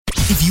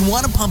If you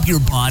want to pump your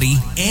body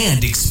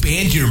and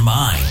expand your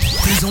mind,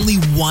 there's only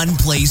one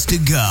place to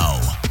go.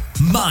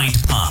 Mind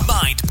Pump.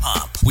 Mind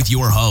Pump with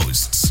your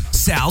hosts,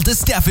 Sal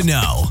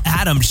DiStefano,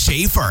 Adam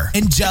Schafer,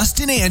 and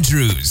Justin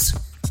Andrews.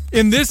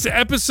 In this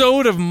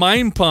episode of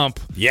Mind Pump,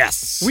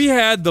 yes, we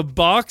had the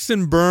Box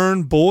and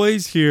Burn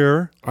boys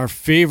here. Our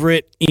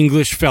favorite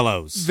English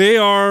fellows. They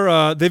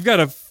are. They've got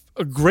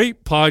a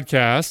great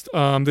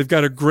podcast. They've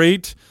got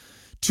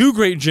two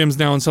great gyms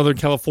now in Southern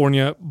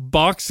California: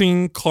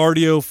 boxing,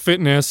 cardio,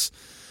 fitness,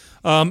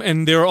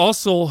 and they're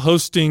also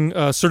hosting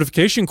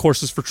certification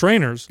courses for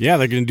trainers. Yeah,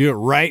 they're going to do it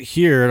right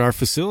here at our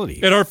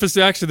facility. At our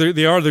facility, actually,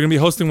 they are. They're going to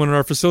be hosting one at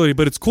our facility,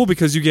 but it's cool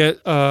because you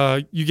get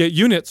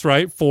units,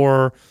 right,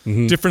 for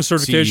different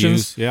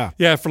certifications. CUs,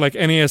 yeah, for like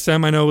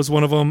NASM, I know was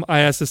one of them.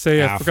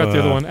 ISSA, I forgot the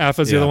other one.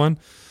 AFA's the other one.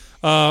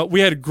 We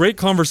had great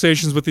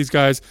conversations with these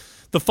guys.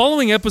 The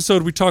following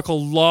episode, we talk a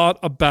lot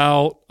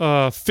about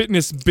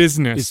fitness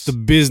business. It's the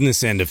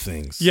business end of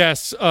things.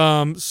 Yes.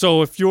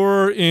 So if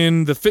you're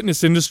in the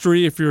fitness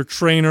industry, if you're a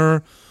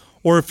trainer,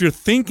 or if you're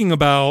thinking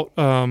about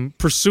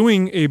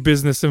pursuing a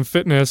business in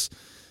fitness,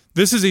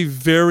 this is a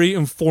very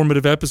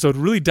informative episode.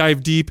 Really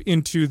dive deep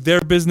into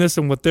their business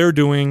and what they're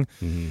doing.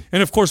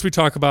 And of course, we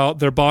talk about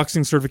their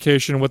boxing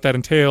certification and what that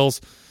entails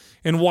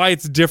and why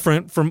it's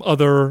different from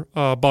other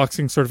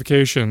boxing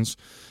certifications.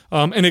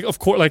 And of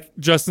course, like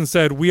Justin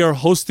said, we are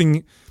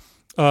hosting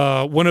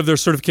one of their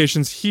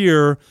certifications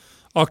here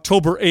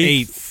October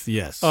 8th.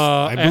 Yes.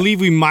 I believe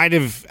we might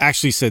have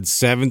actually said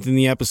 7th in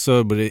the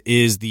episode, but it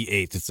is the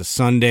 8th. It's a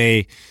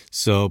Sunday,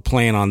 so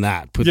plan on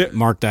that.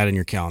 Mark that in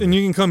your calendar. And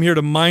you can come here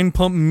to Mind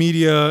Pump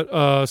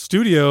Media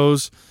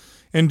Studios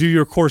and do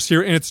your course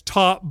here. And it's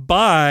taught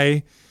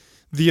by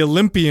the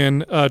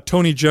Olympian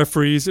Tony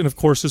Jeffries and, of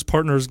course, his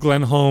partners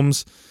Glenn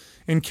Holmes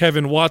and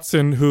Kevin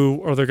Watson,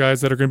 who are the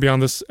guys that are going to be on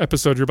this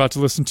episode you're about to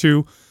listen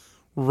to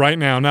right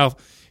now. Now,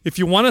 if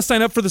you want to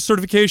sign up for the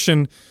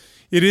certification,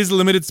 it is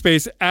limited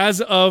space.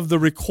 As of the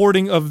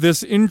recording of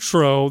this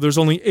intro, there's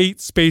only 8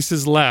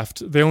 spaces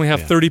left. They only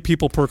have 30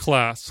 people per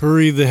class.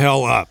 Hurry the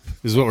hell up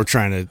is what we're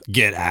trying to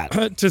get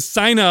at. To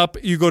sign up,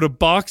 you go to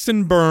Box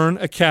and Burn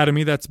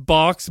Academy. That's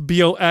Box,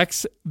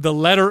 B-O-X, the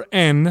letter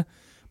N,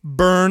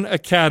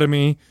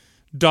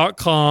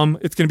 burnacademy.com.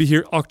 It's going to be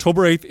here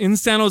October 8th in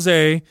San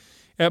Jose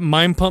at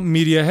Mind Pump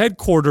Media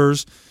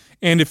headquarters.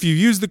 And if you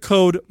use the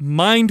code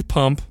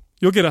MINDPUMP,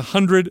 you'll get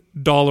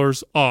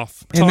 $100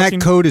 off. And that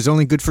code is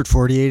only good for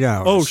 48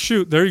 hours. Oh,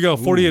 shoot. There you go.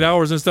 48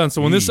 hours and it's done.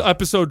 So when this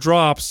episode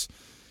drops,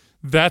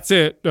 that's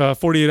it.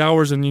 48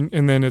 hours and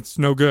then it's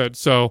no good.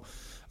 So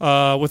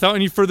without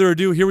any further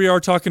ado, here we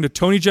are talking to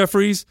Tony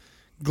Jeffries,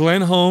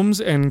 Glenn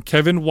Holmes, and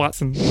Kevin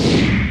Watson.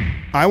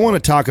 I want to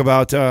talk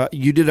about,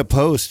 you did a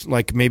post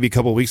like maybe a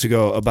couple of weeks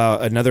ago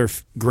about another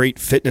great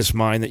fitness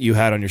mind that you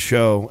had on your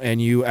show,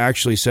 and you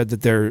actually said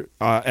that their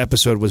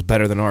episode was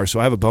better than ours,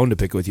 so I have a bone to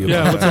pick with you.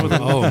 Yeah, what's up with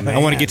man. I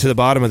want to get to the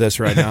bottom of this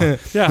right now.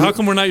 Yeah, how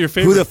come we're not your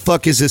favorite? Who the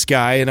fuck is this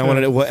guy? And I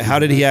wanted to, how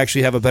did he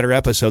actually have a better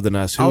episode than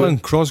us? Alan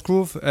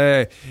Cosgrove.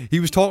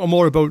 He was talking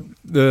more about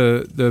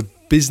the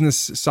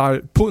business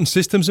side, putting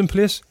systems in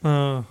place.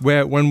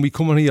 Where when we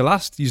come on here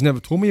last, he's never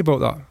told me about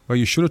that. Well,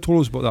 you should have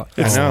told us about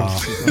that.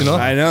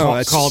 I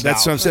know.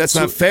 That's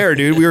not fair,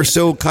 dude. We were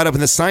so caught up in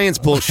the science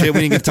bullshit,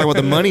 we didn't get to talk about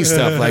the money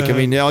stuff. Like, I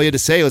mean, all you had to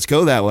say, let's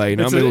go that way. You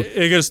know, you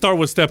got to start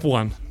with step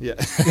 1. Yeah,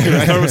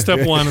 start with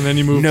step 1, and then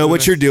you move. Know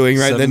what you're doing,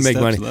 right? 7 Then make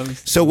steps, money.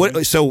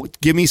 11. So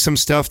give me some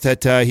stuff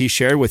that he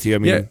shared with you. I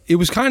mean, it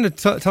was kind of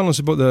telling us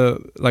about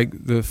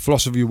the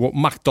philosophy of what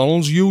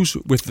McDonald's use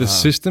with the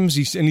systems.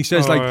 He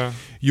says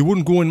you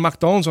wouldn't go in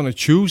McDonald's on a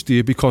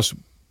Tuesday because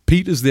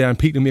Peter's there and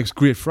Peter makes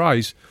great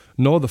fries.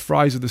 No, the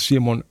fries are the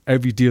same on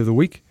every day of the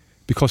week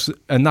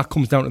and that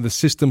comes down to the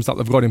systems that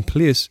they've got in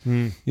place,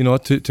 to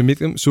make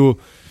them. So,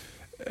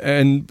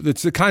 and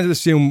it's kind of the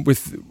same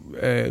with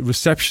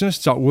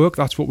receptionists at work.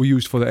 That's what we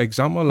use for the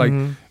example. Like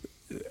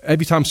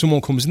every time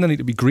someone comes in, they need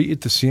to be greeted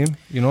the same.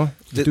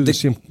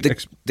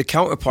 The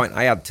counterpoint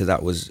I had to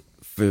that was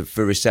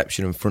for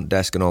reception and front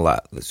desk and all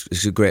that.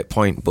 It's a great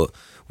point, but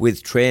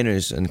with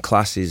trainers and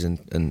classes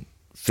and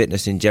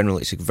fitness in general,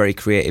 it's a very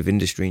creative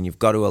industry, and you've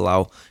got to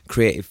allow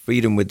creative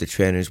freedom with the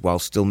trainers while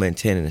still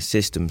maintaining a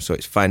system. So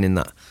it's finding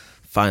that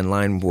fine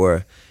line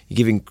where you're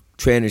giving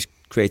trainers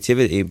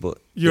creativity, but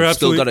you've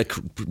still got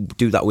to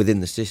do that within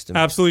the system.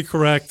 Absolutely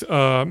correct.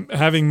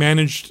 Having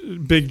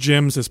managed big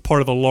gyms as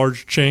part of a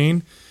large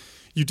chain,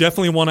 you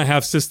definitely want to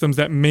have systems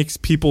that makes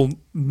people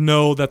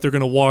know that they're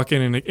going to walk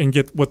in and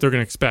get what they're going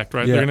to expect,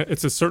 right? Yeah.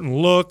 It's a certain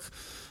look,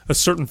 a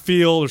certain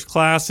feel, there's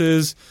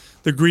classes,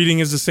 the greeting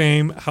is the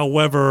same.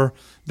 However,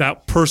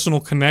 that personal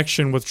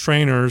connection with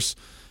trainers,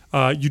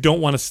 you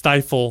don't want to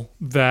stifle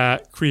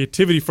that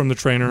creativity from the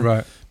trainer.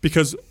 Right.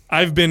 Because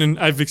I've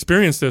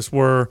experienced this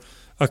where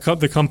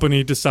the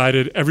company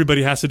decided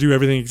everybody has to do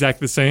everything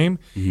exactly the same,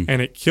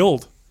 and it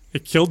killed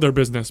their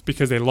business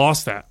because they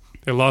lost that.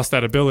 They lost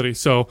that ability.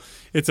 So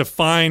it's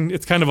kind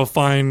of a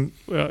fine,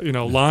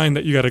 line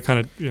that you got to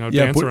kind of,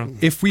 dance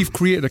around. If we've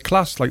created a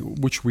class, like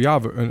which we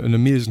have, an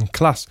amazing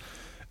class,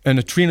 and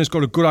a trainer's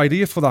got a good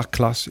idea for that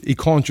class, he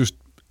can't just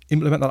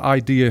implement that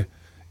idea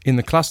in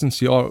the class and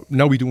say, oh,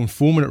 now we're doing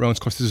 4-minute rounds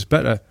because this is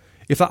better.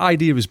 If that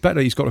idea is better,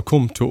 he's got to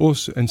come to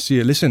us and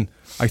say, listen,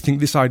 I think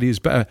this idea is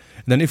better.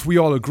 And then if we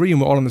all agree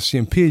and we're all on the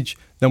same page,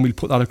 then we'll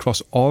put that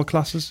across all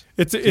classes.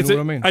 What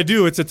I mean? I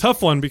do. It's a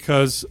tough one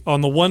because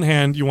on the one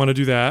hand, you want to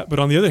do that. But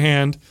on the other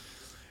hand,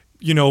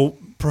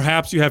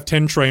 perhaps you have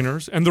 10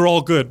 trainers, and they're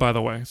all good, by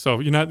the way. So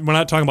we're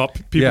not talking about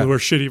people who are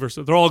shitty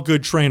versus, they're all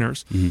good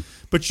trainers. Mm-hmm.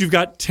 But you've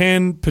got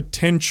 10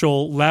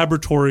 potential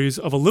laboratories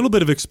of a little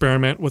bit of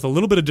experiment with a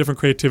little bit of different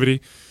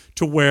creativity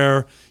to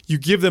where you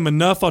give them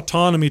enough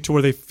autonomy to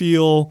where they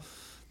feel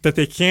that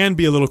they can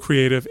be a little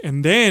creative.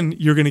 And then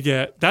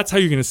that's how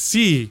you're going to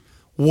see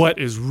what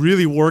is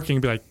really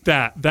working. Be like,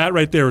 that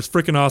right there is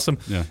freaking awesome.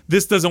 Yeah.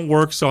 This doesn't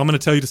work, so I'm going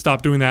to tell you to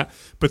stop doing that.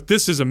 But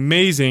this is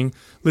amazing.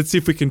 Let's see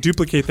if we can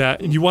duplicate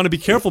that. And you want to be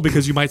careful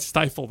because you might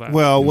stifle that.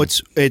 Well,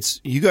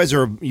 you guys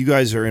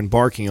are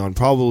embarking on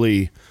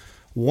probably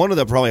one of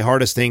the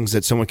hardest things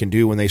that someone can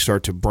do when they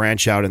start to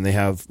branch out and they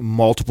have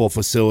multiple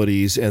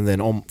facilities and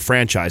then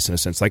franchise in a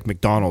sense, like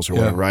McDonald's or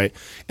whatever, right?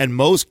 And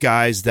most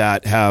guys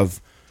that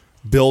have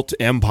built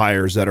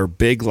empires that are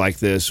big like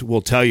this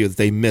will tell you that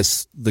they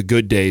miss the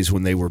good days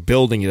when they were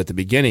building it at the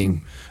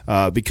beginning,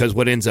 because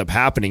what ends up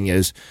happening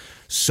is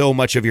so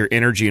much of your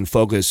energy and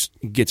focus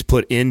gets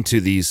put into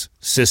these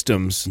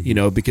systems,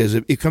 because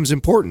it becomes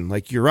important.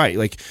 Like, you're right.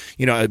 Like,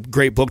 a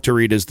great book to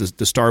read is the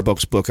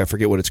Starbucks book. I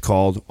forget what it's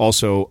called.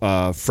 Also,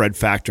 Fred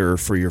Factor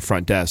for your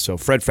front desk. So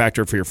Fred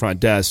Factor for your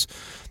front desk,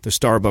 the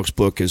Starbucks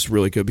book is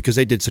really good because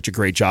they did such a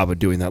great job of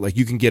doing that. Like,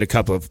 you can get a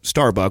cup of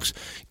Starbucks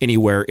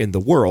anywhere in the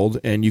world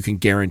and you can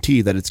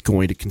guarantee that it's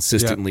going to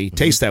consistently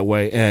taste that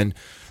way. And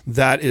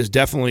that is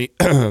definitely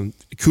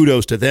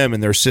kudos to them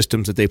and their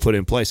systems that they put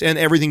in place, and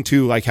everything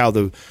too, like how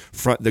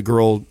the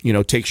girl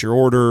takes your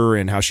order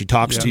and how she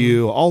talks to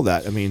you, all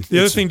that. I mean, the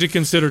other thing to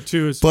consider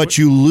too is, but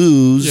you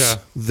lose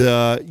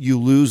the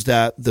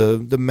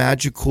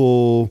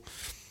magical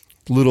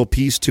little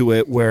piece to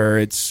it where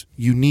it's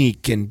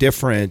unique and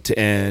different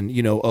and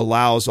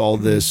allows all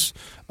this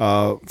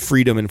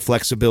freedom and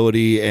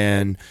flexibility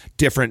and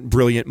different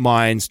brilliant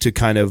minds to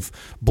kind of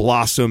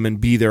blossom and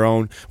be their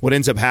own. What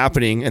ends up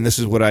happening, and this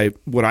is what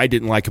I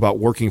didn't like about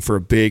working for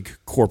a big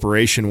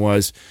corporation,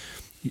 was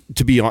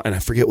to be on, and I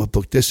forget what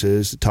book this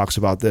is that talks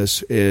about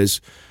this, is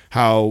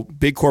how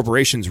big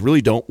corporations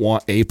really don't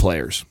want A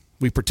players.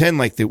 We pretend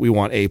like that we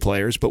want A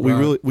players, but we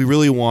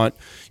really want,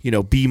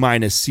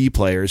 B- C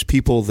players,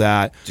 people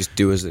that just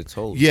do as they're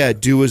told. Yeah,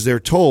 do as they're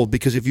told,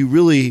 because if you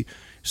really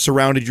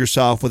surrounded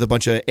yourself with a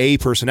bunch of A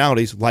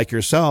personalities like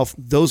yourself,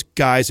 those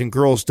guys and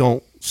girls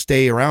don't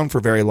stay around for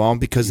very long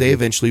because they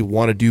eventually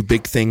want to do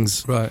big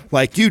things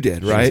like you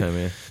did,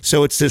 right?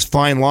 So it's this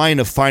fine line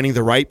of finding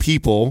the right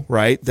people,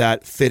 right,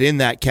 that fit in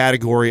that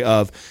category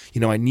of,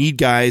 I need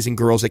guys and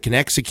girls that can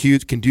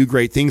execute, can do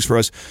great things for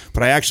us,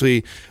 but I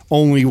actually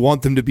only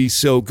want them to be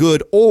so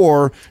good,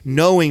 or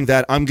knowing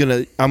that I'm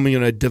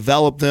gonna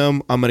develop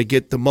them, I'm gonna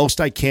get the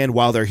most I can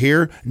while they're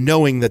here,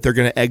 knowing that they're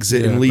gonna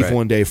exit and leave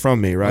one day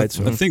from me, right?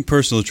 I think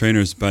personal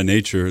trainers by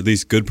nature, at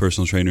least good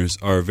personal trainers,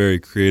 are very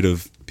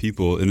creative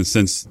people. In a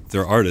sense,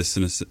 they're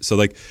artists. So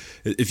like,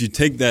 if you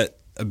take that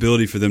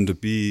ability for them to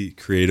be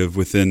creative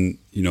within,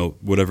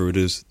 whatever it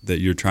is that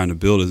you're trying to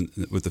build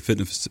with the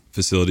fitness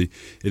facility,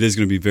 it is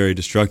going to be very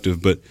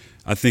destructive. But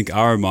I think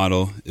our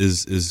model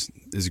is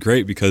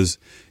great because,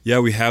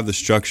 we have the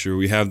structure,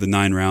 we have the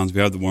 9 rounds,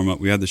 we have the warm up,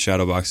 we have the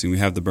shadow boxing, we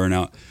have the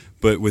burnout.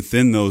 But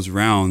within those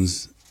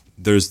rounds,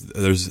 there's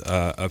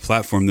a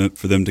platform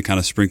for them to kind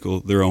of sprinkle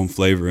their own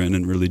flavor in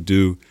and really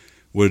do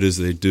what it is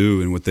they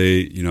do and what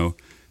they,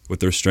 what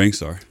their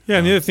strengths are. Yeah,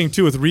 and the other thing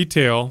too with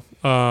retail,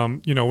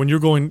 when you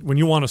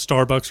want a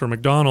Starbucks or a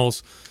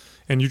McDonald's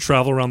and you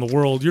travel around the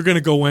world, you're going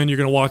to go in, you're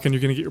going to walk in,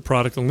 you're going to get your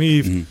product and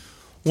leave.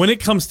 Mm-hmm. When it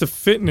comes to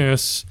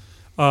fitness,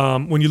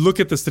 when you look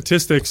at the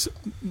statistics,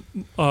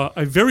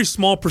 a very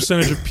small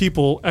percentage of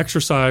people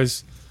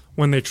exercise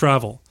when they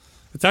travel.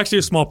 It's actually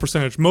a small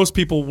percentage. Most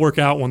people work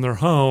out when they're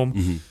home.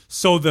 Mm-hmm.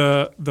 So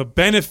the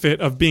benefit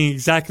of being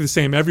exactly the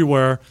same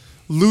everywhere,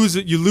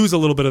 you lose a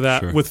little bit of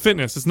that with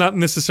fitness. It's not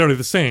necessarily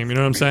the same, you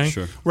know what I'm saying?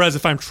 Sure. Whereas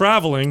if I'm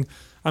traveling,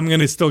 I'm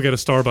going to still get a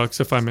Starbucks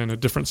if I'm in a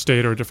different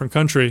state or a different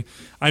country.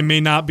 I may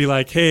not be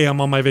like, hey,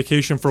 I'm on my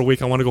vacation for a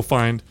week, I want to go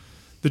find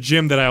the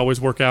gym that I always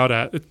work out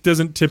at. It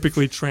doesn't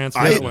typically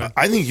transfer that way.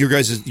 I think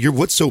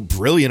what's so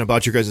brilliant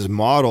about your guys'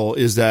 model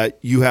is that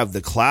you have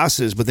the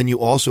classes, but then you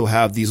also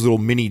have these little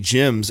mini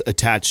gyms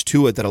attached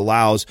to it that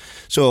allows.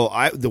 So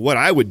what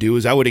I would do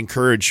is I would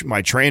encourage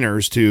my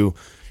trainers to,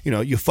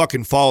 you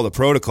fucking follow the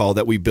protocol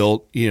that we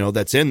built,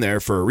 that's in there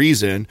for a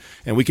reason,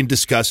 and we can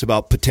discuss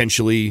about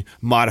potentially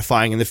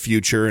modifying in the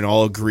future and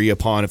all agree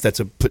upon if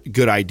that's a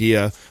good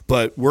idea.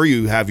 But where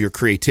you have your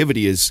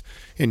creativity is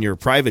in your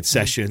private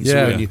sessions.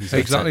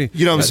 Exactly.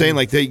 You know what I'm saying?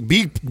 Like,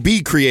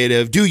 be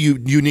creative, do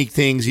unique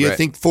things. You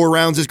think 4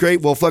 rounds is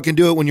great? Well, fucking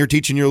do it when you're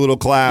teaching your little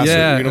class.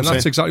 Yeah, and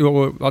that's exactly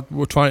what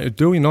we're trying to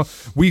do.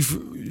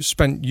 We've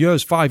spent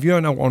 5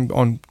 years now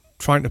on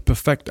trying to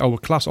perfect our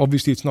class.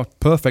 Obviously, it's not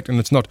perfect, and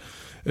it's not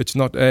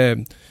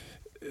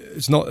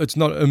it's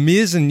not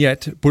amazing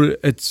yet, but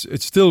it's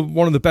still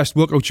one of the best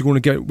workouts you're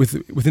going to get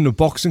within a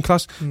boxing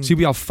class. See,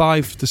 we have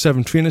 5 to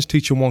 7 trainers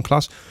teaching one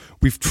class.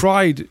 We've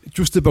tried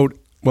just about,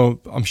 well,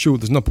 I'm sure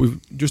there's not, but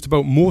we've just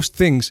about most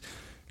things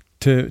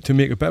to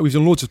make it better. We've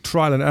done loads of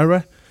trial and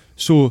error.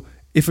 So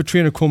if a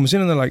trainer comes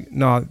in and they're like,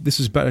 nah, this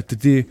is better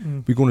today,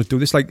 we're going to do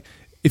this. Like,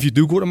 if you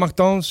do go to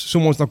McDonald's,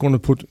 someone's not going to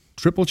put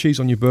triple cheese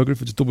on your burger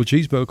if it's a double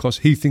cheeseburger because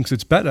he thinks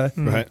it's better.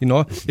 Right. You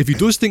know, if he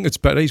does think it's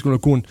better, he's going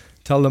to go and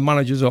tell the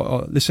managers,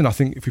 listen, I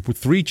think if we put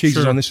 3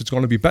 cheeses on this, it's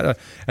going to be better.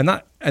 And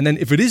then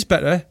if it is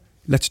better,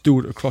 let's do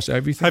it across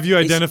everything. Have you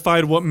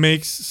identified what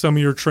makes some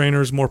of your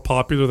trainers more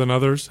popular than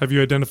others? Have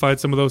you identified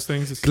some of those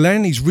things?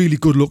 Glenn, he's really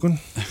good looking.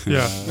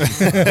 Yeah.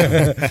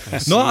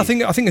 No, I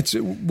think it's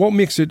what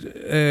makes it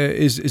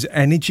is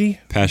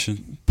energy,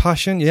 passion.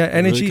 Yeah,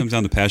 energy. It really comes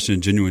down to passion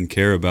and genuine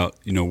care about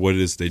what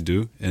it is they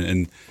do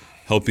and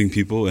helping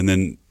people, and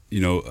then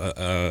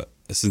a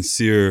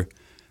sincere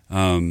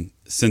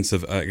sense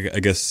of I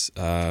guess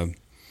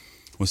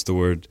what's the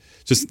word?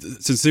 Just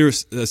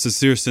a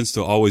sincere sense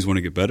to always want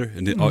to get better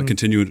and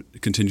continue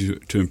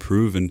to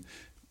improve, and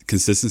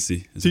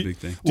consistency is a big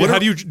thing.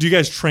 Do you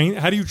guys train?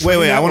 How do you train?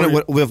 Wait! I want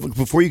to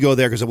before you go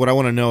there, because what I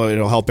want to know,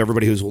 it'll help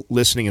everybody who's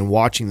listening and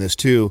watching this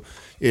too,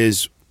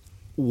 is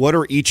what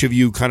are each of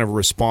you kind of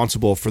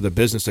responsible for the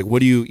business? Like, what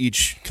do you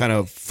each kind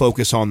of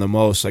focus on the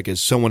most? Like, is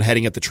someone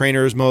heading up the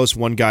trainers most?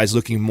 One guy's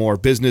looking more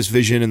business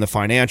vision and the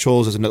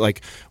financials? Isn't it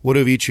like, what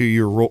are each of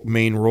your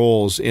main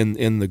roles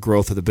in the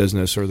growth of the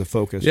business or the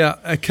focus?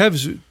 Yeah,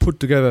 Kev's put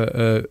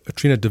together a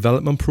trainer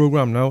development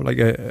program now, like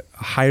a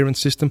hiring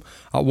system.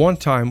 At one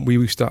time, we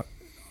used to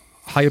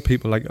hire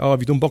people like, oh, have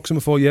you done boxing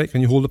before? Yeah, can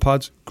you hold the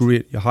pads?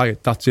 Great, you're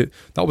hired. That's it.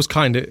 That was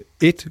kind of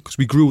it, because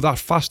we grew that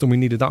fast and we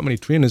needed that many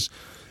trainers.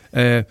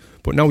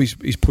 But now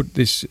he's put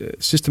this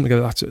system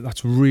together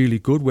that's really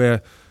good,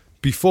 where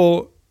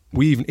before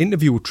we even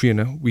interview a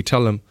trainer, we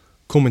tell them,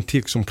 come and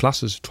take some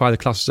classes, try the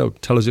classes out,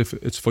 tell us if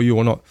it's for you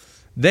or not.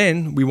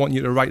 Then we want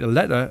you to write a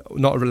letter,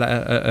 not a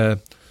letter,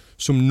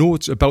 some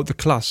notes about the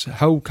class.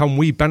 How can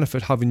we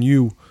benefit having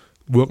you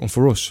working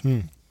for us?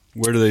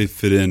 Where do they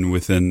fit in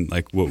within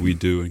like what we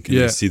do, and can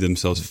they see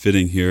themselves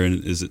fitting here,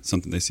 and is it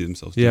something they see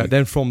themselves doing?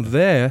 Then from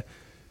there,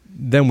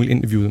 then we'll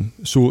interview them.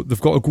 So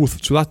they've got to go through.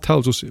 So that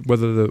tells us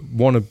whether they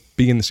want to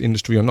be in this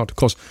industry or not.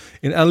 Because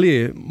in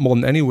LA, more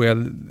than anywhere,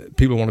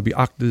 people want to be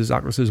actors,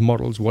 actresses,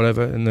 models,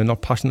 whatever, and they're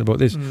not passionate about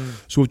this.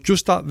 So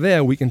just that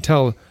there, we can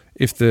tell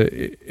if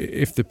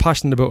they're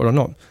passionate about it or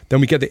not.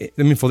 Then we get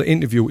them in for the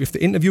interview. If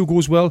the interview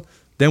goes well,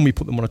 then we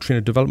put them on a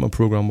trainer development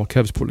program what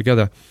Kev's put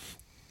together.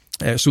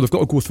 So they've got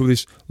to go through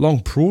this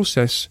long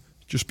process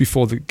just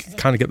before they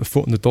kind of get the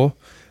foot in the door.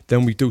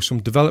 Then we do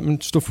some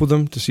development stuff with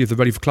them to see if they're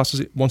ready for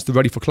classes. Once they're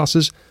ready for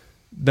classes,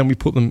 then we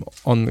put them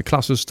on the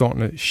classes, starting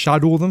to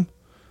shadow them.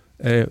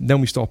 Then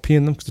we start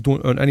paying them because they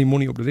don't earn any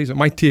money up to this. It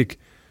might take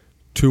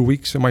 2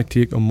 weeks, it might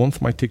take a month,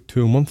 it might take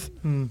 2 months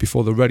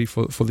before they're ready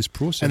for this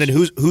process. And then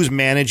who's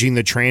managing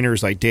the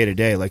trainers like day to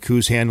day? Like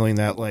who's handling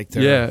that? Like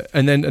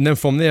and then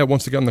from there,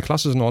 once they get on the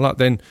classes and all that,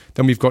 then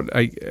we've got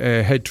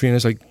head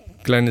trainers. Like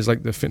Glenn is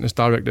like the fitness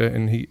director,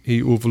 and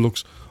he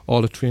overlooks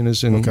all the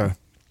trainers and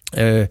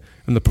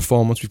and the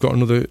performance. We've got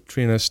another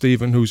trainer,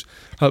 Stephen, who's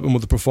helping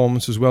with the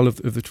performance as well of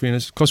the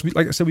trainers. Because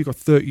like I said, we've got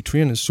 30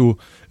 trainers, so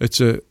it's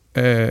a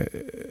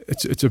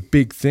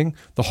big thing.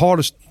 The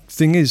hardest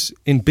thing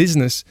in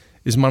business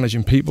is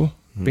managing people,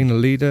 being a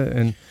leader,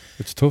 and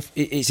it's tough.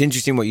 It's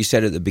interesting what you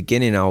said at the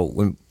beginning. How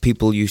when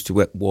people used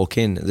to walk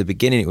in at the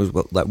beginning, it was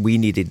like we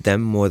needed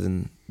them more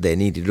than they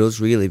needed us,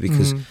 really,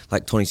 because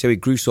like Tony said, we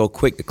grew so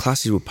quick. The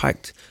classes were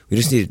packed. We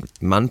just needed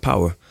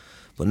manpower.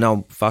 But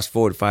now, fast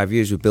forward 5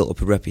 years, we've built up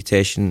a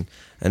reputation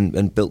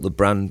and built the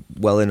brand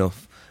well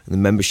enough. And the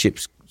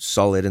membership's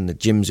solid, and the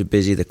gyms are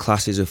busy, the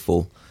classes are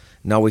full.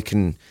 Now we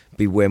can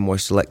be way more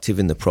selective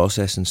in the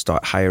process and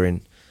start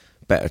hiring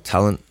better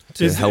talent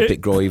to help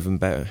it grow even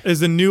better. Is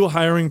the new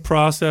hiring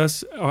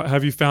process,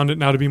 have you found it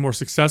now to be more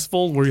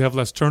successful, where you have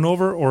less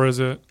turnover, or is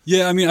it?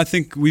 Yeah, I mean, I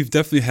think we've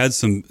definitely had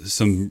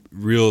some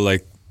real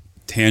like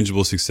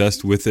tangible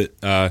success with it.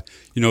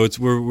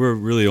 We're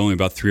really only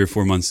about 3 or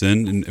 4 months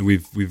in, and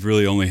we've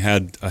really only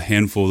had a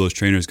handful of those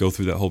trainers go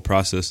through that whole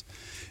process.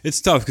 It's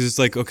tough because it's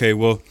like, okay,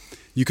 well,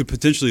 you could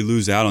potentially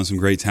lose out on some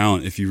great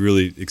talent if you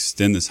really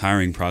extend this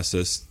hiring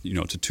process,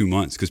 to 2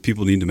 months, because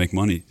people need to make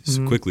money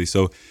quickly.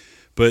 So,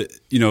 but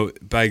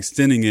by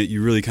extending it,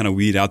 you really kind of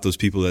weed out those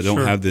people that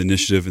don't have the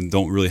initiative and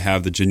don't really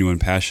have the genuine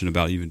passion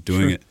about even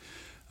doing it.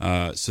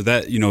 So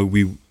that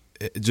we.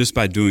 Just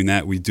by doing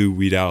that, we do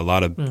weed out a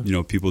lot of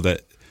people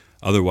that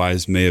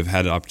otherwise may have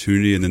had an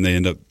opportunity, and then they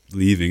end up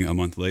leaving a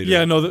month later.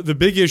 Yeah, no, the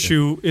big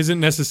issue isn't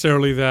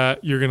necessarily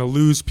that you're going to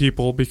lose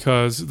people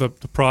because the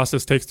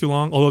process takes too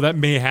long, although that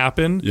may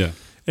happen. Yeah.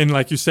 And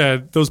like you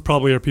said, those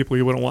probably are people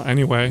you wouldn't want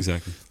anyway.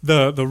 Exactly.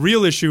 The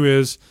real issue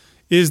is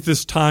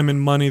this time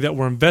and money that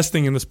we're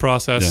investing in this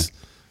process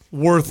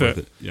worth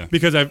it? Yeah.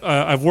 Because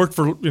I've worked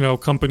for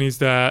companies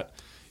that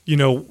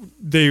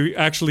they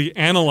actually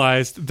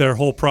analyzed their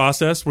whole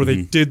process, where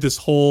they did this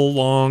whole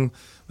long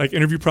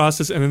interview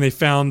process, and then they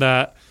found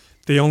that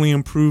they only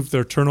improved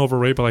their turnover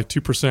rate by like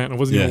 2%. And it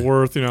wasn't even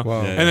worth,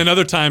 Wow. And then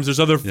other times there's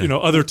other,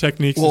 other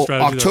techniques and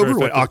strategies.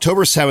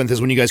 October 7th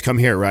is when you guys come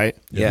here, right?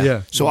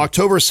 Yeah. So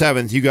October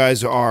 7th, you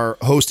guys are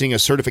hosting a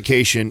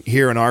certification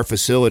here in our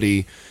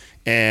facility.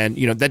 And,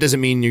 that doesn't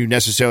mean you're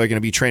necessarily going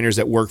to be trainers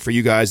that work for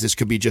you guys. This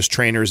could be just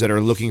trainers that are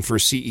looking for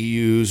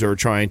CEUs or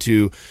trying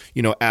to,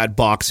 add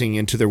boxing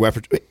into their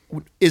weapon.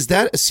 Is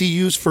that a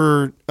CEUs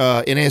for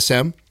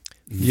NASM?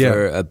 Yeah,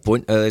 for a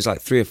bunch, there's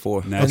like 3 or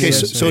 4. Okay,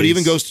 so it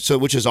even goes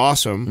which is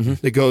awesome.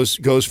 Mm-hmm. It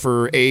goes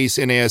for ACE,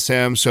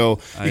 NASM. So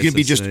you could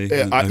be just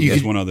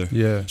one other.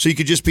 Yeah. So you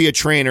could just be a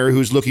trainer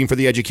who's looking for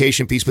the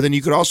education piece, but then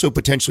you could also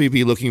potentially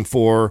be looking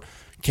for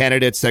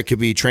candidates that could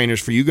be trainers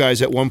for you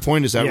guys at one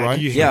point. Is that right?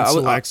 I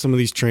would like some of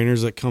these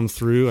trainers that come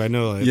through. I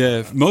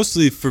know.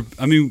 Mostly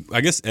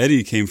I guess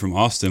Eddie came from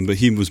Austin, but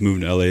he was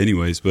moving to LA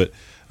anyways. But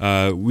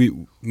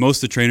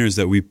most of the trainers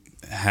that we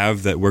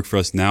have that work for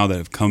us now that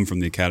have come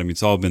from the academy,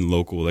 it's all been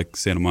local, like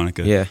Santa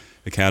Monica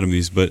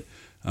academies. But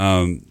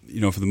for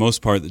the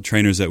most part, the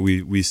trainers that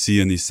we see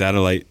in these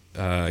satellite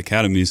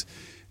academies,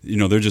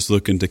 they're just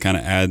looking to kind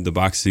of add the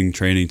boxing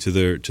training to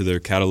their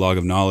catalog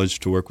of knowledge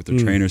to work with their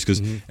trainers,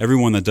 because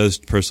everyone that does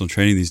personal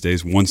training these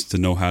days wants to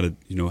know how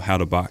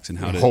to box and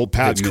how to hold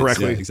pads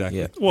correctly. Yeah, exactly.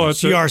 Yeah. Well,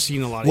 you are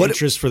seeing a lot of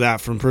interest for that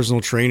from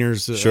personal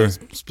trainers,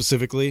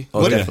 specifically.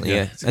 Oh, definitely,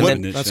 yeah. And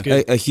then that's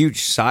good. A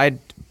huge side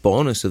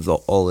bonus of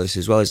all this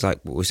as well is like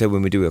what we said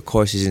when we do our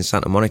courses in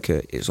Santa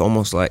Monica. It's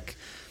almost like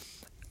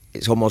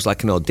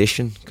an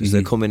audition, because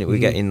they're coming. We're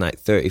getting like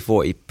 30,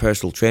 40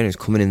 personal trainers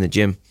coming in the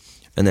gym,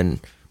 and then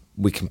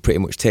we can pretty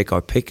much take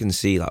our pick and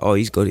see like, oh,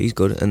 he's good,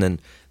 and then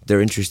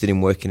they're interested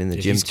in working in the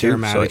gym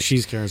too. So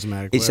she's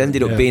charismatic. It's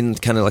ended up being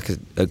kind of like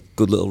a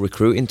good little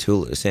recruiting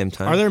tool at the same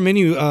time. Are there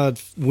many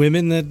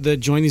women that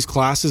join these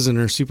classes and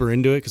are super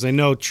into it? Because I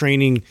know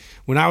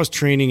when I was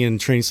training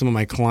some of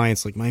my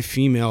clients, like my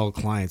female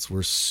clients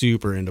were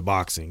super into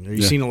boxing. Are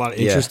you seeing a lot of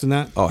interest in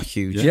that? Oh,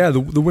 huge. Yeah, the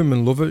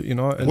women love it,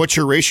 And what's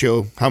your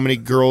ratio? How many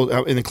girls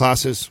in the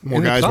classes?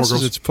 More guys, more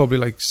girls? It's probably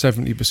like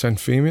 70%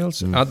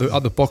 females at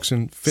the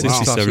boxing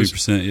fitness classes.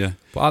 70%, yeah.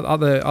 But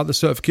at the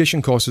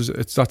certification courses,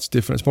 that's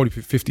different. It's probably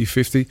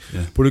 50-50.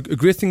 Yeah. But a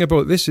great thing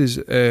about this is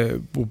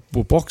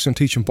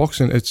teaching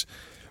boxing, it's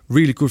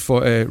really good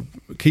for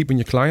keeping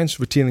your clients,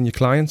 retaining your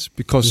clients,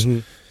 because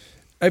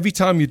every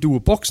time you do a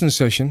boxing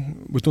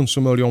session, we've done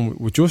some early on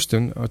with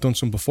Justin, I've done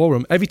some before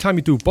him, every time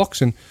you do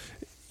boxing,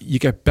 you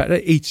get better.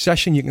 Each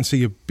session you can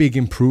see a big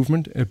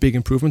improvement.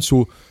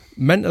 So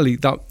mentally,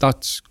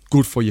 that's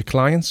good for your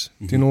clients.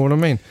 Do you know what I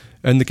mean?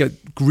 And they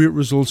get great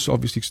results,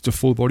 obviously, it's a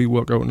full body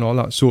workout and all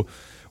that. So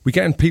we're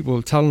getting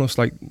people telling us,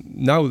 like,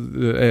 now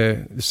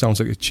this sounds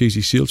like a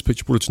cheesy sales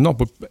pitch, but it's not.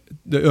 But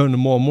they're earning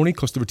more money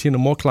because they're retaining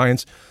more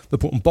clients. They're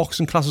putting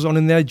boxing classes on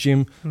in their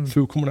gym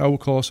through coming to our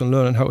course and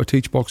learning how to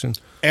teach boxing.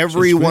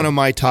 Every one of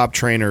my top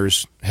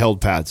trainers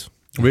held pads.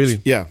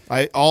 Really? Yeah.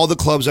 All the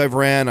clubs I've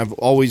ran, I've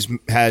always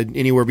had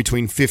anywhere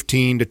between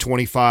 15 to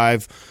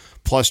 25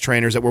 plus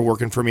trainers that were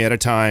working for me at a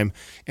time,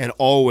 and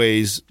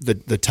always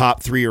the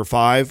top 3 or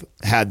 5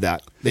 had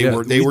that.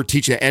 They were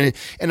teaching it.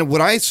 And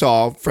what I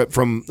saw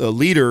from the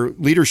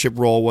leadership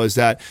role was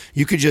that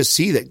you could just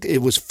see that it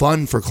was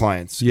fun for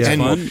clients. Yeah.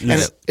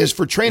 And as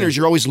for trainers,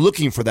 you're always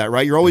looking for that,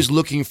 right? You're always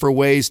looking for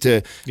ways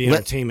to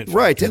entertainment factor.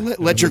 Right, to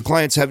let your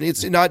clients have.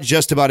 It's not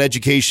just about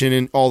education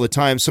and all the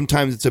time.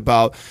 Sometimes it's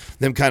about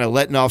them kind of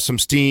letting off some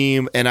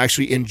steam and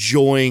actually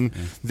enjoying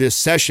this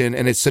session,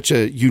 and it's such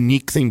a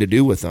unique thing to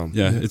do with them.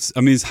 Yeah,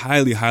 it's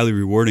highly, highly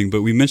rewarding.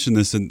 But we mentioned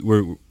this, and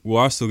we're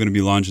also going to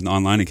be launching the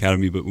online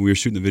academy. But when we were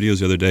shooting the videos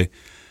the other day,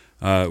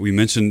 we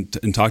mentioned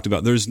and talked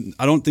about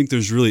I don't think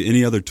there's really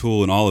any other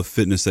tool in all of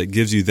fitness that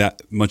gives you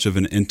that much of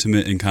an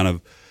intimate and kind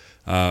of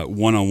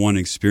one-on-one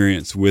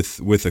experience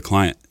with a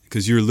client,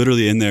 because you're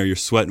literally in there, you're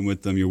sweating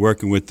with them, you're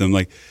working with them,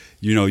 like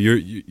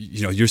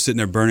you're sitting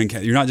there burning.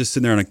 You're not just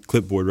sitting there on a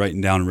clipboard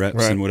writing down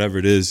reps and whatever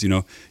it is.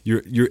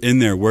 You're in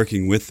there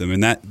working with them,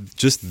 and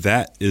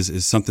that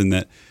is something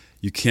that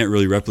you can't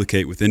really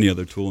replicate with any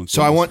other tool.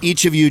 So I want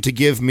each of you to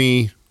give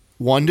me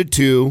 1 to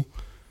 2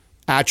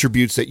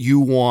 attributes that you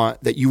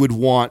would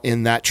want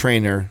in that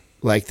trainer,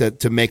 like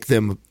that, to make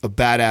them a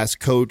badass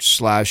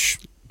coach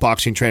 /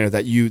 boxing trainer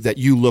that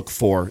you look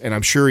for. And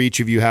I'm sure each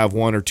of you have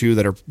 1 or 2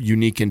 that are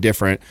unique and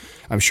different.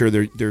 I'm sure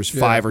there's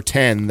 5 or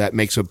 10 that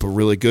makes up a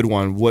really good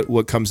one.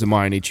 What comes to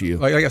mind, each of you?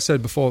 Like I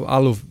said before, I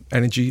love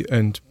energy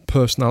and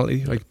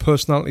personality. Like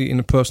personality in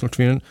a personal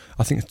training,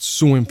 I think it's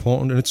so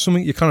important, and it's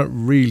something you can't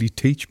really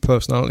teach.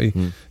 Personality,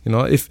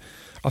 if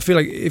I feel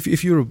like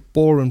if you're a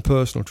boring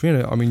personal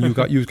trainer, I mean,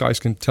 you guys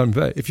can tell me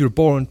that. If you're a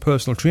boring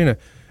personal trainer,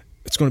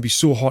 it's going to be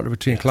so hard to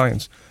retain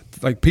clients.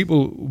 Like,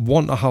 people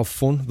want to have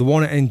fun, they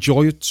want to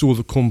enjoy it, so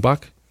they come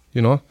back.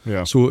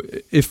 Yeah. So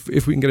if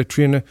we can get a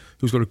trainer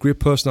who's got a great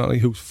personality,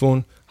 who's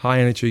fun, high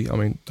energy, I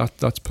mean,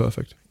 that's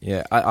perfect.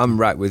 Yeah, I'm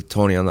right with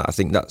Tony on that. I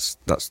think that's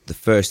the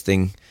first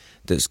thing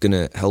that's going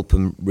to help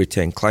them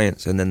retain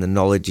clients, and then the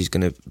knowledge is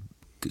going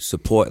to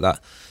support that.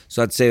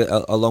 So I'd say,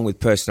 along with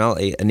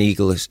personality, an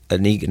eagerness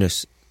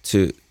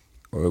to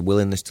or a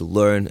willingness to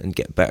learn and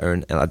get better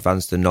and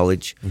advance the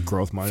knowledge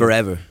growth minded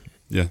forever.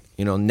 Yeah.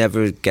 You know,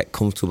 never get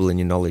comfortable in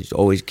your knowledge.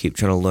 Always keep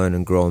trying to learn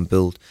and grow and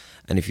build.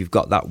 And if you've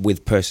got that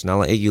with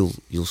personality,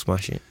 you'll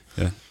smash it.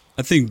 Yeah.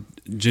 I think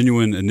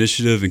genuine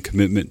initiative and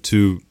commitment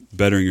to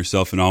bettering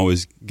yourself and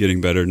always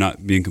getting better,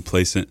 not being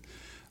complacent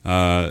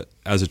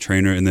as a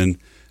trainer, and then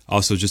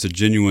also just a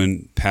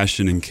genuine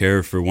passion and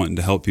care for wanting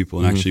to help people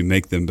and actually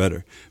make them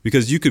better.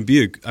 Because you could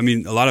be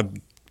a lot of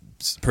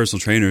personal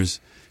trainers,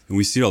 and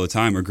we see it all the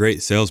time, are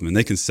great salesmen.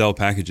 They can sell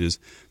packages,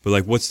 but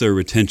like, what's their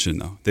retention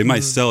though? They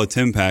might sell a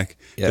 10-pack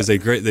because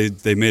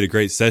they made a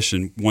great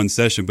session, one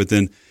session, but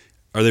then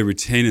are they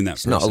retaining that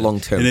person? It's not a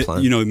long-term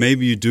plan. You know,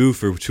 maybe you do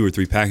for 2 or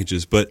 3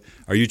 packages, but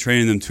are you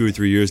training them 2 or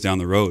 3 years down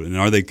the road? And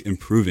are they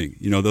improving?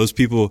 You know, those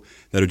people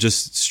that are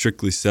just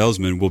strictly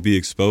salesmen will be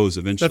exposed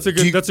eventually.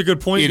 That's a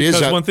good point,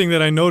 because one thing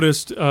that I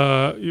noticed,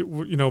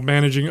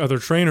 managing other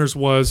trainers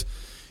was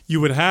you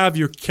would have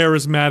your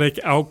charismatic,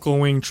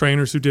 outgoing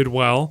trainers who did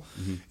well,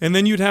 and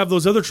then you'd have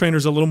those other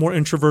trainers a little more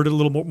introverted, a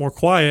little more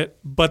quiet,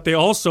 but they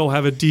also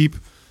have a deep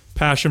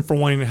passion for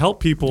wanting to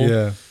help people.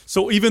 Yeah.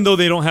 So even though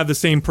they don't have the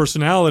same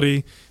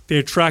personality, they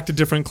attract a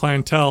different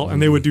clientele,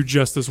 and they would do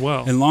just as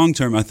well. And long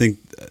term, I think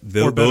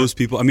those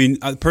people, I mean,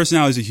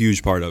 personality is a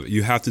huge part of it.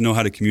 You have to know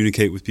how to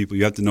communicate with people.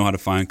 You have to know how to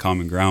find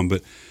common ground.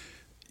 But,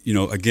 you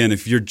know, again,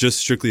 if you're just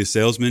strictly a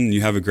salesman and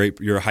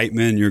you're a hype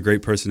man, you're a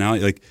great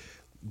personality, like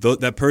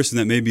that person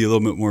that may be a little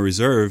bit more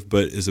reserved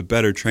but is a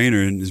better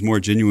trainer and is more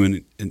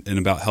genuine and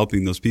about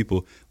helping those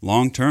people,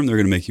 long term they're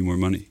going to make you more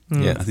money.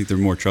 Yeah, I think they're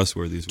more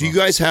trustworthy as well.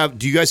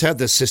 Do you guys have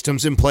the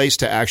systems in place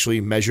to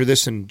actually measure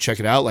this and check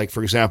it out? Like,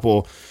 for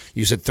example,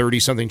 you said 30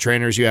 something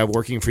trainers you have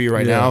working for you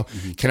right now.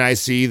 Can I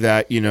see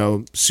that, you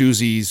know,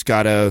 Susie's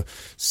got a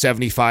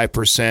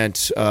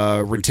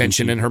 75%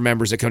 retention in her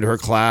members that come to her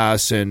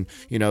class, and,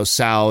 you know,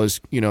 Sal has,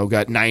 you know,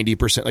 got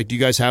 90%? Like, do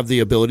you guys have the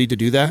ability to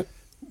do that?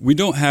 We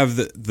don't have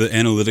the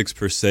analytics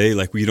per se.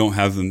 Like, we don't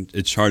have them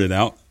charted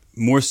out.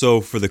 More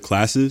so for the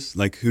classes,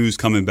 like who's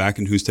coming back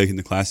and who's taking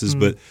the classes.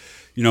 But,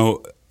 you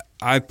know,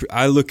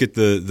 I look at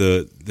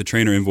the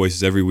trainer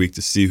invoices every week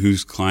to see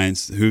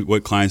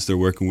what clients they're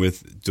working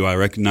with. Do I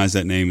recognize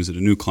that name? Is it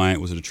a new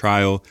client? Was it a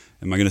trial?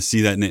 Am I going to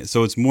see that name?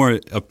 So it's more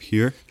up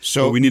here.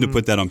 So we need to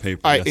put that on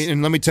paper. Yes.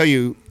 And let me tell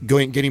you,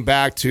 getting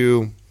back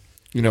to,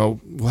 you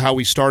know, how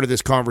we started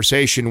this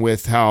conversation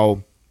with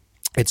how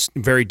it's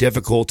very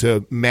difficult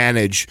to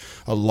manage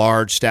a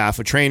large staff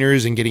of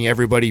trainers and getting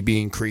everybody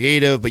being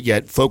creative, but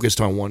yet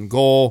focused on one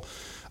goal.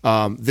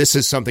 This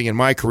is something in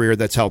my career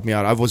that's helped me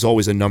out. I was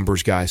always a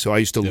numbers guy, so I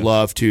used to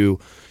love to,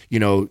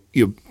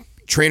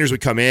 trainers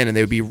would come in and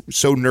they would be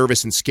so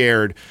nervous and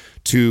scared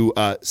to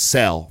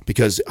sell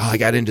because I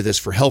got into this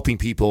for helping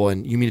people,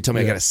 and you mean to tell me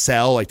I got to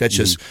sell? Like, that's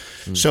just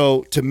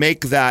so to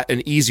make that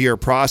an easier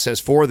process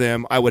for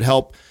them, I would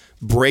help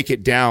break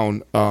it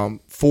down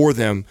for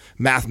them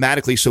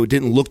mathematically so it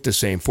didn't look the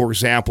same. For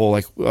example,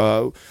 like,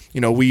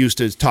 we used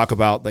to talk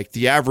about, like,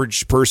 the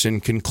average person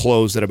can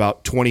close at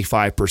about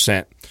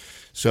 25%.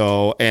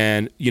 So,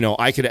 and,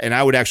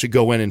 I would actually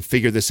go in and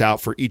figure this out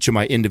for each of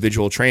my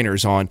individual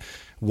trainers on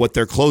what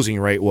their closing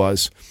rate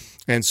was.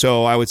 And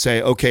so I would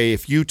say, okay,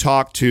 if you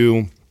talk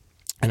to,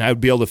 and I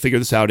would be able to figure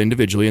this out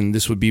individually, and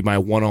this would be my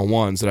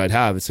one-on-ones that I'd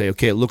have and say,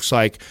 okay, it looks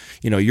like,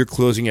 you're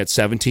closing at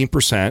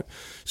 17%.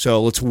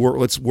 So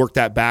let's work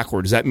that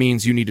backwards. That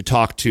means you need to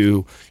talk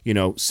to,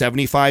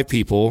 75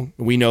 people.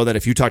 We know that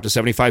if you talk to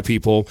 75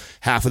 people,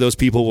 half of those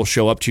people will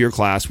show up to your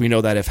class. We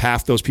know that if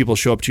half those people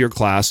show up to your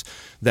class,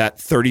 that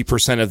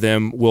 30% of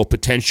them will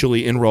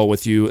potentially enroll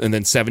with you, and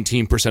then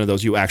 17% of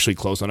those you actually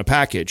close on a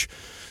package.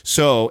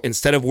 So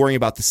instead of worrying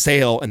about the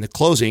sale and the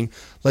closing,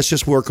 let's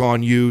just work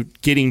on you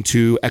getting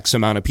to X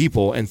amount of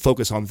people and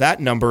focus on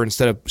that number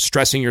instead of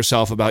stressing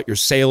yourself about your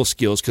sales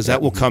skills, because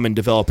that will come and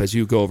develop as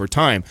you go over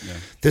time. Yeah.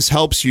 This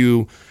helps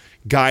you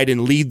guide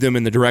and lead them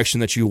in the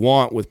direction that you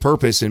want with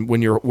purpose, and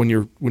when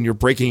you're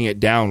breaking it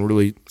down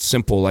really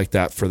simple like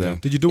that for them.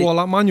 Did you do all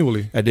that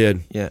manually? I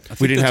did. Yeah,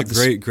 we didn't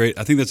have great.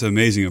 I think that's an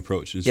amazing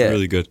approach. It's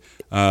really good.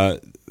 A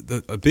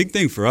big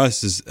thing for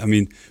us is,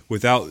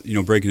 without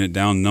breaking it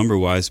down number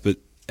wise, but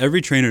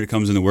every trainer that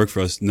comes in to work for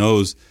us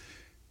knows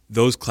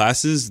those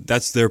classes,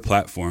 that's their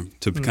platform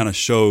to kind of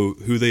show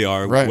who they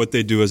are, what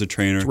they do as a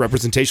trainer. It's a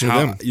representation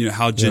of them.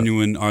 How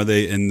genuine are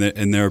they in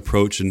their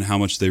approach and how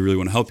much they really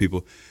want to help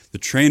people. The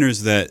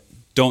trainers that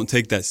don't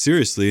take that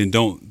seriously and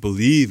don't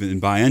believe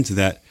and buy into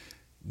that,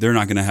 they're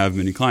not going to have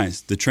many clients.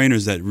 The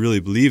trainers that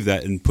really believe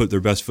that and put their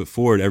best foot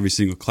forward every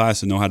single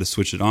class and know how to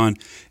switch it on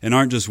and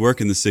aren't just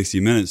working the 60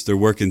 minutes. They're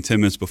working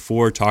 10 minutes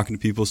before, talking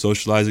to people,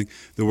 socializing.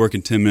 They're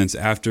working 10 minutes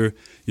after,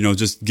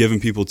 just giving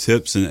people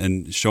tips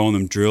and showing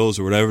them drills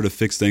or whatever to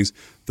fix things.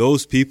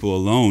 Those people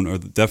alone are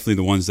definitely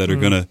the ones that are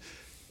going to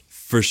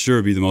for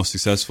sure be the most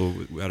successful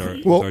at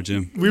our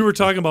gym. We were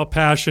talking about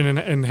passion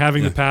and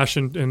having the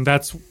passion, and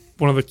that's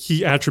one of the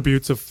key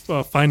attributes of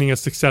finding a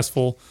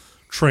successful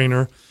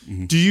trainer.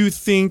 Mm-hmm. Do you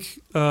think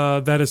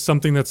that is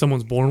something that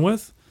someone's born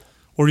with,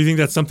 or do you think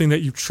that's something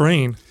that you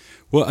train?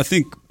 Well, I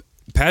think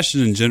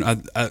passion in general.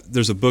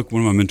 There's a book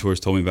one of my mentors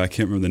told me about. I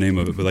can't remember the name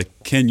of it, but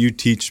like, can you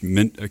teach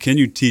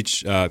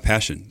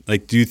passion?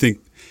 Like, do you think,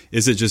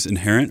 is it just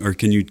inherent, or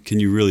can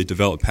you really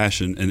develop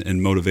passion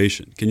and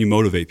motivation? Can you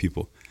motivate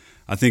people?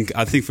 I think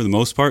for the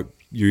most part,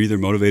 you're either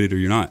motivated or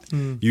you're not.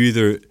 You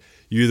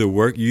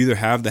either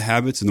have the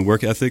habits and the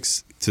work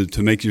ethics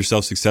to make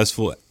yourself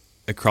successful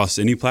across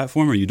any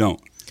platform, or you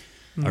don't.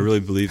 I really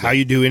believe how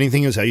you do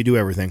anything is how you do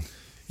everything.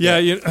 Yeah,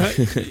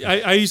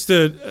 I used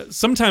to.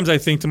 Sometimes I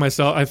think to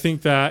myself, I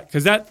think that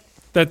because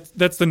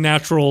that's the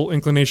natural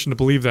inclination to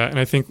believe that, and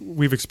I think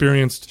we've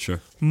experienced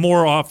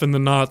more often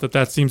than not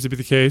that seems to be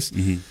the case.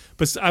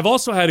 But I've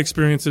also had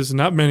experiences,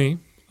 not many,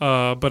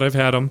 but I've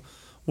had them,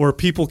 where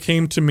people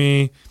came to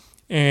me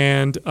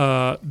and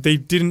they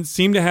didn't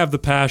seem to have the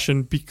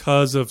passion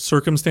because of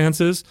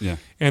circumstances. Yeah.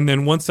 And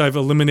then once I've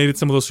eliminated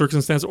some of those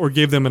circumstances or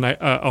gave them an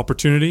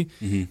opportunity,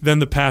 then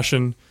the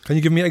passion. Can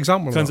you give me an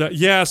example?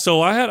 Yeah.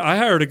 So I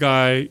hired a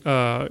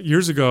guy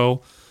years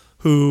ago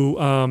who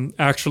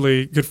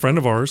actually good friend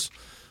of ours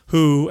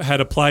who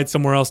had applied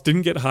somewhere else,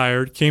 didn't get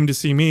hired, came to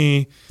see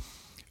me,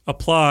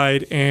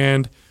 applied,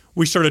 and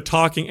we started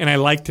talking, and I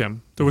liked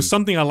him. There was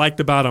something I liked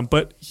about him,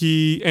 but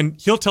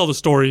he'll tell the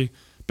story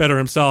better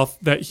himself,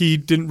 that he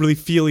didn't really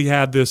feel he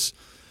had this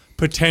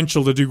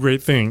potential to do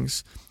great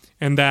things.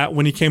 And that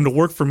when he came to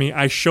work for me,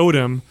 I showed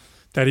him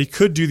that he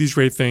could do these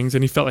great things,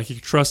 and he felt like he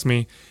could trust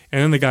me.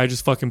 And then the guy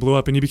just fucking blew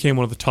up, and he became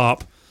one of the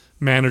top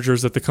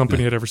managers that the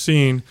company had ever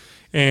seen.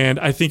 And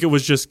I think it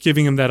was just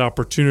giving him that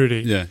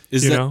opportunity. Yeah,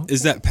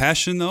 is that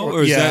passion though,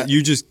 or is that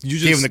you just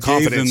gave him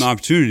the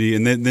opportunity,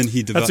 and then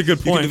he developed? That's a good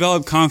point. He could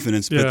develop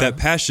confidence, but that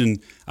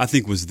passion, I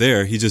think, was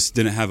there. He just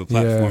didn't have a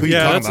platform.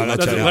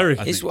 That's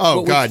hilarious.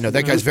 Oh God, no,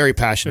 that guy's very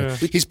passionate.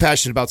 Yeah. He's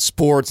passionate about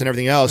sports and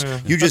everything else. Yeah.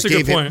 You just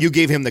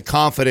gave him the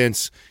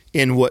confidence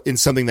in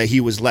something that he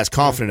was less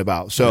confident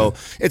about. So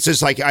it's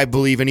just like, I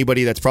believe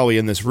anybody that's probably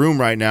in this room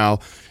right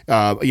now,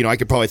 I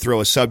could probably throw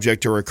a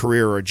subject or a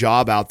career or a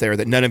job out there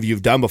that none of you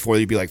have done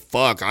before. You'd be like,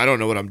 fuck, I don't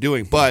know what I'm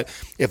doing. But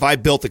if I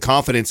built the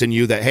confidence in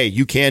you that, hey,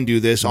 you can do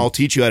this, I'll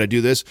teach you how to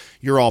do this,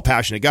 you're all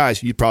passionate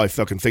guys, you'd probably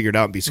fucking figure it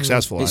out and be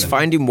successful. It's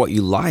finding what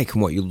you like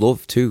and what you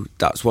love too.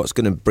 That's what's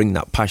going to bring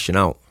that passion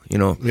out.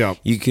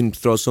 You can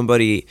throw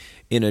somebody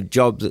in a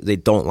job that they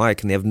don't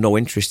like and they have no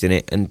interest in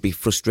it and be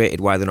frustrated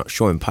why they're not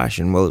showing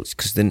passion. Well, it's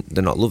because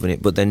they're not loving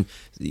it. But then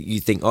you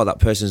think, oh, that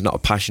person's not a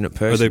passionate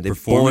person. Are they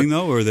performing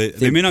though, or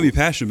they may not be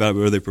passionate about it,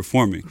 but are they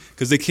performing?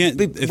 Because they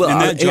can't.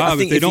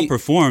 If they don't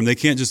perform, they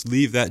can't just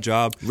leave that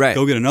job,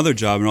 go get another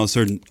job, and all of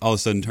a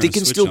sudden turn. They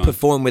can still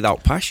perform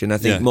without passion. I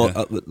think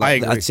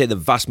I'd say the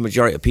vast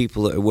majority of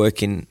people that are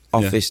working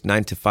office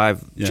 9 to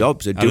 5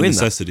 jobs are doing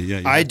necessity.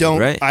 that.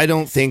 I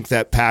don't think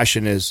that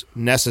passion is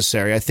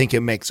necessary. I think it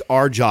makes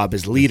our job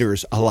as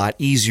leaders a lot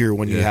easier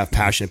when you have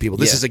passionate people.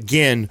 This is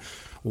again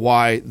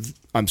why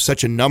I'm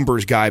such a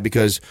numbers guy,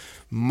 because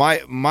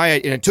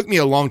and it took me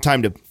a long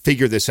time to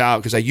figure this out,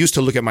 because I used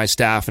to look at my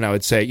staff and I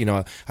would say,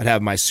 I'd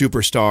have my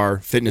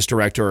superstar fitness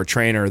director or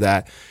trainer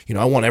that,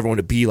 I want everyone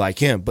to be like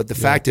him. But the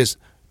fact is,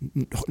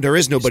 there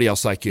is nobody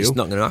else like you. It's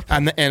not going to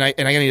happen. And I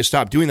need to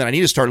stop doing that. I need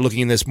to start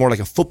looking at this more like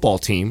a football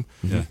team,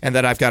 and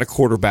that I've got a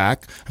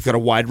quarterback, I've got a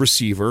wide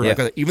receiver.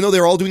 Even though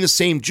they're all doing the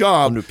same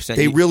job, 100%.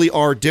 They really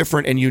are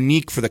different and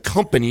unique for the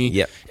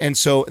company. And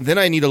so then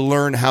I need to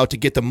learn how to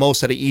get the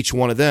most out of each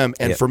one of them.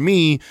 And for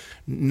me,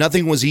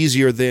 nothing was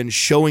easier than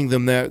showing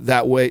them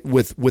that way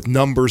with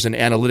numbers and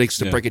analytics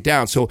to break it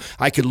down. So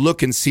I could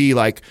look and see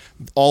like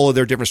all of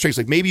their different strengths.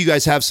 Like maybe you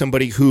guys have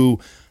somebody who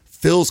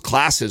fills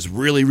classes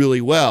really,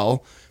 really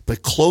well,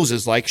 but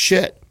closes like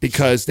shit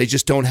because they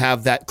just don't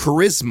have that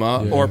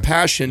charisma or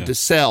passion to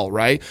sell,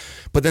 right?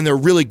 But then they're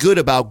really good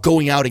about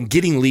going out and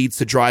getting leads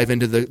to drive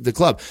into the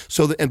club.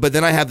 But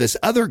then I have this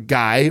other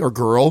guy or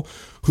girl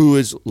who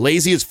is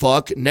lazy as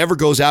fuck, never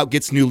goes out,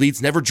 gets new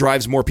leads, never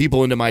drives more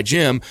people into my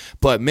gym,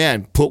 but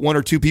man, put 1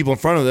 or 2 people in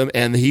front of them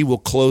and he will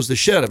close the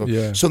shit out of them.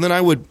 Yeah. So then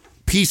I would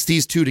piece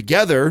these two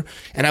together,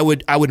 and I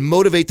would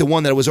motivate the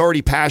one that was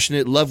already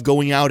passionate, loved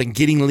going out and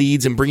getting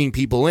leads and bringing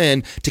people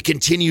in, to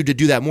continue to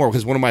do that more.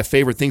 Because one of my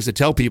favorite things to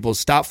tell people is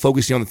stop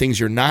focusing on the things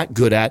you're not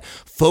good at.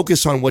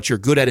 Focus on what you're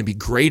good at and be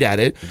great at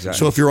it. Exactly.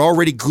 So if you're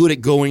already good at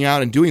going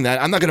out and doing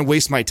that, I'm not going to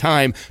waste my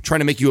time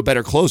trying to make you a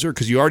better closer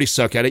because you already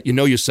suck at it.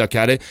 You suck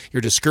at it.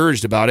 You're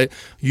discouraged about it.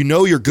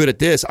 You're good at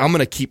this. I'm going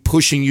to keep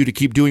pushing you to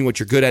keep doing what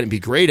you're good at and be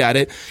great at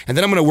it. And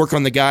then I'm going to work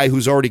on the guy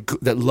who's already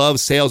that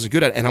loves sales and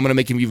good at it, and I'm going to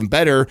make him even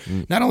better.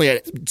 Not only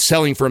at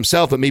selling for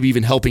himself, but maybe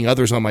even helping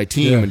others on my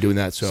team and doing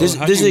that. So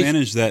how do you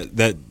manage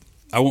that?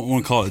 I won't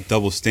want to call it a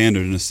double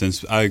standard in a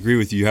sense. I agree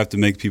with you. You have to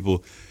make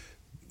people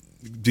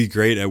be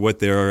great at what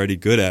they're already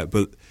good at.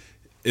 But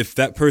if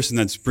that person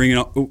that's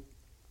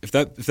if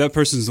that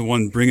person's the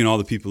one bringing all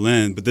the people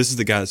in, but this is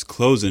the guy that's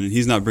closing and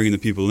he's not bringing the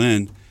people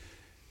in,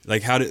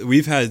 like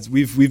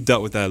we've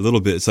dealt with that a little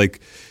bit. It's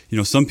like,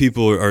 some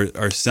people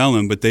are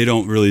selling, but they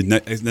don't really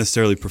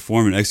necessarily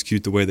perform and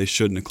execute the way they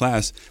should in the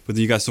class. But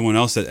then you got someone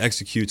else that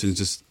executes and is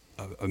just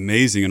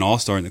amazing and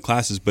all-star in the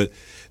classes. But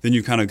then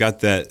you kind of got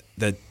that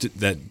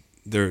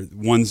they're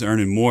one's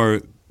earning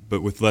more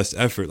but with less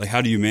effort. Like,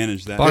 how do you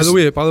manage that? By the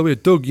way,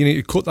 Doug, you need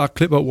to cut that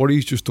clip out what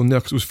he's just done there,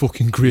 because it was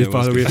fucking great. Yeah,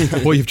 by the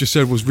way, what you've just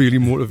said was really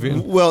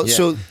motivating. Well,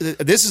 so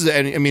this is,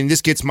 I mean,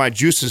 this gets my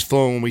juices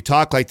flowing when we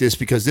talk like this,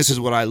 because this is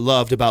what I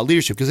loved about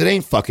leadership, because it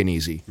ain't fucking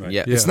easy. Right.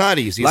 Yeah. It's not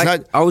easy. Like,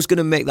 it's not. I was going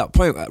to make that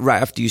point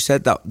right after you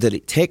said that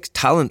it takes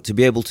talent to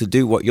be able to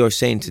do what you're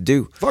saying to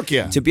do. Fuck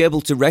yeah. To be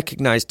able to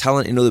recognize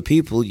talent in other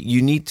people,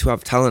 you need to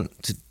have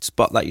talent to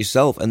spot that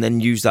yourself, and then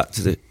use that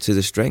to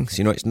the strengths.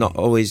 You know, it's not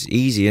always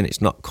easy, and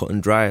it's not cut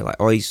and dry. Like,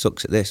 oh, he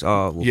sucks at this.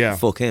 Oh, well,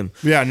 fuck him.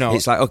 Yeah, no.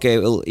 It's like, okay,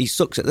 well, he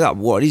sucks at that.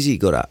 What is he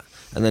good at?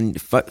 And then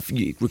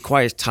it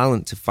requires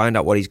talent to find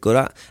out what he's good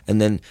at, and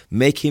then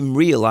make him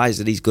realize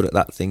that he's good at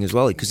that thing as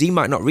well. Because he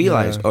might not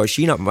realize, or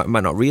she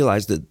might not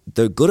realize that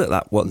they're good at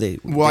that.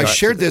 Well, I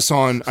shared this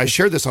on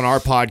our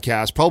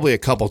podcast probably a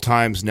couple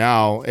times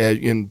now,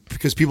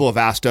 because people have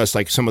asked us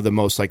like some of the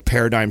most like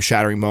paradigm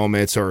shattering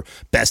moments or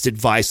best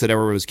advice that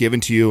ever was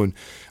given to you. And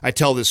I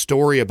tell this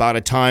story about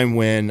a time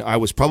when I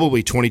was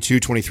probably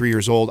 22, 23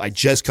 years old. I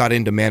just got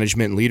into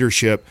management and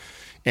leadership.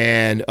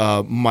 And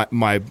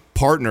my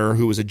partner,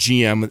 who was a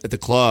GM at the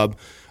club,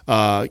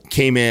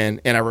 came in,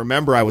 and I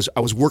remember I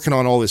was working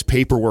on all this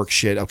paperwork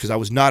shit because I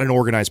was not an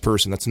organized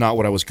person. That's not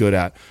what I was good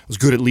at. I was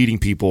good at leading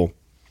people.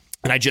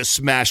 And I just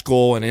smashed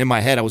goal, and in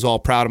my head I was all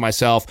proud of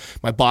myself.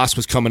 My boss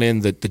was coming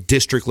in, the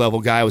district level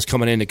guy was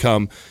coming in to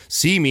come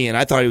see me, and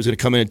I thought he was going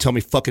to come in and tell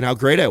me fucking how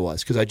great I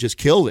was because I just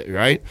killed it,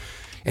 right?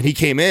 And he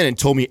came in and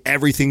told me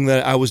everything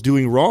that I was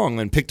doing wrong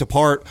and picked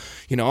apart,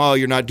 oh,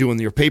 you're not doing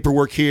your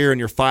paperwork here and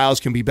your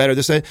files can be better,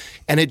 this, that.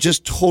 And it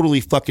just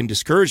totally fucking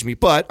discouraged me.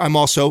 But I'm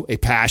also a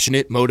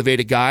passionate,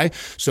 motivated guy.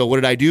 So what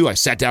did I do? I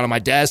sat down at my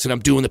desk and I'm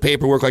doing the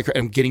paperwork like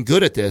I'm getting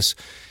good at this.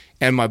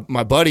 And my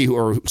buddy,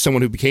 or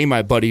someone who became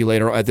my buddy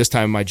later, at this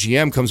time, my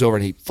GM comes over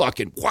and he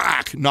fucking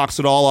whack, knocks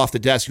it all off the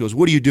desk. He goes,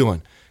 "What are you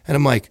doing?" And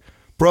I'm like,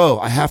 "Bro,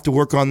 I have to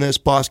work on this."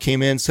 Boss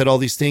came in, said all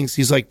these things.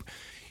 He's like,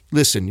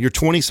 "Listen, you're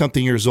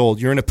 20-something years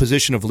old. You're in a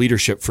position of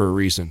leadership for a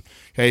reason.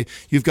 Okay,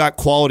 you've got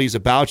qualities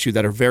about you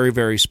that are very,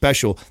 very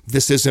special.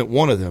 This isn't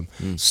one of them.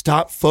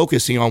 Stop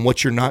focusing on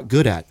what you're not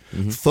good at.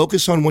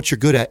 Focus on what you're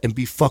good at and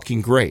be fucking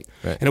great."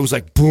 Right. And it was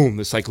like boom,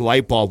 this like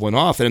light bulb went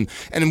off. And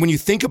when you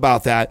think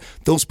about that,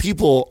 those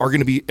people are going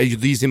to be,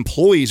 these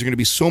employees are going to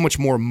be so much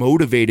more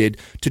motivated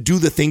to do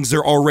the things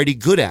they're already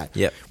good at.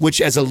 Yep.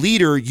 Which as a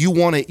leader, you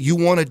want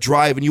to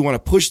drive and you want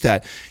to push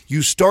that.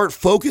 You start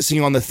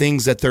focusing on the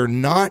things that they're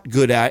not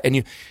good at,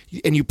 and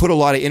you put a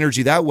lot of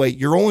energy that way.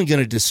 You're only going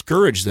to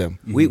discourage them.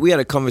 We had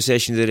a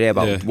conversation the other day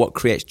about what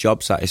creates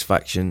job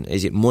satisfaction.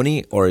 Is it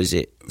money, or is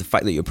it the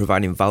fact that you're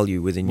providing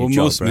value within your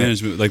job? Most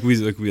management, like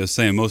we were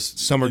saying,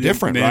 some are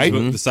different, right?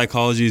 The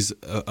psychologies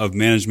of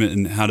management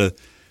and how to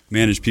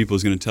manage people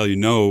is going to tell you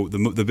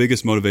the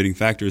biggest motivating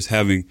factor is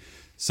having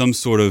some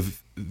sort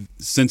of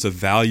sense of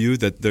value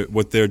that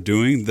what they're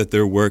doing, that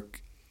their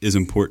work is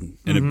important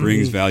and it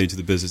brings value to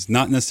the business,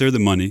 not necessarily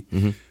the money.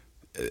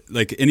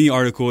 Like any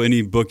article,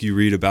 any book you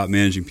read about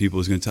managing people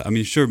is going to tell. I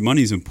mean, sure,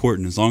 money's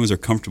important as long as they're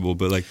comfortable,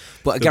 but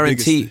I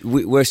guarantee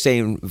we're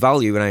saying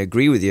value, and I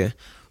agree with you.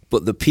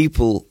 But the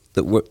people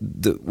that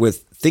we're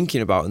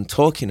thinking about and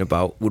talking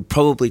about would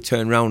probably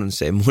turn around and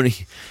say money,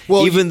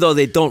 even though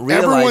they don't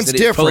realize that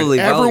it's probably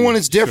value. Everyone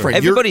is different. Sure.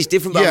 Everybody's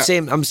different, but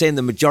I'm saying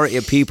the majority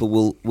of people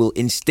will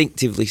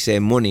instinctively say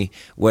money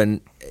when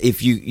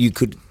if you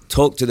could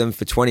talk to them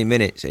for 20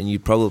 minutes and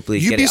you'd probably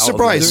you'd get be it out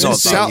surprised.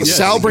 of them.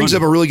 Sal brings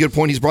up a really good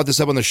point. He's brought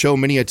this up on the show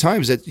many a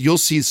times, that you'll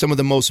see some of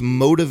the most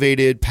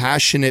motivated,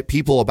 passionate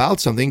people about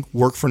something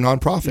work for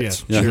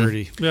nonprofits.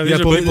 Charity. But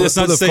it's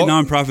not to say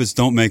nonprofits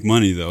don't make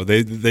money, though.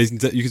 They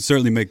you can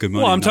certainly make good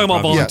money. Well, I'm talking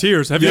about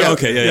volunteers. Have you?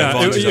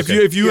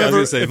 If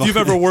you've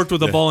ever worked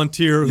with a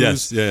volunteer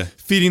who's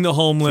feeding the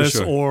homeless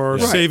or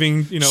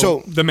saving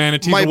the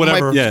manatees or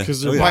whatever,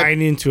 because they're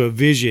buying into a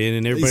vision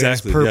and everybody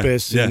has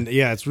purpose, and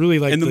it's really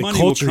like the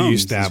culture you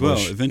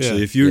establish. Well,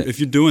 eventually, if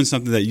you're doing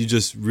something that you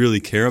just really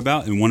care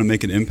about and want to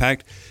make an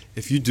impact,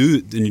 if you do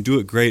it and you do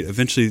it great,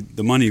 eventually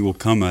the money will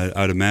come.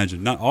 I'd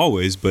imagine, not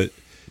always, but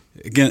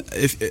again,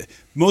 if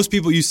most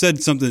people, you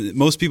said something.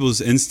 Most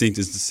people's instinct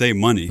is to say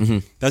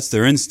money. That's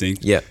their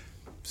instinct. Yeah.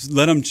 Just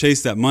let them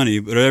chase that money,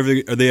 but are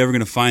they ever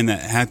going to find that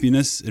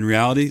happiness in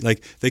reality?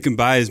 Like they can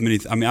buy as many.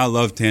 I mean, I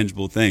love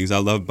tangible things. I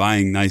love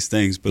buying nice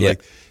things,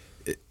 but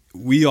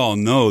we all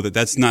know that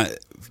that's not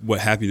what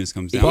happiness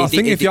comes down. But I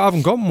think if you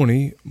haven't got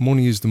money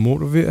is the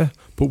motivator.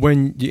 But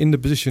when you're in the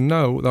position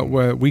now that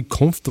we're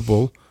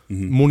comfortable,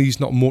 money's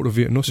not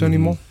motivating us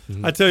anymore.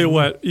 I tell you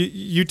what,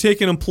 you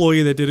take an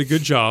employee that did a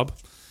good job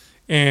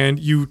and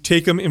you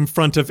take them in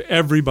front of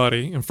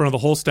everybody, in front of the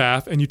whole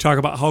staff, and you talk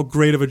about how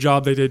great of a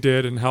job they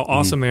did and how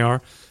awesome they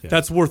are.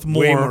 That's worth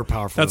more. Way more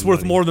powerful. That's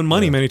worth more than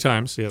money many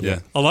times.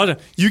 A lot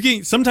of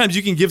sometimes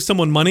you can give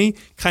someone money,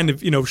 kind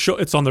of show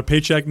it's on their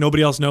paycheck,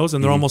 nobody else knows,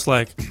 and they're almost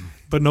like,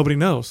 but nobody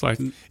knows. Like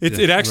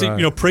it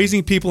actually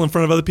praising people in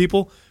front of other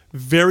people.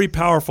 Very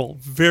powerful,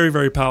 very,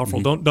 very powerful.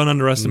 Don't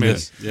underestimate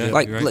it. Yeah,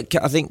 like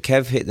I think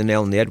Kev hit the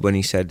nail on the head when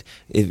he said,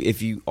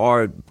 if you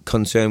are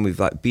concerned with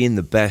like being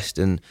the best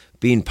and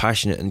being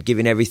passionate and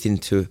giving everything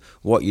to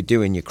what you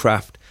do in your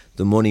craft,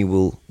 the money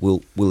will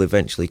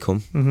eventually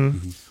come.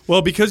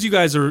 Well, because you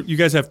guys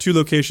have 2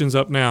 locations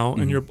up now,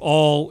 and you're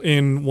all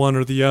in one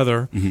or the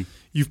other.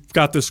 You've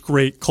got this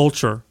great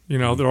culture. You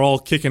know, they're all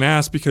kicking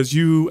ass because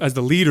you, as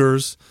the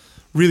leaders,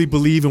 really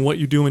believe in what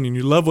you're doing and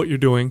you love what you're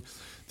doing.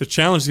 The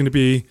challenge is going to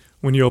be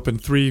when you open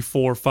 3,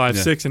 4, 5,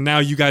 6, and now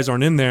you guys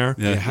aren't in there.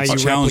 Yeah, how it's you a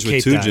challenge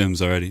with 2 replicate that.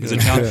 gyms already. It's a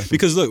challenge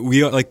because look,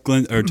 we are, like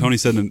Glenn or Tony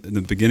said in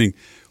the beginning,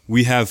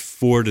 we have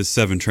 4 to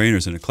 7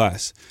 trainers in a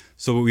class.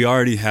 So we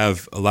already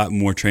have a lot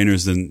more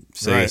trainers than,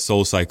 say,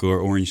 Soul Cycle or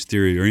Orange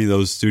Theory or any of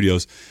those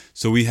studios.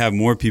 So we have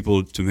more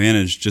people to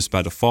manage just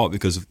by default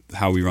because of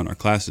how we run our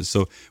classes.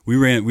 So we've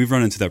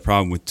run into that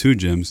problem with 2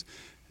 gyms.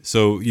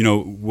 So, you know,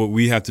 what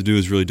we have to do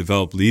is really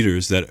develop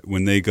leaders that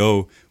when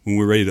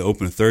we're ready to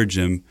open a 3rd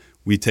gym,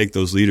 we take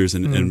those leaders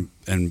and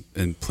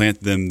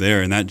plant them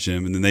there in that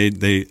gym, and then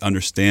they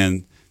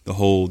understand the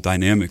whole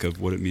dynamic of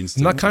what it means.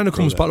 And that kind of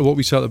comes back to what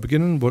we said at the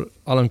beginning, what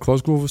Alan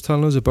Cosgrove was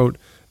telling us about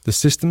the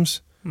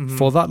systems.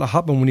 For that to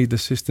happen, we need the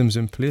systems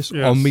in place.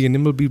 Or me and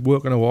him will be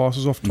working our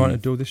asses off trying to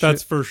do this shit.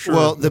 That's for sure.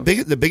 Well, the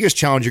biggest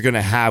challenge you're going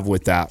to have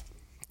with that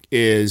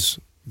is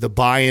the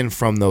buy-in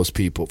from those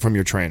people, from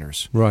your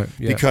trainers. Right.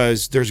 Yeah.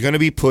 Because there's going to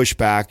be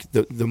pushback.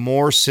 The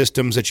more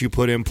systems that you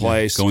put in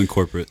place. Going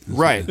corporate.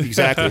 Right,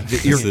 exactly.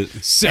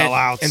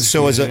 Sellouts. And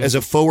so as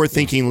a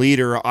forward-thinking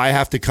leader, I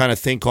have to kind of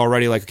think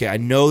already like, okay, I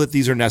know that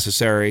these are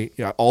necessary.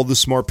 You know, all the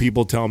smart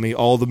people tell me,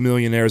 all the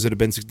millionaires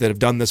that have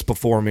done this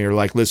before me are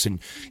like, listen,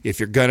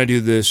 if you're going to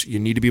do this, you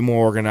need to be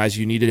more organized.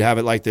 You need to have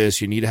it like this.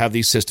 You need to have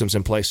these systems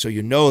in place. So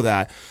you know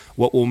that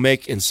what will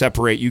make and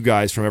separate you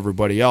guys from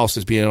everybody else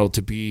is being able to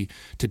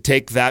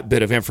take that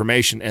bit of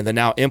information and then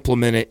now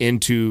implement it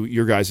into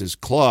your guys'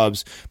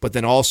 clubs, but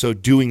then also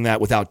doing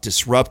that without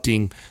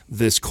disrupting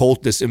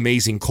this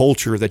amazing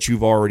culture that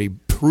you've already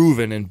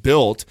proven and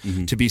built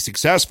to be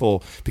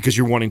successful because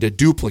you're wanting to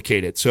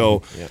duplicate it.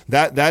 So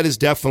that is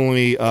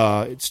definitely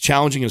it's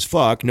challenging as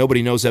fuck.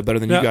 Nobody knows that better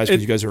than you guys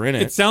because you guys are in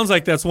it. It sounds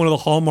like that's one of the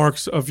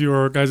hallmarks of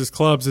your guys'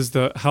 clubs is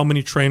how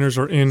many trainers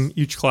are in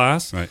each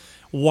class. Right.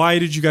 Why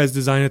did you guys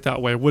design it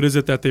that way? What is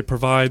it that they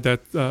provide? That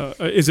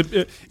is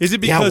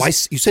it because why,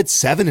 you said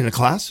 7 in a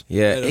class?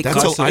 Yeah, I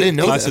didn't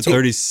know class that. of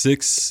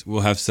 36 will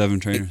have 7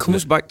 trainers. It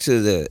comes back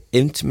to the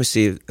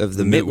intimacy of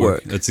the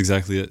mitt-work. That's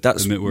exactly it.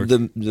 That's the mitt-work.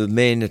 the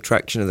main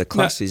attraction of the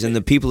classes, and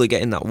the people are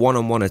getting that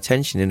one-on-one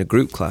attention in a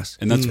group class.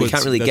 And that's you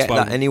can't really get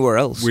that anywhere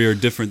else. We are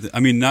different. I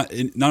mean, not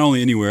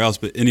only anywhere else,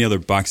 but any other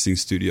boxing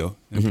studio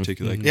in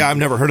particular. Like, I've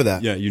never heard of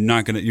that. Yeah,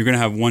 you're gonna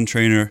have one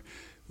trainer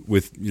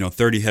with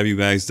 30 heavy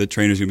bags. That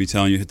trainer's gonna be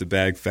telling you hit the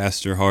bag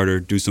faster, harder,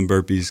 do some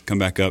burpees, come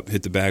back up,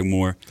 hit the bag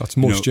more. That's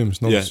most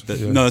gyms. No,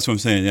 that's what I'm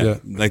saying. Yeah.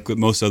 Like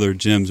most other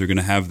gyms are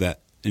gonna have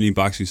that. Any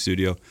boxing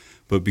studio,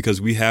 but because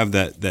we have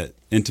that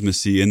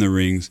intimacy in the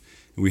rings,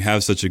 and we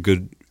have such a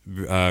good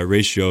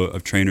ratio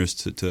of trainers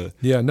to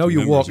now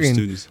you walk in,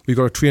 students. We've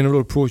got a trainer will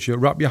approach you,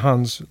 wrap your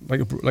hands like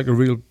a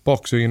real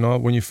boxer,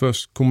 when you're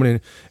first coming in,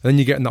 and then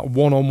you're getting that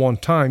one-on-one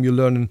time. You're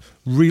learning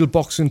real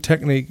boxing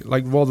technique,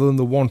 like rather than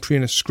the one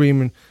trainer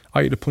screaming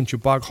at you to punch your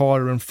bag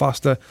harder and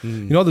faster.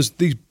 There's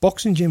these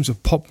boxing gyms are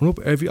popping up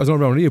I don't know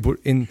around here, but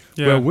in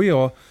where we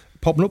are,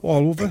 popping up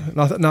all over.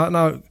 And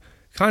I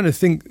kind of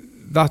think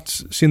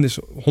that's seen this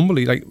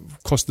humbly, like,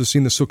 because they've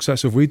seen the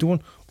success of we doing.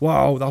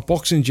 Wow, that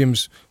boxing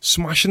gym's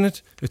smashing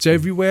it. It's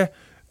everywhere.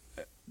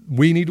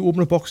 We need to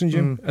open a boxing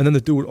gym. And then they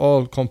do it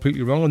all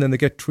completely wrong. And then they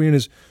get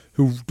trainers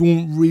who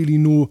don't really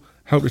know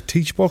how to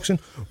teach boxing,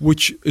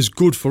 which is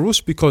good for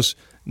us because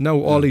now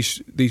all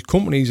these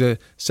companies are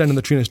sending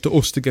the trainers to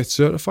us to get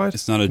certified.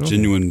 It's not a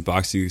genuine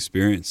boxing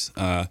experience.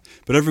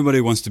 But everybody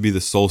wants to be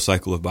the Soul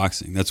Cycle of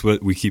boxing. That's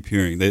what we keep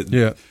hearing.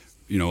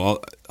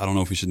 I don't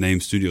know if we should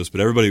name studios,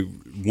 but everybody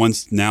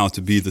wants now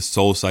to be the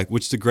Soul Cycle,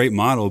 which is a great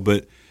model,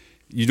 but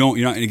you're not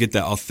going to get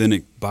that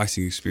authentic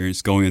boxing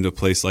experience going into a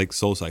place like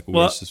Soul Cycle.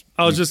 Well,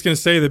 I was just going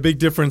to say the big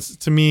difference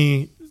to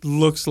me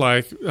looks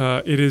like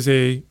it is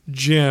a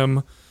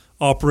gym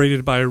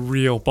operated by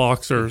real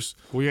boxers.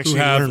 We actually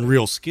learn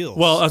real skills.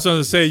 Well, that's what I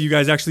was going to say. You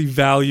guys actually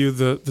value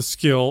the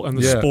skill and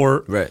the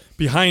sport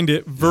behind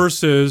it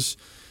versus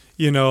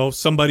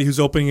somebody who's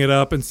opening it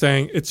up and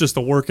saying it's just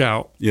a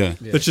workout. Yeah.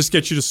 Let's just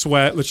get you to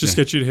sweat. Let's just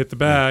get you to hit the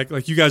bag.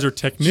 Like, you guys are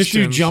technicians. Just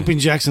do jumping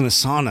jacks in a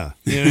sauna.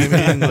 You know what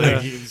I mean?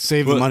 Like,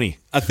 save money.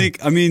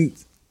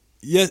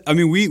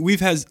 We've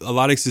had a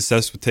lot of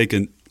success with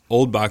taking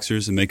old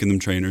boxers and making them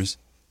trainers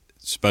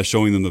by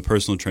showing them the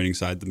personal training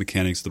side, the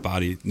mechanics, the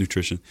body,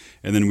 nutrition.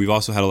 And then we've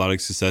also had a lot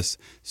of success,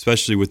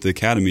 especially with the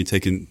academy,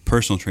 taking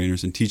personal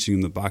trainers and teaching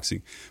them the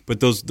boxing. But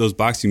those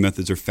boxing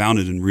methods are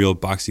founded in real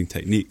boxing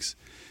techniques.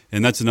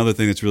 And that's another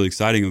thing that's really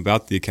exciting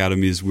about the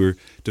academy is we're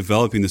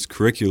developing this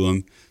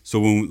curriculum.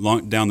 So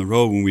down the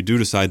road, when we do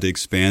decide to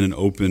expand and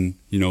open,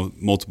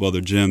 multiple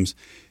other gyms,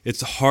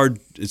 it's a hard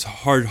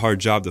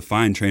job to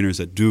find trainers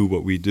that do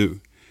what we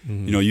do.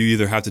 You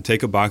either have to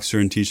take a boxer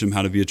and teach them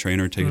how to be a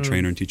trainer, or take a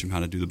trainer and teach them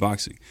how to do the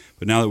boxing.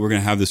 But now that we're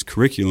going to have this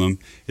curriculum,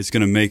 it's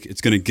going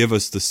to give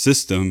us the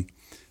system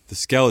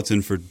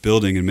skeleton for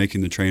building and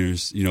making the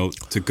trainers,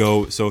 to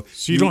go. So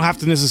you don't have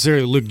to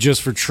necessarily look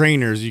just for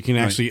trainers. You can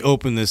actually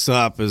open this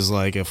up as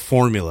like a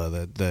formula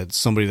that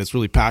somebody that's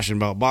really passionate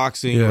about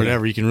boxing or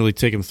whatever, you can really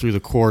take them through the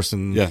course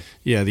and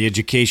the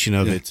education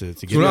of it to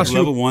get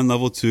level 1,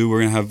 level 2.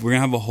 We're gonna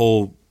have a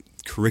whole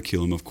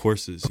curriculum of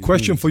courses. A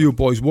question for you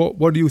boys: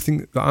 What do you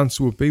think the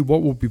answer would be?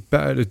 What would be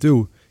better to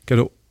do? Get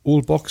an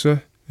old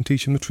boxer and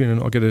teach them the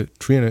training, or get a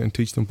trainer and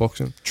teach them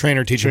boxing?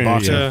 Teach them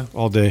boxing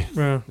all day.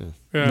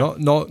 Yeah.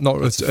 Not.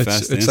 It's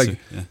like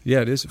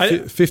it is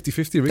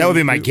 50-50. Really. That would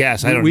be my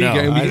guess. I don't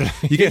know.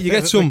 You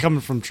get some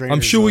coming from trainers.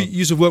 I'm sure we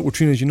use to work with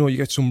trainers. You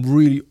get some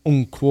really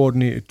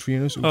uncoordinated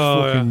trainers who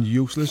are fucking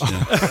useless.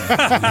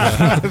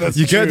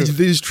 You get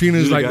these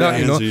trainers like that.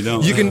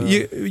 You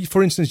can,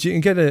 for instance, you can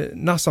get a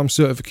NASM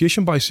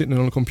certification by sitting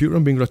on a computer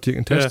and being good at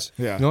taking tests.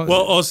 Yeah.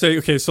 Well, I'll say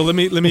okay. So let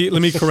me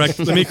correct.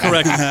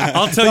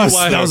 I'll tell you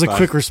why that was a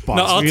quick response.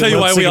 No, I'll tell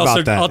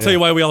you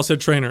why we all said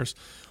trainers.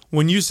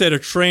 When you said a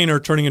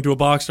trainer turning into a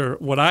boxer,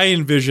 what I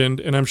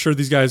envisioned, and I'm sure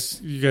you guys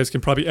can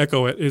probably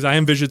echo it, is I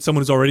envisioned someone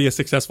who's already a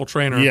successful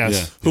trainer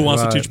who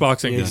wants to teach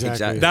boxing.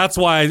 Exactly. That's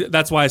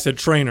why I said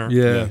trainer.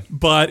 Yeah.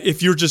 But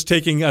if you're just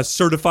taking a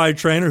certified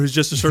trainer who's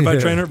just a certified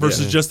trainer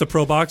versus just a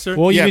pro boxer,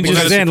 well, you can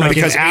just then like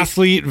an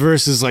athlete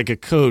versus like a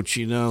coach.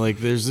 Like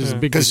there's this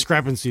big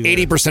discrepancy.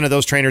 80% of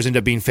those trainers end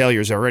up being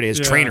failures already as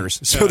trainers.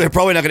 So they're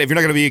probably not going to. If you're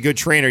not going to be a good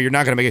trainer, you're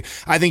not going to make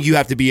it. I think you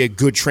have to be a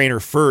good trainer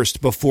first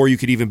before you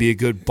could even be a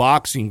good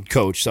boxing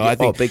coach. So I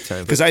think big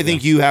time, because I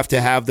think you have to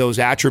have those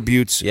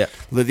attributes,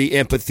 the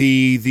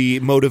empathy, the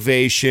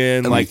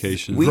motivation,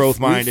 growth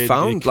minded. We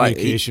found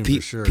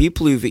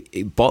people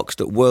who've boxed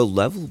at world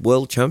level,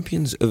 world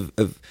champions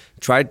have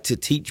tried to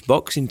teach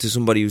boxing to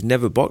somebody who's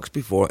never boxed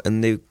before,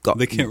 and they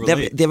can't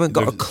relate. They haven't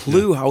got a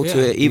clue how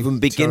to even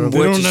begin. They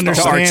don't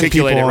understand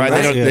articulate it, right?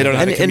 They don't know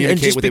how to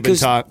communicate what they've been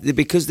taught.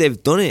 Because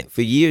they've done it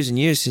for years and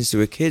years since they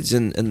were kids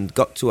and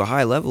got to a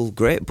high level,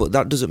 great. But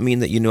that doesn't mean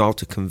that you know how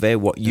to convey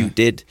what you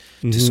did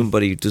to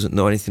somebody who doesn't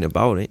know anything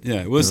about it.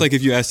 Yeah, well, it's like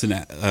if you asked an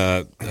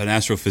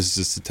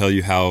astrophysicist to tell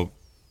you how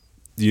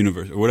the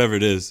universe or whatever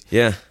it is.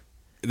 Yeah,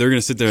 they're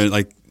going to sit there and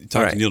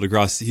talk to Neil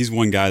deGrasse. He's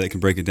one guy that can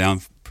break it down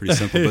pretty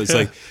simple,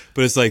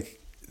 but it's like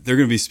they're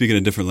going to be speaking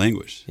a different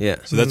language. Yeah.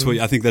 So that's what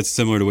I think that's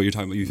similar to what you're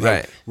talking about. You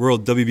have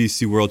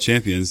WBC world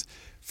champions.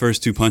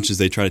 First 2 punches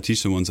they try to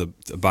teach someone's a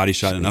body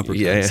shot and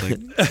uppercut.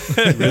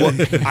 Well,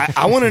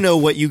 I want to know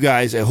what you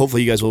guys.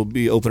 Hopefully, you guys will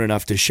be open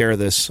enough to share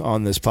this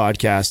on this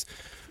podcast.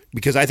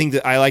 Because I think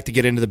that I like to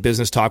get into the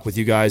business talk with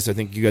you guys. I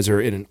think you guys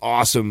are in an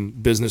awesome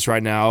business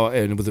right now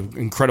and with an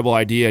incredible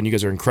idea, and you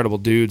guys are incredible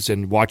dudes,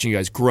 and watching you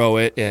guys grow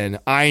it. And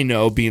I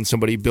know, being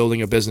somebody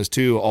building a business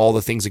too, all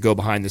the things that go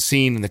behind the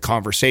scene and the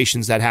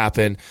conversations that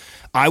happen.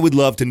 I would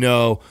love to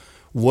know,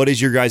 what is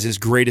your guys'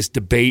 greatest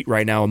debate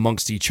right now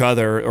amongst each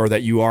other, or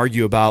that you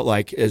argue about,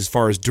 as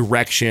far as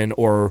direction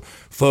or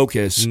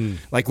focus?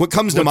 What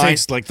comes to mind?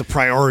 Takes, the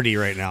priority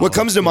right now? What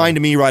comes to mind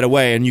to me right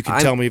away, and you can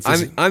tell me if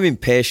I'm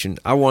impatient.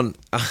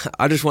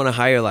 I just want to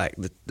hire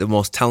the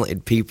most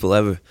talented people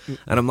ever,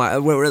 and I'm like,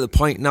 we're at the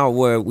point now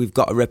where we've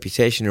got a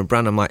reputation and a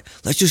brand. I'm like,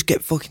 let's just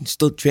get fucking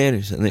stud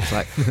trainers, and it's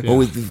like, well,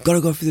 we've got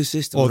to go through the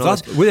system. Oh,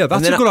 that's a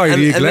good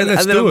idea, Glenn.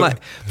 Let's do it.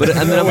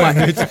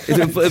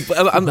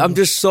 I'm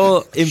just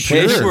so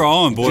impatient. I think we're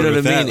all on board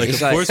with that.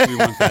 Of course we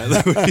want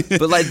that.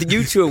 But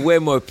you two are way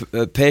more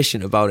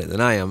patient about it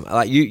than I am.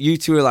 You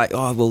two are like,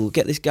 oh, we'll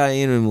get this guy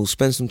in and we'll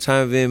spend some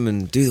time with him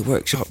and do the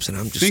workshops. And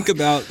I'm just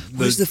about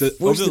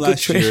over the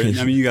last year.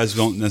 I mean, you guys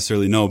don't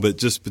necessarily know, but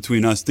just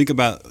between us, think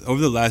about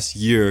over the last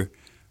year,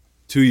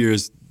 2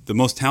 years, the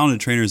most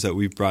talented trainers that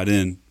we've brought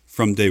in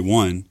from day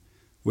one.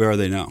 Where are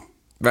they now?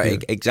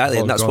 Right, exactly,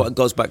 and that's what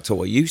goes back to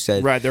what you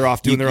said. Right, they're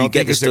off doing their own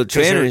thing because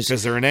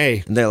they're an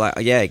A. And they're like,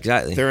 yeah,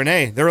 exactly. They're an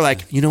A. They're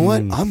like, you know what?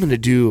 I'm going to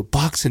do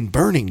box and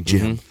burning,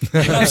 Jim.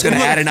 I'm just going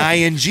to add an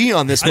ing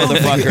on this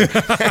motherfucker.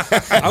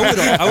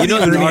 I would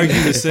even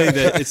argue to say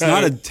that it's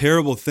not a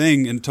terrible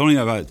thing. And Tony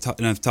and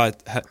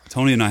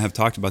I have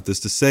talked about this,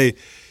 to say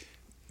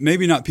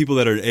maybe not people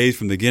that are A's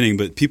from the beginning,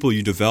 but people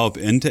you develop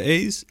into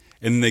A's.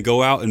 And then they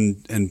go out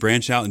and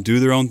branch out and do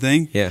their own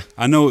thing. Yeah,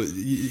 I know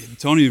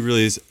Tony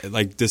really is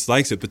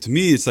dislikes it, but to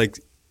me it's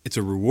it's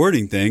a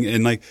rewarding thing.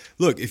 And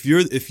look, if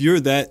you're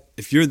that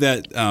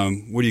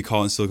what do you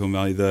call it in Silicon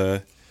Valley,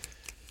 the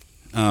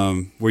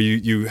where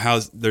you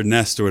house their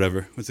nest or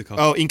whatever, what's it called?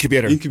 Oh,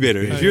 incubator.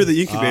 Yeah. If you're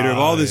the incubator of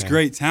all this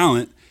great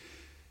talent,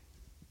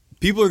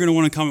 people are going to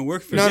want to come and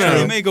work for you.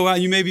 You may go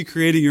out, you may be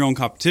creating your own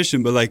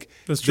competition, but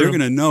they're going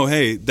to know,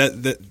 hey,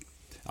 that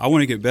I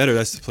want to get better.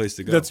 That's the place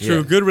to go. That's true.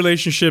 Yeah. Good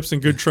relationships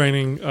and good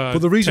training. But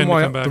the reason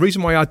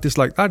why I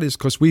dislike that is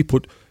because we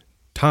put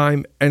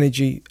time,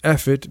 energy,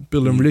 effort,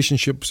 building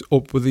relationships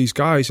up with these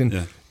guys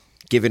and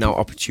giving out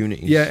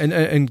opportunities. Yeah,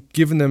 and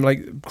giving them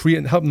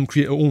help them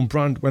create their own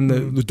brand when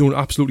they're doing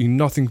absolutely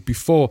nothing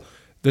before.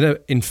 They're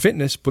in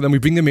fitness, but then we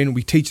bring them in,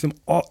 we teach them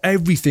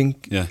everything.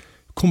 Yeah,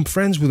 become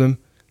friends with them,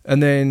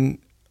 and then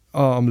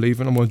oh, I'm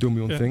leaving. I'm going to do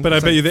my own thing. But I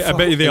bet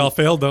you they all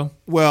failed though.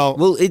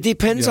 Well, it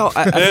depends. How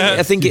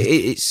I think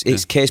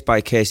it's case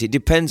by case. It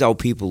depends how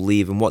people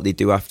leave and what they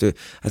do after.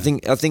 I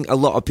think a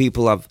lot of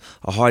people have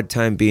a hard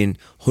time being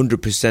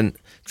 100%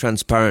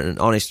 transparent and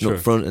honest and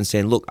upfront and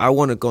saying, look, I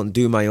want to go and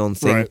do my own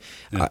thing.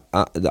 Right.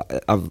 Yeah.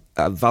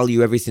 I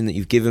value everything that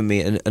you've given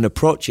me, and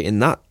approach it in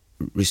that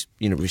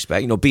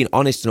respect. Being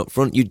honest and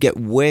upfront, you'd get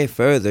way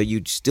further.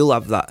 You'd still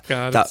have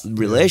that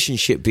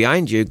relationship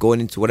behind you going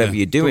into whatever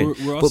you're doing.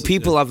 But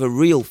people have a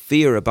real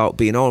fear about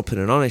being open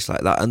and honest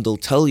like that, and they'll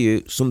tell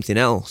you something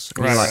else.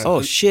 And you're like,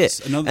 oh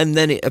shit, and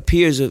then it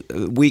appears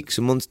weeks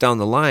and months down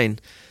the line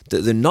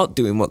that they're not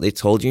doing what they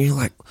told you. And you're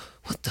like,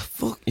 what the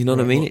fuck? You know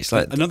what I mean? It's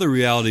like another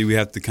reality we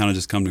have to kind of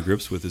just come to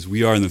grips with is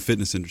we are in the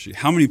fitness industry.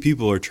 How many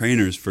people are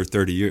trainers for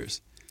 30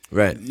 years?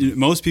 Right.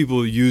 Most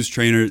people use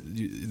trainer.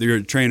 They're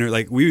a trainer.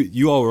 Like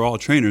you all were all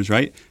trainers,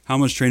 right? How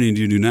much training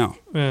do you do now?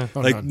 Yeah.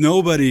 Like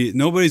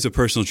nobody's a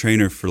personal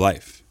trainer for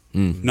life.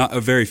 Not a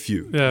very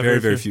few. Yeah,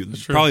 very few.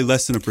 Probably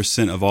less than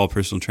 1% of all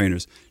personal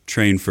trainers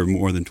train for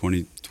more than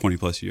 20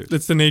 plus years.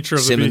 It's the nature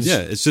of the beast. Yeah,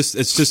 it's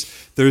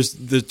just there's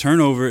the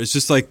turnover. It's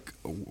just like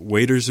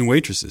waiters and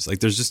waitresses. Like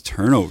there's just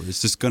turnover.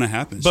 It's just going to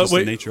happen. It's just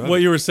the nature of it.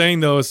 What you were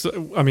saying though is,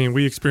 I mean,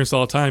 we experience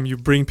all the time. You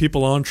bring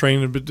people on,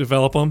 train and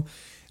develop them.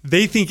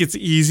 They think it's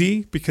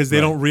easy because they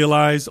don't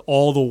realize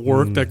all the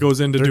work that goes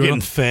into doing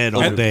getting fed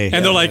all day.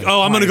 And they're like,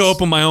 oh, I'm going to go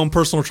open my own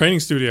personal training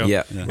studio.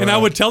 Yeah. And I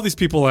would tell these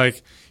people,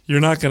 like, you're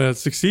not going to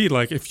succeed.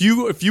 Like, if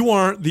you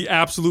aren't the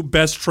absolute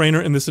best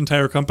trainer in this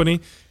entire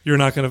company, you're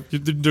not going to.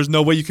 There's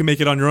no way you can make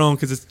it on your own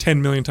because it's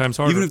 10 million times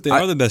harder. Even if they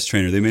are the best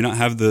trainer, they may not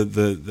have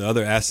the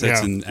other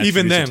assets and attributes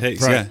even then. It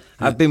takes. Right. Yeah.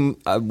 I've been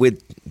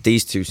with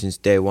these two since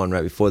day one,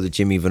 right before the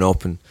gym even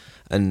opened.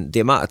 And the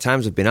amount of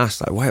times I've been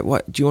asked, like,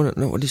 why do you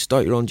want to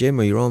start your own gym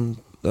or your own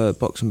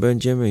box and burn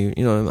gym? Or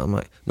I'm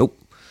like, nope.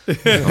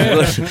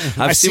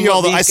 I see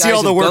all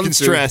the work and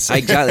stress.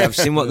 Exactly. I've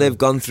seen what they've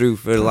gone through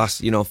for the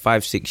last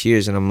 5-6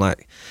 years, and I'm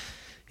like,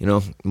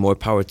 more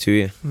power to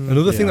you.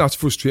 Another thing that's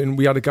frustrating,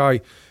 we had a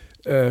guy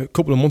a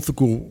couple of months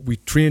ago, we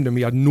trained him,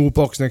 he had no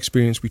boxing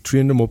experience, we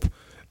trained him up,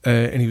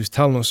 and he was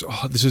telling us,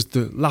 oh, this is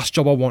the last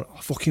job I want, I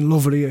fucking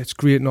love it here, it's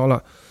great and all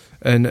that.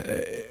 And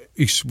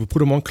we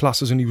put him on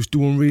classes and he was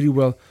doing really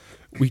well.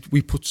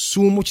 We put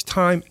so much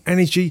time,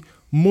 energy,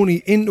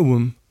 money into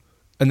him,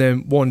 and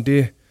then one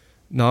day,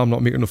 no, I'm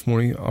not making enough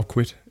money, I'll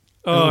quit.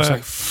 And I was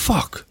like,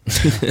 fuck.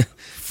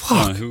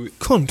 Fuck,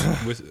 cunt.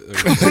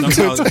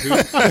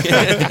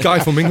 The guy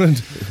from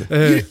England.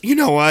 You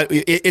know what?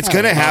 It's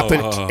going to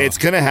happen. It's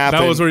going to happen.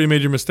 That was where you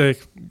made your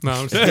mistake. No,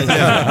 I'm saying.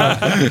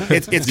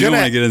 It's you don't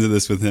want to get into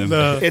this with him.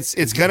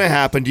 It's going to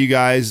happen to you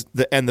guys,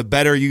 and the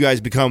better you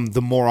guys become,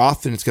 the more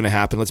often it's going to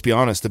happen. Let's be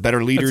honest. The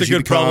better leaders you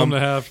become. It's a good problem to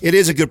have. It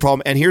is a good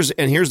problem. And here's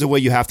the way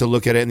you have to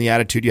look at it and the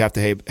attitude you have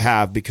to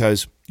have,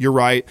 because you're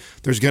right.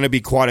 There's going to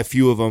be quite a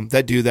few of them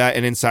that do that,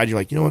 and inside you're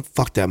like, you know what?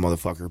 Fuck that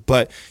motherfucker.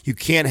 But you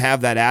can't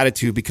have that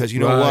attitude because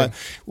you know what?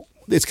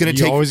 It's going to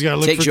take. You always got to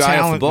look for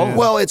talent.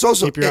 Well, it's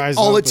also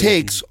all it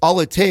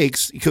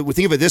takes. Because we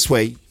think of it this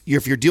way: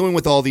 if you're dealing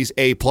with all these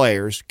A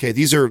players, okay,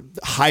 these are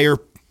higher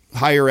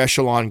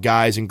echelon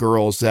guys and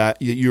girls that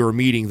you're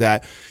meeting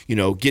that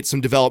get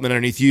some development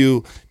underneath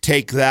you,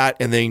 take that,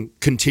 and then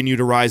continue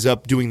to rise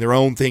up doing their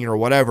own thing or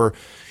whatever.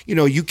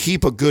 You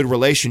keep a good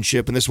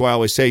relationship, and this is why I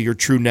always say your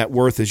true net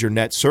worth is your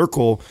net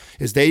circle.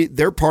 Is they're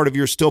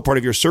still part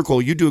of your circle.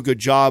 You do a good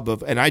job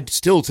of, and I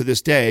still to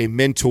this day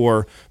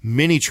mentor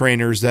many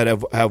trainers that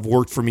have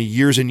worked for me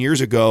years and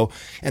years ago.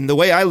 And the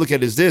way I look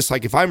at it is this: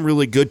 like, if I'm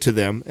really good to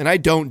them, and I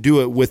don't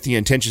do it with the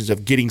intentions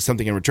of getting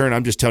something in return,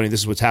 I'm just telling you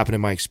this is what's happened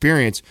in my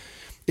experience.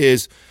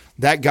 Is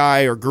that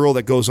guy or girl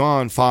that goes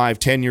on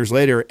 5-10 years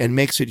later and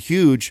makes it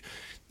huge?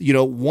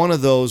 One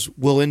of those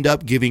will end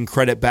up giving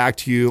credit back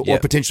to you or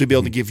potentially be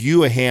able to give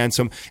you a hand.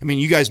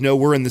 You guys know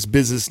we're in this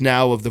business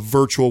now of the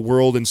virtual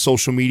world and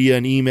social media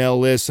and email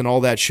lists and all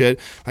that shit.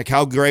 Like,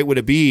 how great would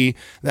it be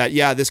that,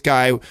 this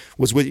guy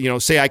was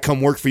with, say I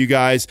come work for you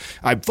guys,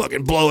 I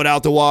fucking blow it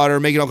out the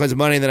water, making all kinds of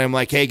money, and then I'm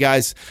like, hey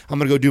guys, I'm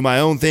going to go do my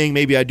own thing.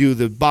 Maybe I do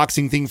the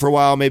boxing thing for a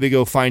while, maybe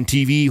go find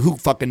TV. Who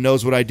fucking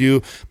knows what I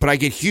do? But I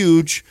get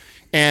huge.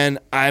 And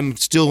I'm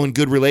still in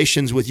good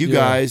relations with you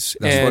guys.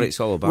 That's what it's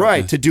all about.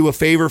 Right. To do a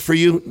favor for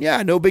you.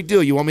 Yeah, no big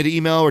deal. You want me to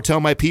email or tell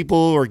my people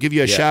or give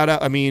you a shout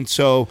out? Like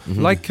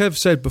Kev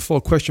said before,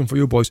 a question for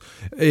you boys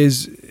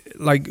is,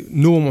 like,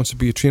 no one wants to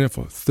be a trainer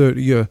for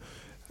 30 years.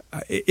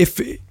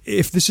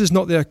 If this is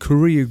not their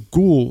career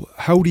goal,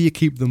 how do you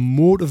keep them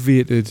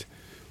motivated?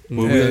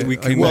 Well, we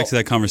came back to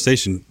that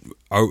conversation.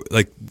 Are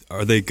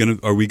we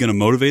gonna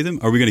motivate them?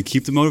 Are we gonna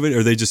keep them motivated? Or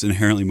are they just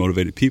inherently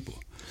motivated people?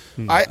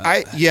 And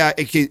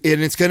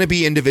it's going to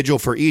be individual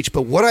for each.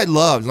 But what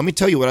let me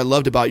tell you what I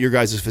loved about your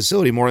guys'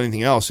 facility more than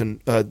anything else, and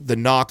the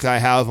knock I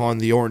have on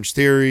the Orange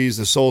Theories,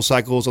 the Soul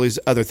Cycles, all these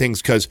other things.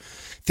 Because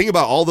think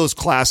about all those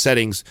class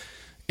settings,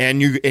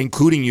 and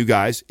including you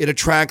guys, it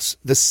attracts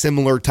the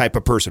similar type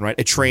of person, right?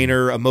 A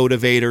trainer, a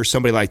motivator,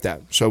 somebody like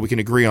that. So we can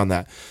agree on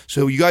that.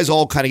 So you guys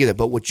all kind of get it.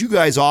 But what you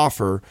guys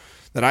offer,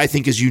 that I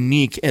think is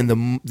unique, and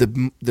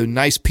the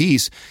nice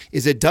piece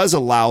is it does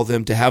allow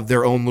them to have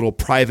their own little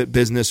private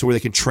business where they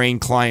can train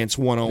clients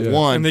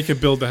one-on-one. And they can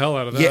build the hell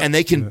out of that. Yeah, and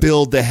they can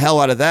build the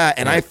hell out of that.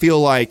 And I feel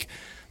like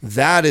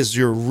that is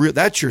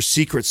that's your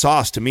secret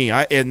sauce to me.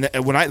 And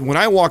when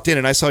I walked in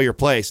and I saw your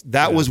place,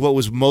 that was what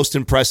was most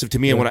impressive to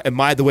me. And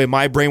the way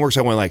my brain works,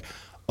 I went like,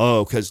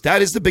 oh, because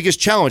that is the biggest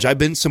challenge. I've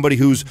been somebody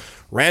who's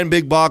ran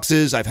big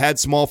boxes. I've had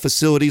small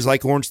facilities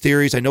like Orange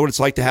Theories. I know what it's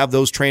like to have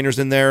those trainers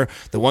in there.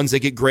 The ones that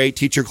get great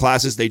teacher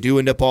classes, they do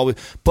end up always.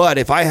 But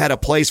if I had a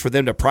place for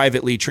them to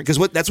privately train, because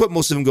that's what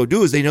most of them go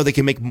do is they know they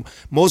can make,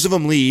 most of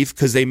them leave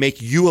because they make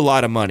you a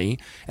lot of money.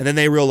 And then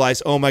they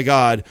realize, oh my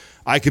God,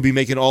 I could be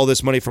making all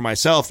this money for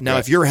myself. Now,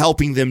 if you're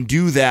helping them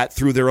do that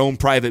through their own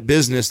private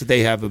business that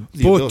they have.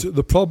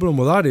 The problem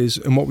with that is,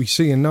 and what we're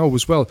seeing now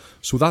as well,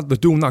 so that they're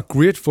doing that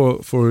great for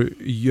a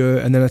year,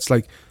 and then it's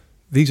like,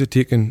 these are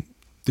taking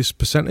this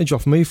percentage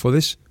off me for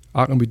this.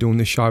 I can be doing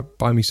this shot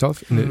by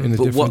myself in a different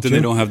But then gym.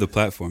 they don't have the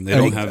platform. They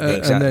don't have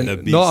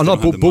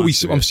the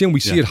beast. I'm saying we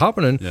see it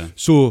happening. Yeah.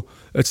 So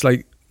it's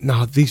like,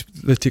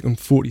 they're taking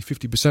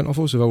 40-50% off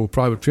us of our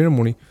private training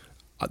money.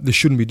 They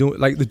shouldn't be doing,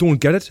 like, they don't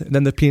get it, and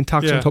then they're paying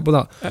tax on top of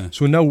that. Yeah.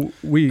 So now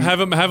we have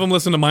them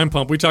listen to Mind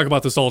Pump. We talk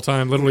about this all the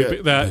time.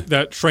 Literally,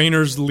 that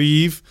trainers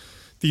leave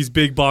these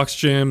big box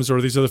gyms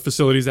or these other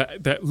facilities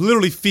that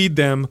literally feed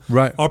them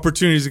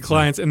opportunities to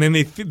clients, and then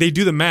they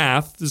do the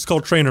math. This is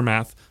called trainer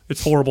math.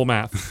 It's horrible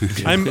math.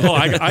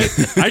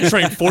 I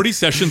train 40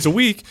 sessions a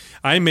week.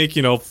 I make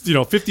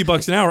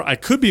 $50 an hour. I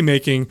could be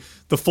making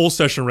the full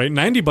session rate,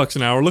 $90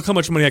 an hour. Look how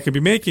much money I could be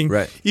making.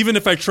 Right. Even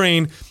if I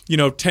train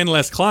 10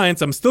 less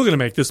clients, I'm still going to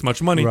make this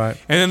much money. Right.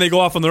 And then they go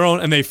off on their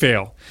own and they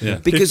fail. Yeah.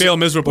 They fail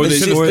miserably.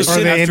 Or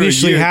they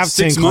initially have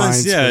 10 6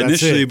 months, clients.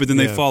 initially, but then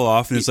they fall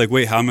off, and it's like,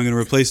 wait, how am I going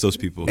to replace those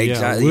people?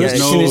 Exactly. Yeah,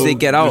 as soon as they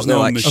get out, they're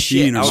like,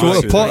 machine.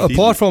 So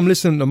apart from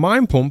listening to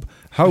Mind Pump,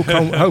 how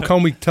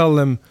can we tell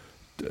them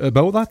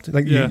about that?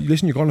 Like,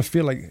 listen, you're going to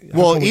feel like.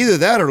 Well, either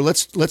that, or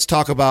let's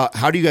talk about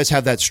how do you guys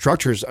have that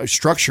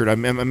structured.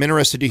 I'm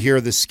interested to hear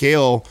the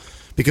scale,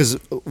 because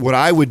what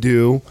I would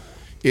do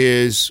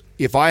is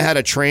if I had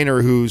a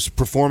trainer who's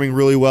performing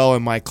really well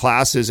in my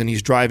classes and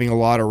he's driving a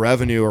lot of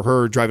revenue, or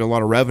her driving a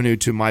lot of revenue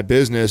to my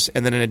business,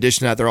 and then in addition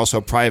to that, they're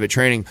also private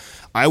training,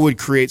 I would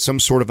create some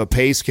sort of a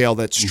pay scale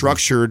that's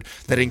structured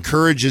that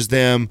encourages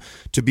them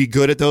to be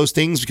good at those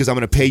things, because I'm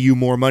going to pay you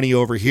more money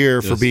over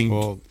here for being.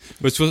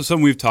 But it's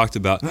something we've talked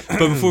about.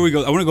 But before we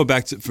go, I want to go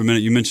back for a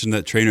minute. You mentioned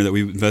that trainer that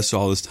we invested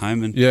all this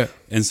time in. Yeah.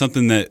 And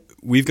something that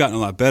we've gotten a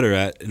lot better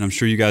at, and I'm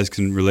sure you guys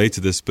can relate to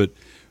this, but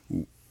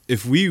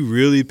if we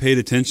really paid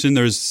attention,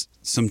 there's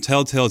some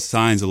telltale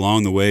signs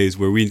along the ways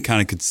where we kind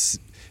of could,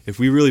 if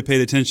we really paid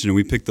attention and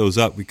we picked those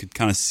up, we could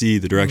kind of see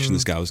the direction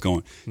this guy was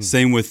going.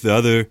 Same with the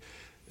other,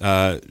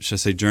 should I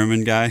say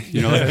German guy?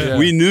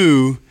 We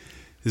knew.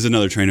 There's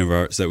another trainer of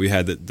ours that we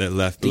had that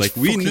left. But like,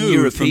 we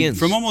knew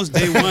from almost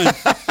day one,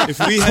 if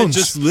we had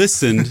just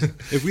listened,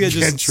 if we had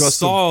just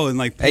saw and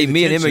like paid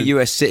me and attention. him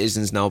are US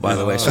citizens now, by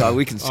the way, so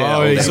we can say that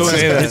all day. So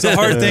it's a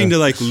hard thing to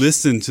like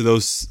listen to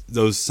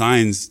those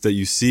signs that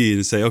you see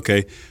and say,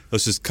 okay,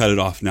 let's just cut it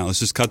off now. Let's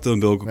just cut the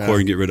umbilical cord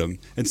and get rid of them.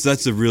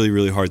 That's a really,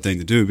 really hard thing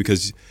to do,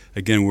 because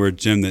again, we're a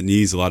gym that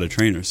needs a lot of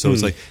trainers. So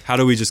it's like, how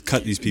do we just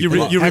cut these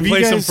people off? You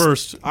replace them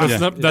first.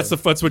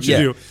 That's what you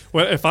do.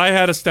 Well, if I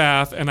had a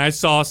staff and I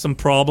saw some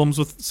problems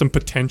with some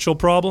potential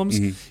problems,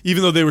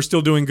 even though they were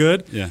still doing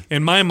good,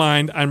 in my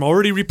mind, I'm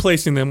already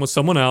replacing them with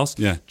someone else,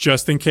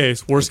 just in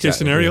case. Worst case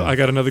scenario, I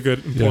got another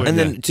good employee. And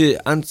then to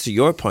answer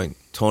your point,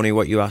 Tony,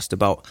 what you asked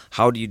about,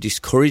 how do you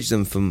discourage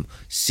them from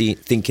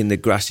thinking the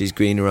grass is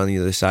greener on the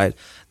other side?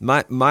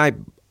 My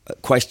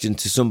question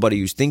to somebody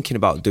who's thinking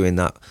about doing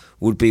that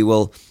would be,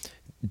 well,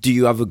 do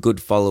you have a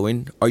good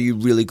following? Are you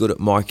really good at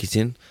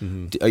marketing?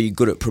 Are you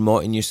good at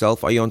promoting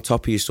yourself? Are you on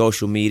top of your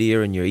social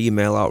media and your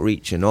email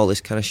outreach and all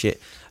this kind of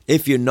shit?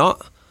 If you're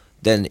not,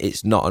 then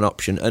it's not an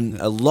option. And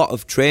a lot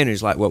of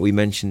trainers, like what we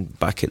mentioned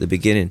back at the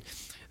beginning,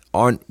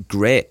 aren't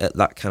great at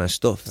that kind of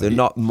stuff. They're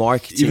not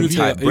marketing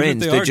type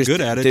brains. They're just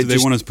good at it. They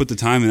want to put the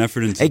time and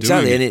effort into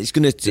exactly, doing and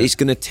it's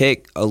gonna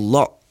take a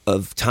lot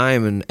of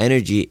time and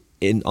energy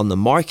on the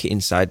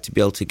marketing side to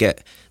be able to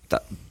get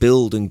that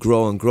build and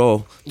grow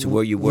to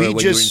where you were when you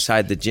were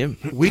inside the gym.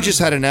 We just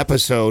had an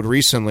episode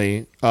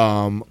recently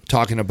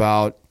talking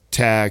about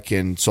tech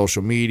and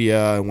social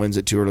media and when's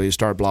it too early to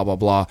start, blah, blah,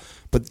 blah.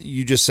 But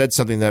you just said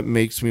something that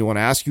makes me want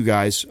to ask you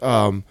guys,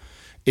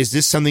 is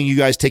this something you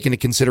guys take into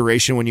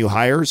consideration when you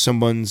hire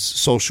someone's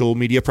social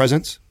media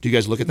presence? Do you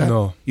guys look at that?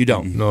 No. You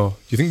don't? No. Do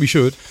you think we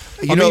should?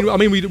 We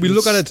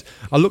look at it.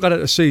 I look at it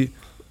to see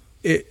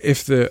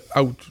if they're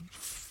out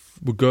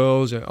with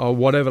girls or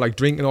whatever, like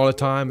drinking all the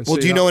time. Well,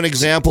 do you know an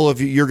example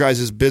of your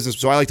guys' business?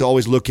 So I like to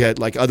always look at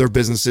like other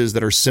businesses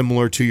that are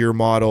similar to your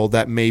model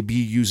that may be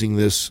using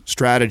this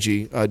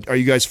strategy. Are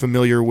you guys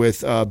familiar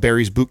with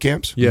Barry's Boot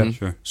Camps? Yeah,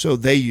 sure. So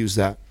they use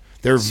that.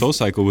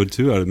 SoulCycle would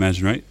too, I'd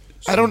imagine, right?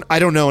 I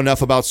don't know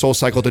enough about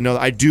SoulCycle to know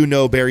that. I do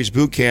know Barry's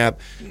Boot Camp.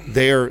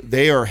 They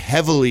are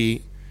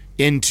heavily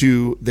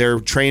into their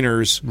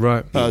trainers'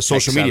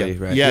 social media.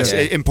 Right. Yes,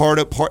 and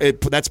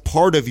that's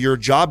part of your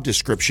job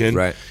description.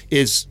 Right.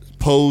 Is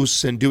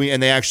posts and doing,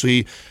 and they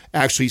actually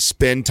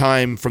spend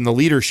time from the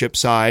leadership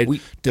side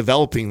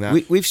developing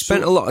that. We've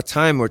spent a lot of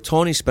time, or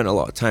Tony spent a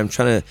lot of time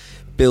trying to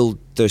build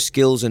their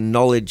skills and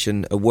knowledge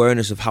and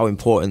awareness of how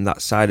important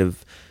that side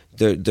of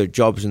their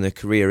jobs and their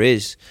career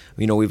is.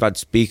 You know, we've had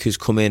speakers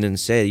come in and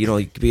say, you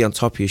know, be on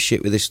top of your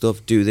shit with this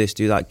stuff, do this,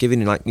 do that,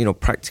 giving like, you know,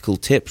 practical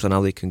tips on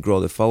how they can grow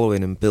their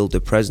following and build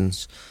their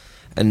presence.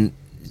 And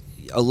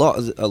a lot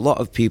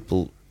of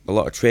people, a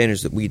lot of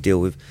trainers that we deal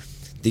with,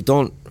 they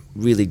don't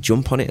really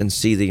jump on it and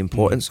see the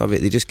importance of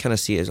it. They just kind of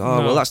see it as,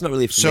 well, that's not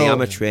really for me.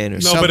 I'm a trainer.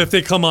 No, but if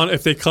they come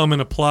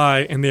and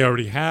apply and they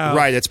already have,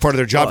 right, that's part of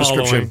their job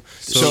description.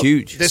 So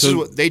huge.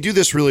 They do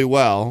this really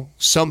well.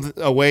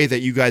 A way that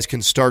you guys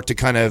can start to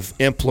kind of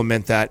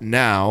implement that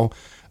now.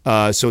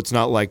 So it's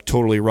not like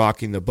totally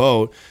rocking the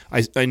boat.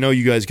 I know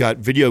you guys got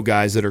video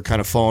guys that are kind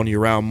of following you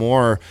around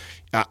more.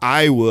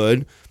 I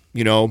would,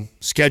 you know,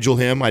 schedule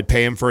him. I'd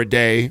pay him for a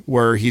day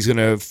where he's going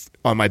to,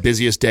 on my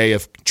busiest day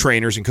of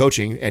trainers and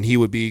coaching, and he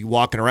would be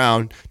walking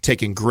around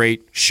taking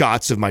great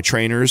shots of my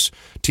trainers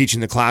teaching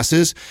the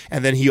classes,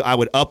 and then I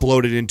would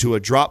upload it into a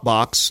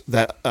Dropbox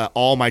that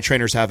all my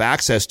trainers have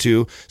access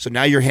to. So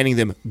now you're handing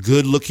them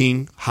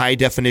good-looking,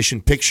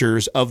 high-definition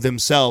pictures of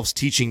themselves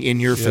teaching in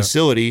your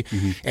facility,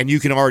 and you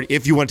can already,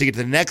 if you want to get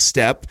to the next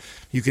step,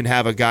 you can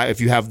have a guy, if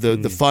you have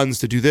the funds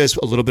to do this,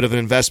 a little bit of an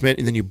investment,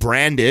 and then you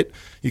brand it.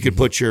 You could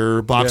put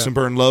your Box and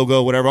Burn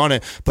logo, whatever on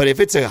it. But if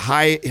it's a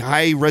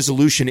high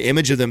resolution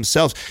image of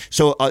themselves,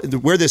 so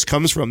where this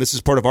comes from, this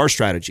is part of our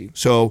strategy.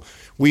 So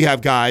we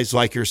have guys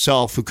like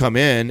yourself who come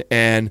in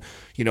and,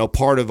 you know,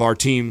 part of our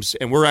teams,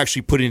 and we're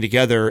actually putting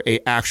together a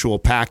actual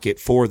packet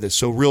for this.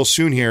 So real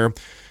soon here,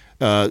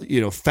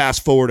 you know,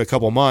 fast forward a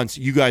couple months,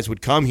 you guys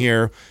would come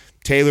here.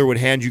 Taylor would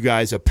hand you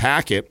guys a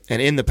packet,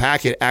 and in the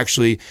packet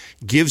actually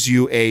gives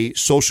you a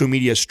social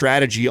media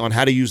strategy on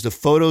how to use the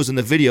photos and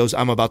the videos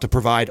I'm about to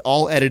provide,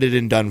 all edited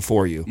and done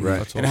for you.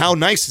 Right. And how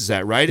nice is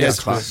that, right? Yeah,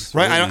 class.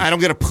 Right. I don't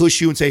get to push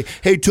you and say,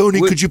 "Hey,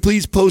 Tony, could you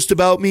please post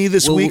about me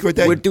this week?" Or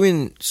that. We're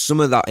doing some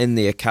of that in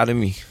the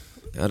academy.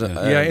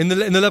 In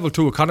the level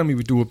 2 academy,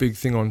 we do a big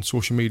thing on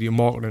social media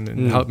marketing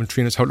and helping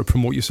trainers how to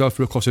promote yourself.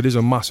 Because it is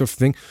a massive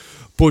thing,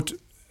 but.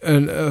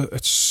 And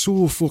it's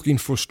so fucking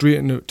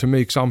frustrating to me,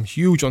 because I'm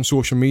huge on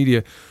social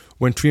media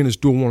when trainers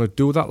don't want to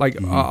do that. Like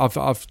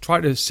I've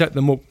tried to set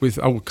them up with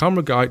our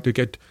camera guy to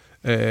get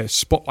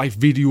spotlight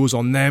videos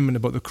on them and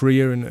about the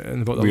career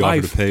and about the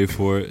life. We offer to pay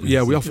for it.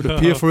 Yeah, we offer to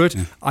pay for it.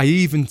 I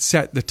even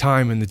set the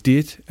time and the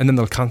date, and then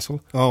they'll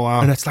cancel. Oh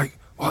wow! And it's like,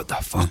 what the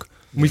fuck?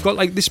 Yeah. We've got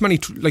like this many,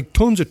 like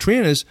tons of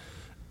trainers,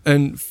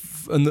 and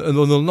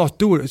they'll not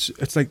do it.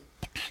 It's like.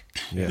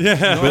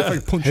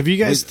 Have you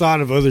guys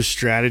thought of other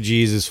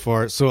strategies as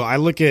far? So I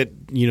look at,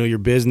 you know, your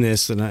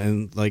business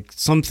and like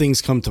some things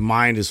come to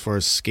mind as far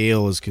as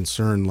scale is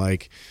concerned.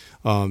 Like,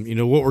 you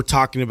know, what we're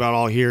talking about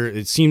all here,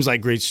 it seems like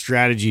great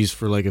strategies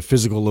for like a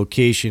physical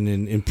location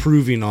and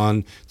improving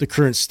on the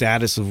current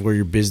status of where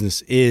your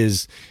business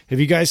is. Have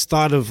you guys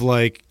thought of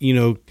like, you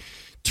know,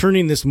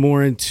 turning this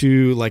more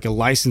into like a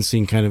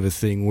licensing kind of a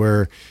thing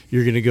where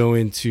you're going to go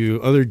into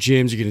other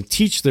gyms, you're going to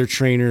teach their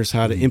trainers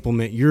how to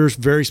implement your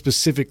very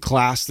specific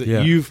class that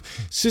you've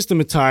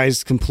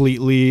systematized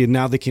completely, and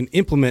now they can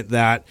implement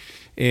that.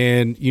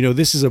 And, you know,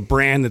 this is a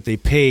brand that they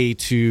pay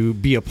to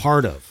be a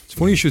part of. It's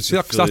funny you should say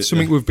that, because that's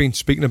something we've been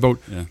speaking about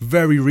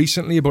very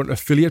recently, about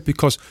affiliate,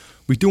 because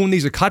we're doing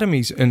these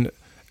academies and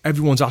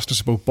everyone's asked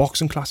us about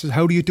boxing classes.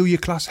 How do you do your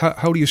class?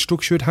 How do you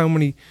structure it? How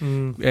many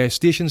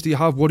stations do you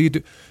have? What do you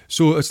do?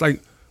 So it's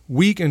like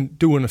we can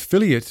do an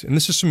affiliate, and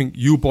this is something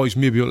you boys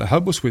may be able to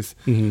help us with,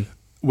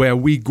 where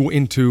we go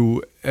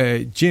into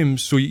gyms.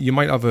 So you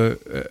might have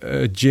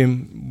a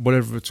gym,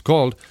 whatever it's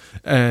called,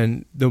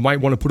 and they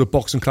might want to put a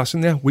boxing class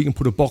in there. We can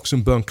put a box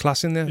and burn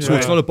class in there. So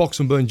it's not a box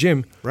and burn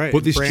gym, right?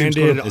 But this branded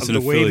gym's the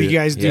way you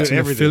guys do it's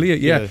everything. An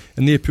affiliate,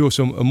 and they pay us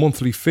a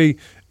monthly fee.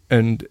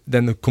 And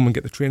then they come and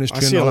get the trainers. I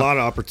see a lot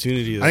of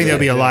opportunity. I think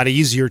that'd be a lot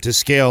easier to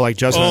scale, like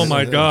Justin. Oh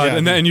my god!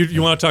 And then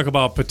you want to talk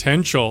about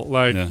potential,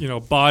 like you know,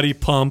 Body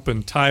Pump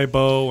and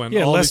Tybo and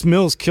all Les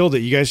Mills killed it.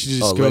 You guys should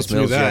just go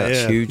through that.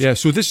 That's huge. Yeah,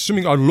 so this is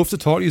something I'd love to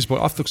talk to you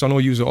about after, because I know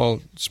you are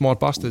all smart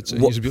bastards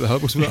and you should be able to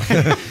help us with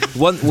that.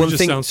 one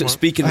thing.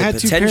 Speaking of the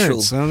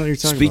potential,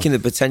 speaking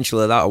of the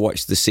potential of that, I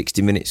watched the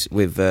 60 Minutes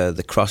with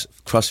the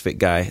CrossFit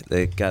guy,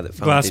 the guy that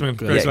founded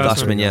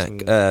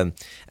Glassman.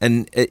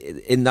 And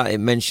in that it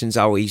mentions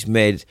how he's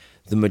made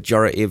the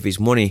majority of his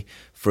money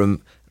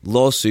from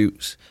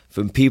lawsuits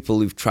from people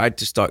who've tried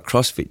to start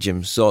CrossFit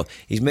gyms. So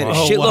he's made a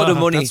shitload of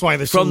money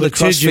from the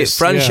CrossFit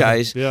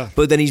franchise,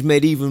 but then he's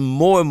made even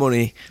more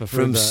money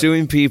from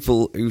suing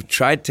people who've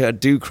tried to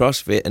do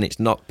CrossFit and it's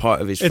not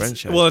part of his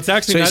franchise. Well, it's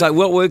actually so it's like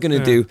what we're going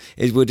to do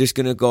is we're just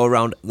going to go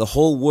around the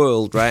whole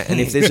world, right? And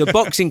if there's a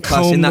boxing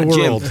class in that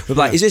gym, we're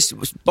like, is this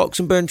Box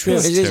and Burn Trail?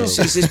 Is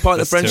this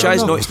part of the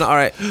franchise? No, it's not. All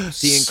right,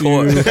 see you in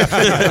court.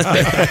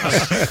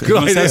 You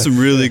must have some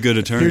really good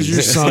attorneys. Here's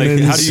your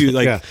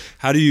son.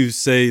 How do you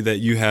say that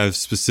you have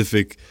specific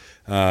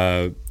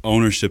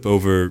ownership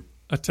over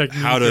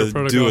how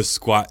to do a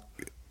squat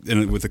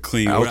with a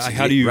clean.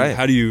 How do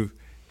you?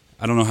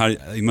 I don't know how.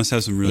 He must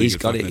have some really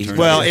good got it.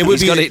 Well,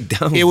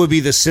 it would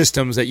be the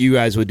systems that you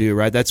guys would do,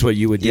 right? That's what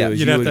you would do. Yeah,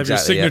 you'd have to have your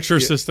signature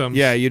system.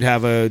 Yeah, you'd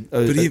have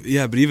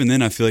but even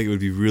then, I feel like it would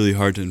be really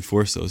hard to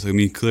enforce those. I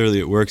mean, clearly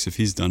it works if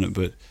he's done it,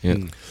 but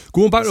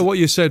going back to what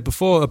you said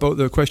before about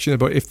the question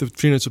about if the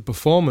trainers are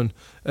performing,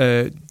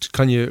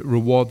 can you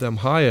reward them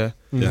higher?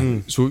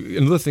 Mm-hmm. So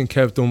another thing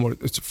Kev done,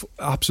 it's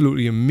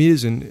absolutely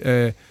amazing.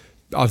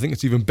 I think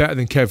it's even better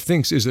than Kev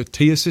thinks. Is a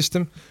tier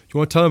system. Do you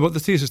want to tell them about the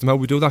tier system? How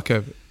we do that,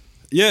 Kev?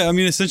 Yeah, I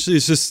mean, essentially,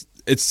 it's just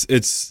it's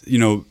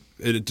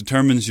it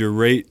determines your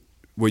rate,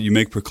 what you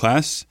make per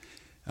class,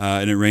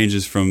 and it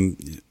ranges from,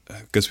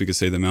 I guess we could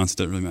say the amounts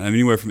that really matter. I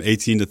mean, anywhere from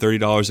 $18 to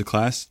 $30 a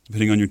class,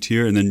 depending on your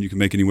tier, and then you can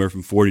make anywhere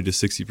from 40 to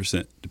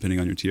 60% depending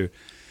on your tier.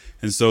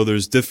 And so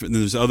there's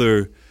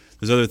other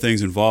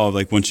things involved.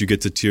 Like once you get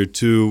to tier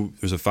 2,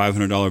 there's a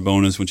 $500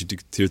 bonus. Once you get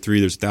to tier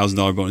 3, there's a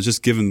 $1,000 bonus.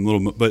 Just give them a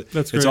little, but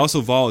it's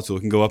also volatile. It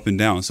can go up and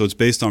down. So it's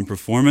based on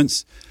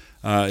performance.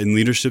 In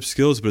leadership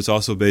skills, but it's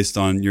also based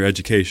on your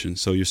education,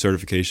 so your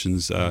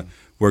certifications,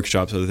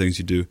 workshops, other things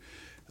you do.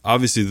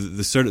 Obviously,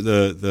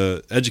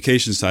 the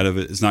education side of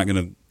it is not going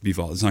to be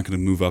volatile. It's not going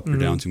to move up or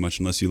down too much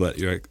unless you let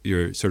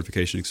your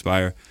certification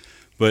expire.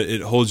 But it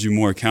holds you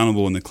more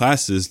accountable in the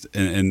classes,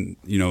 and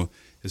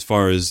as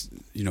far as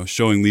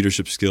showing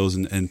leadership skills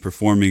and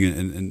performing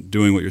and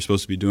doing what you're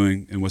supposed to be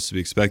doing and what's to be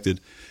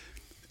expected.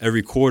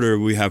 Every quarter,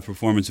 we have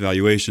performance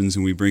evaluations,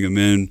 and we bring them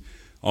in.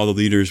 All the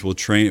leaders will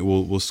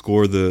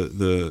score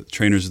the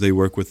trainers they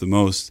work with the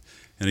most,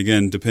 and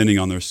again, depending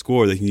on their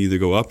score, they can either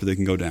go up or they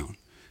can go down.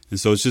 And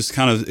so it's just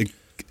kind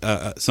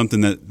of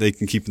something that they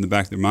can keep in the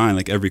back of their mind.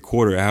 Like every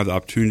quarter, I have the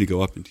opportunity to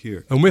go up and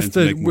tier. And with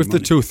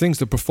the two things,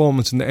 the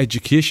performance and the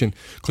education,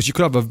 because you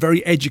could have a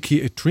very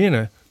educated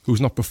trainer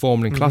who's not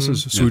performing in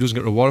classes, so he doesn't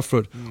get rewarded for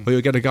it, or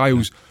you get a guy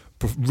who's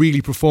really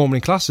performing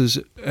in classes,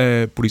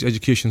 but his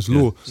education's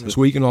low,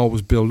 so he can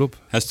always build up.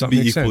 Has to be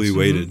equally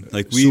weighted.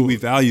 Like we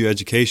value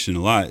education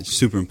a lot; it's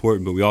super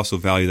important, but we also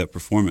value that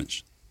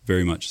performance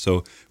very much.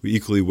 So we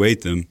equally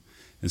weight them,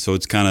 and so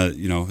it's kind of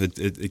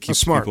it keeps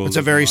smart. People it's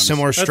a very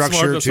similar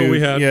structure to what we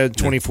had. Yeah,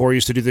 24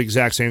 used to do the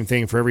exact same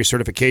thing for every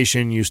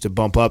certification. Used to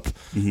bump up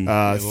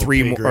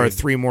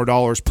 $3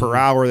 more per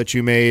hour that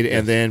you made,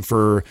 and then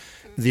for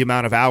the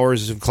amount of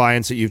hours of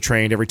clients that you've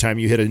trained, every time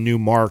you hit a new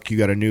mark, you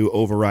got a new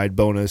override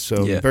bonus.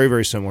 So very,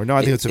 very similar. No,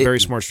 I think it's a very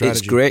smart strategy.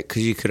 It's great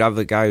because you could have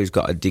a guy who's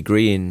got a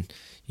degree in,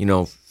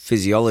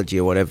 physiology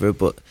or whatever,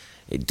 but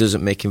it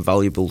doesn't make him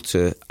valuable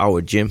to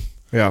our gym.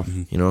 Yeah.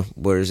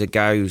 Whereas a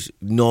guy who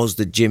knows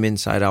the gym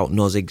inside out,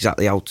 knows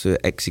exactly how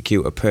to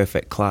execute a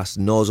perfect class,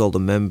 knows all the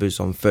members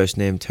on first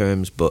name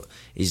terms, but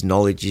his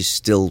knowledge is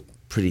still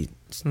pretty,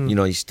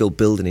 he's still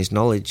building his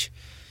knowledge.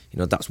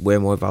 That's way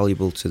more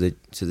valuable to the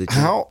gym.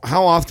 How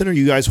often are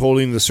you guys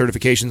holding the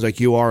certifications like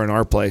you are in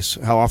our place?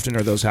 How often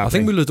are those happening? I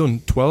think we'll have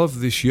done 12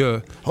 this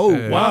year.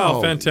 Oh,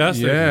 wow.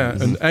 Fantastic.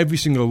 Yeah, and every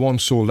single one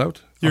sold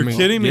out. You're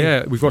kidding me?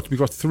 Yeah, we've got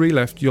 3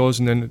 left, yours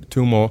and then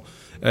 2 more.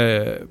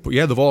 But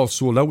yeah, they've all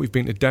sold out. We've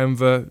been to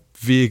Denver,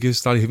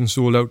 Vegas, that even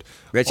sold out.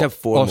 We actually have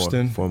 4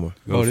 Austin. more. 4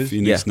 more.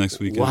 Phoenix next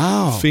weekend.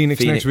 Wow.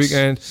 Phoenix next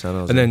weekend.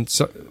 And then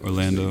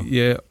Orlando.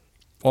 Yeah,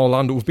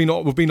 Orlando. We've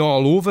been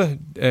all over.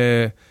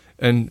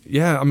 And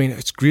yeah, I mean,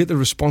 it's great. The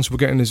response we're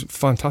getting is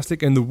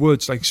fantastic, and the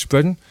word's like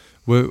spreading.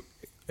 We're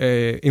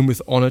in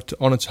with Onnit.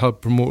 Onnit's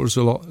helped promote us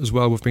a lot as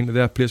well. We've been to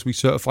their place. We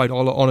certified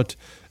all the Onnit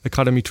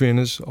Academy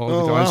trainers,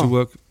 all the guys who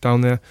work down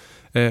there.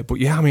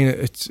 But yeah, I mean,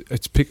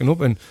 it's picking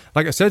up, and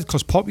like I said,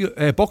 because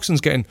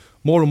boxing's getting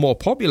more and more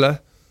popular,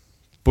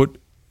 but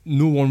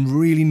no one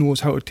really knows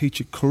how to teach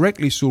it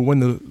correctly. So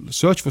when they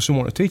search for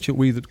someone to teach it,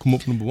 we come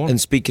up number 1.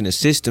 And speaking of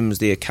systems,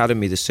 the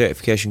academy, the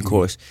certification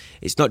course,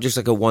 it's not just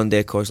like a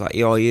one-day course like,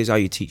 here's how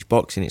you teach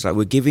boxing. It's like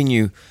we're giving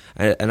you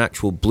an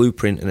actual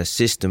blueprint and a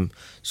system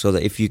so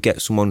that if you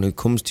get someone who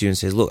comes to you and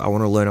says, look, I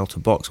want to learn how to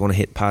box, I want to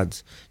hit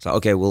pads. It's like,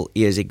 okay, well,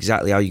 here's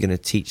exactly how you're going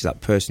to teach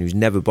that person who's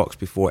never boxed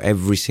before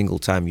every single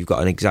time. You've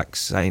got an exact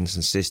science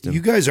and system.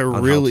 You guys are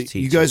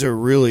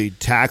really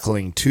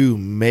tackling 2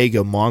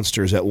 mega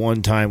monsters at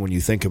one time when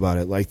you think about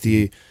it. Like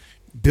the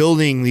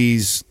building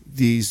these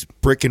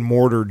brick and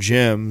mortar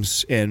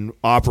gyms and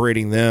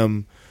operating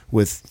them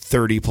with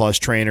 30 plus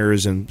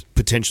trainers and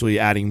potentially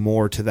adding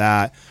more to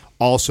that,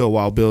 also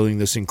while building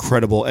this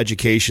incredible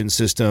education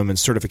system and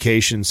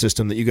certification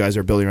system that you guys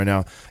are building right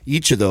now.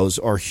 Each of those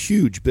are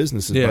huge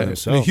businesses by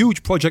themselves. A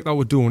huge project that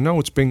we're doing now,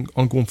 it's been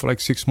ongoing for like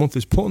 6 months,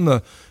 is putting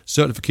the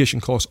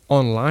certification course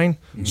online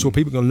so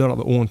people can learn at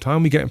their own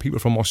time. We're getting people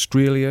from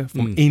Australia,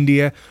 from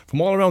India, from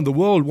all around the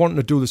world wanting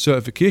to do the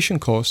certification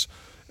course.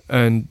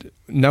 And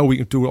now we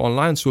can do it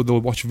online, so they'll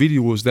watch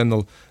videos, then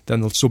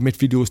they'll submit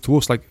videos to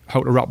us, like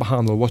how to wrap a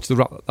hand, they'll watch the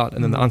wrap that,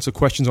 and then they'll answer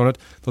questions on it.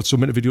 They'll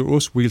submit a video to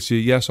us, we'll say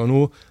yes or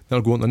no, then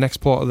they'll go on the next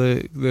part of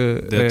the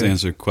they have to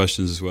answer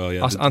questions as well.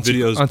 Yeah,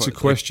 answer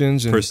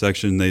questions. Per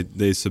section,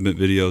 they submit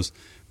videos.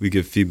 we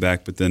give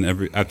feedback, but then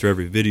after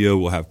every video,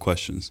 we'll have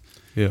questions.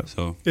 Yeah.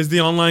 So is the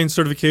online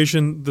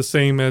certification the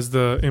same as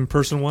the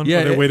in-person one?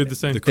 Yeah, Are they weighted the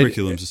same? the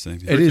curriculum's the same.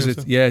 It is.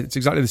 It's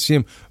exactly the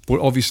same. But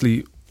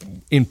obviously,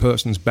 in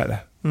person's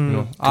better. You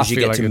know, Because you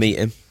get to meet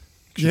him.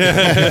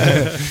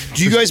 Yeah.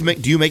 Do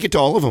you make it to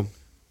all of them?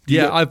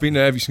 Yeah, I've been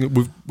to every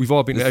single. We've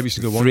all been to every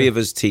single one. 3 of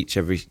us teach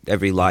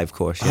every live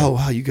course. Yeah. Oh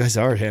wow, you guys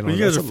are handling.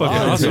 You guys are fucking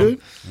awesome.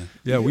 dude.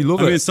 Yeah, we love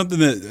I it. mean, it's something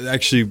that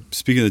actually,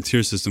 speaking of the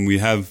tier system, we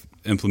have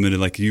implemented.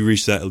 Like, you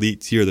reach that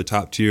elite tier, the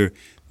top tier,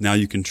 now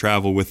you can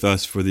travel with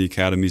us for the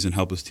academies and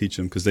help us teach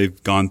them, because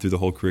they've gone through the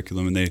whole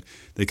curriculum and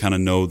they kind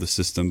of know the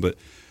system. But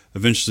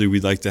eventually,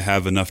 we'd like to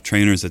have enough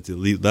trainers at the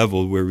elite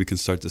level where we can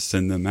start to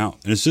send them out.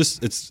 And it's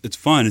just it's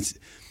fun.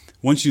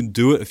 Once you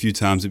do it a few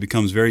times, it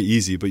becomes very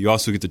easy. But you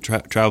also get to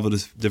travel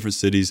to different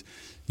cities.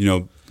 You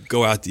know,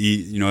 go out to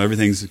eat. You know,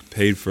 everything's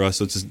paid for us,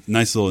 so it's a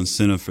nice little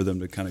incentive for them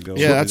to kind of go.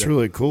 Yeah, that's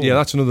really cool. Yeah,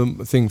 that's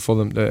another thing for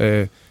them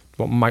that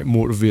what might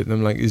motivate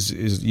them. Like is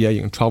you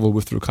can travel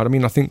with the academy.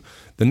 And I think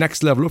the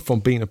next level up from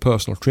being a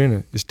personal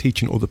trainer is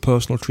teaching other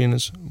personal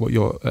trainers what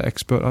you're an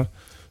expert at.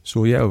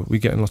 So yeah, we're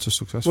getting lots of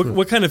success.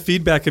 What kind of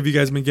feedback have you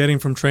guys been getting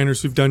from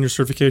trainers who've done your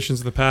certifications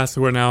in the past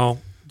who are now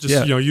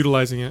just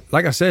utilizing it?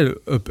 Like I said,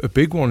 a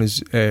big one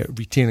is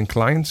retaining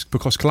clients,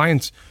 because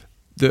clients,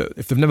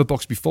 if they've never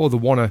boxed before, they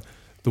want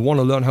to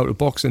learn how to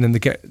box, and then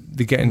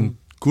they're getting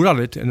good at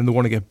it, and then they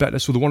want to get better,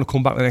 so they want to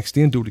come back the next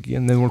day and do it again,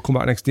 and then they want to come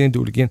back the next day and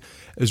do it again,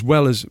 as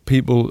well as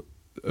people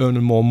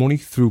earning more money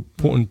through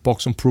putting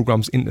boxing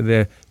programs into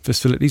their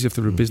facilities if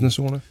they're a business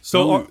owner.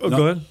 So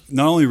go ahead.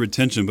 Not only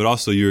retention, but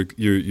also you're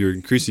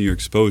increasing your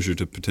exposure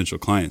to potential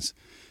clients,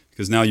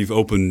 because now you've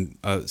opened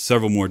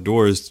several more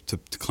doors to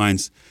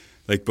clients.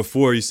 Like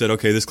before, you said,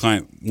 okay, this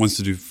client wants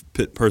to do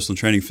personal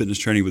training, fitness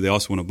training, but they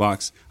also want to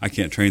box. I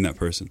can't train that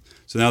person.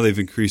 So now they've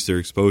increased their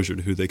exposure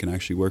to who they can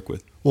actually work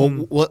with.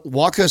 Well,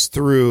 walk us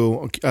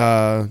through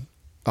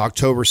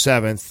October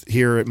 7th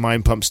here at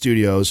Mind Pump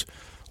Studios.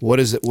 What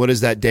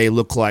does that day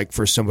look like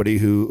for somebody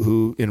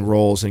who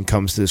enrolls and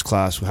comes to this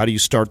class? How do you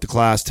start the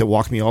class? To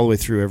walk me all the way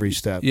through every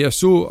step. Yeah,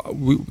 so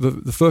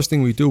the first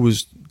thing we do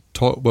was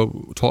talk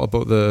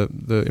about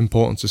the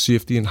importance of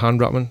safety and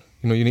hand wrapping.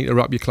 You know, you need to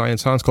wrap your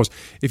client's hands, because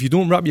if you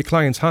don't wrap your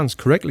client's hands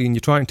correctly and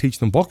you try and teach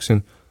them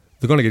boxing,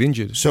 they're going to get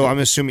injured. So I'm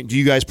assuming, do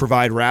you guys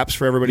provide wraps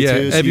for everybody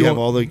too? So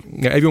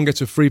everyone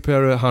gets a free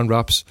pair of hand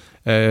wraps.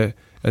 And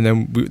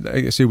then,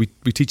 like I say, we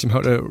teach them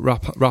how to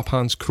wrap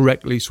hands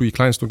correctly so your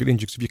clients don't get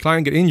injured. Because if your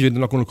client get injured, they're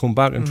not going to come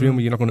back and train with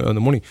you, you're not going to earn the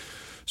money.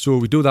 So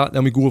we do that.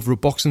 Then we go over a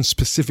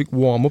boxing-specific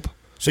warm-up.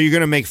 So you're going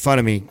to make fun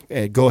of me.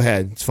 Go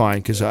ahead. It's fine,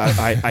 because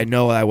I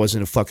know I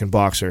wasn't a fucking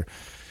boxer.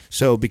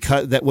 So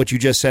because that what you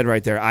just said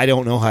right there, I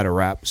don't know how to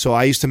wrap. So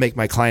I used to make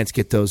my clients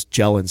get those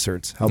gel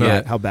inserts. How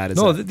bad is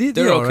that? No,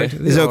 they're all right.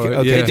 Is okay?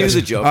 Okay, they do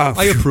the job.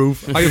 I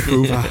approve.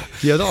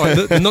 Yeah,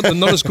 they're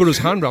not as good as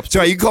hand wraps.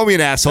 Sorry, you can call me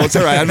an asshole. It's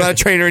all right. I'm not a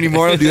trainer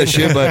anymore. I don't do that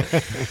shit.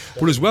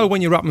 But as well,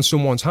 when you're wrapping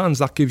someone's hands,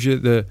 that gives you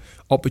the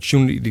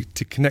opportunity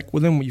to connect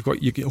with them.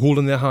 You're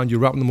holding their hand,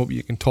 you're wrapping them up,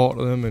 you can talk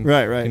to them, and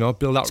right. You know,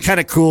 build out. It's kind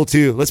of cool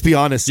too. Let's be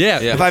honest.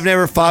 Yeah. If I've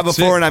never fought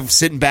before and I'm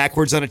sitting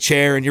backwards on a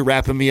chair and you're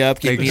wrapping me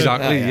up,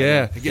 exactly.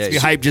 It gets me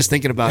hyped just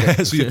thinking about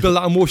it. So you build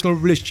that emotional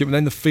relationship, and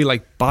then they feel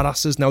like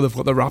badasses. Now they've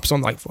got their wraps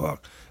on, like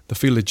fuck, they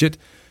feel legit.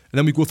 And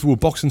then we go through a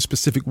boxing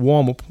specific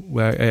warm up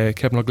where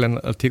Kevin or Glenn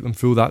will take them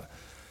through that.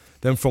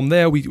 Then from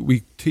there,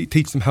 we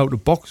teach them how to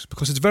box,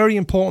 because it's very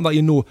important that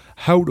you know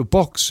how to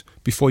box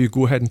before you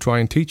go ahead and try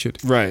and teach it.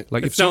 Right.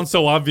 Like, it sounds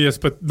so obvious,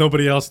 but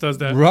nobody else does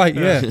that. Right,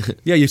 yeah.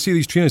 Yeah, you see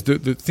these trainers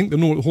that think they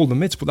know how to hold the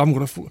mitts, but I'm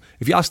going to...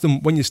 If you ask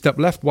them, when you step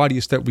left, why do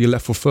you step with your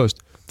left foot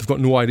first? They've got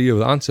no idea of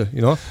the answer,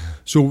 you know?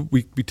 So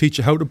we teach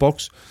you how to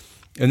box,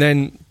 and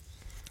then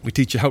we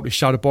teach you how to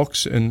shadow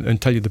box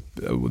and tell you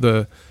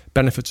the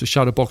benefits of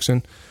shadow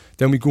boxing.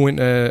 Then we go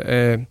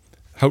into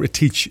how to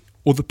teach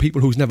other people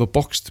who's never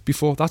boxed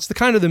before. That's the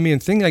kind of the main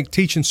thing, like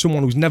teaching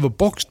someone who's never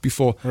boxed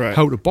before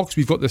how to box.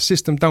 We've got the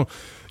system down.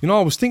 You know,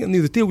 I was thinking the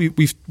other day,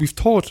 we've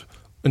taught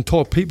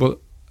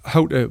people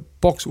how to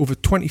box over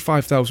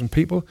 25,000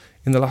 people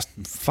in the last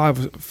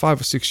five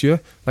or 6 years.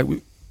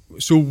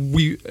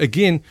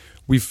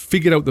 We've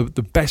figured out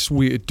the best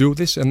way to do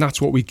this, and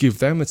that's what we give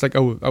them. It's like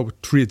our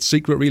trade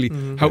secret, really,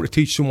 how to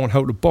teach someone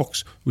how to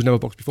box who's never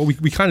boxed before.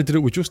 We kind of did it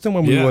with Justin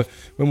when we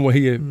were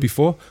here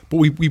before, but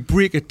we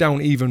break it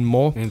down even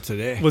more. And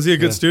today, was he a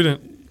good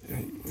student? Come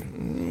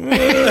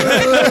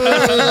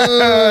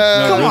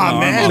on,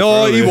 man.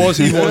 No, he was.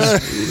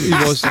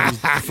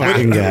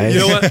 Fucking guy. You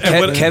know what?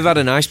 Kev had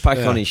an ice pack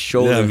on his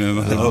shoulder.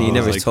 He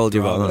never told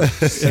you about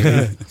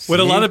that. What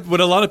a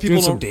lot of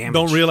people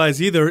don't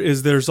realize either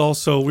is there's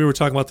also, we were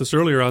talking about this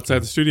earlier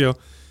outside the studio,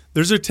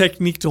 there's a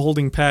technique to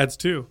holding pads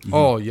too.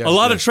 Oh, yeah. A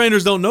lot of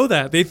trainers don't know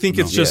that. They think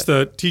it's just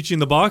teaching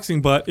the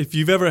boxing, but if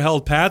you've ever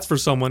held pads for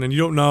someone and you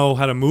don't know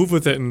how to move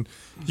with it, and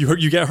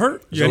you get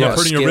hurt, you end up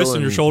hurting your wrists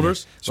and your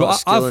shoulders. So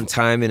skill and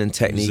timing and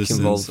technique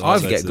involved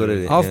to get good at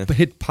it. I've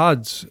hit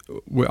pads.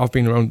 I've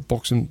been around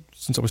boxing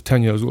since I was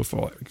 10 years old,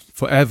 for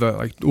forever,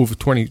 like over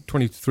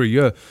 23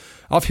 years.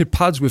 I've hit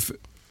pads with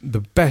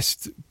the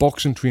best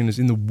boxing trainers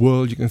in the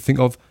world you can think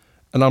of.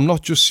 And I'm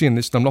not just saying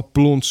this, and I'm not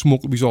blowing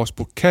smoke up his arse,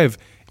 but Kev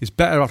is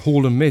better at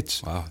holding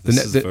mitts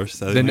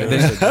than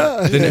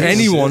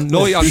anyone.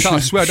 No, I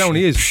swear down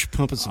he is.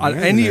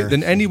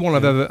 Than anyone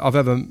I've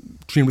ever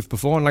trained with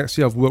before. And like I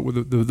say, I've worked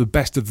with the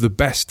best of the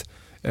best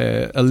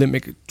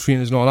Olympic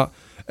trainers and all that.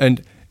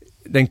 And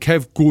then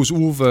Kev goes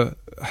over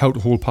how to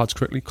hold pads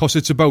correctly, because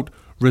it's about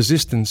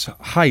resistance,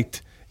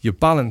 height, your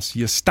balance,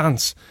 your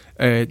stance,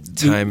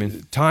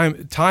 timing.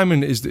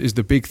 Timing is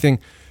the big thing,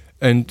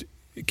 and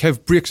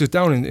Kev breaks it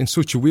down in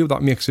such a way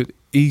that makes it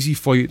easy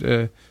for you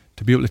to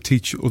be able to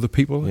teach other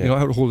people,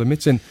 how to hold the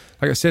mitts. And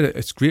like I said,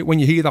 it's great when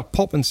you hear that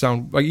popping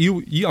sound. Like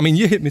you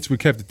hit mitts with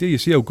Kev today. You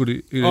see how good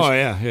it is. Oh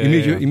yeah, He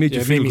made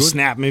you feel made me good.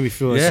 snap, made me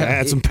feel. I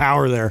had some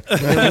power there.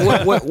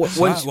 Why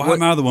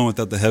am I the one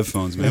without the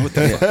headphones, man? What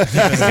the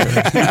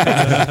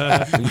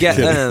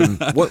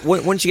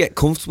fuck? Once you get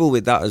comfortable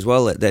with that as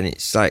well, then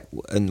it's like,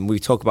 and we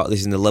talk about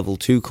this in the level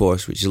 2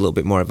 course, which is a little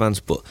bit more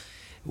advanced, but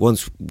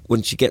once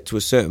you get to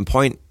a certain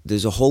point,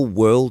 there's a whole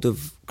world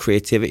of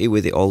creativity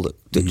with it all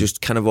that just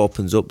kind of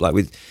opens up, like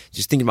with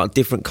just thinking about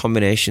different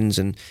combinations.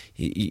 And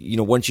you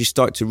know, once you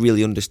start to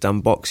really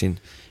understand boxing,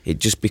 it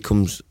just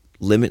becomes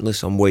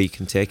limitless on where you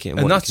can take it.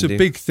 And that's a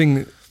big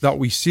thing that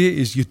we say,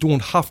 is you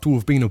don't have to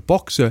have been a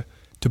boxer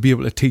to be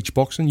able to teach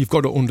boxing. You've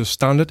got to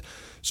understand it.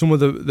 Some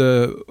of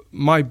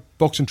my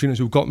boxing trainers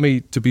who got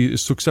me to be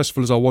as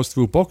successful as I was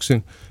through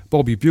boxing,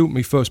 Bobby Butte,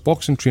 my first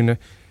boxing trainer,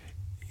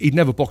 he'd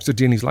never boxed a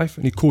day in his life,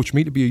 and he coached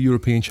me to be a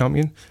European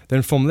champion.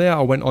 Then from there,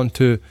 I went on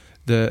to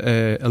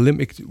the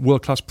Olympic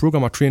world-class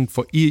program. I trained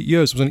for 8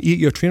 years. It was an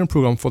 8-year training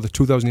program for the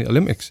 2008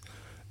 Olympics.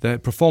 The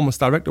performance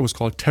director was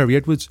called Terry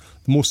Edwards,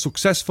 the most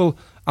successful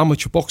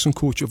amateur boxing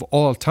coach of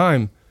all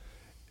time.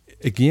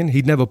 Again,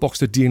 he'd never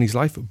boxed a day in his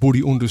life, but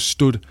he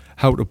understood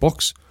how to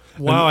box.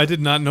 Wow, I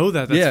did not know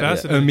that. That's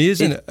fascinating.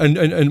 Amazing.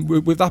 And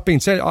with that being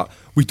said,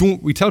 we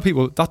tell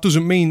people that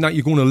doesn't mean that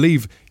you're going to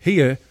leave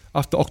here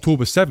after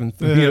October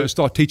 7th and be able to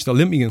start teaching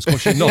Olympians,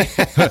 because you're not.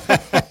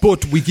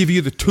 But we give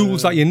you the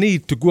tools that you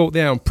need to go out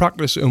there and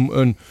practice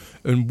and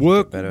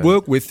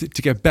work with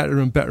to get better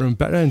and better and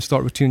better and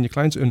start retaining your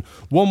clients. And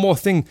one more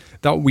thing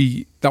that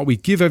we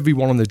give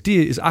everyone on the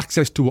day is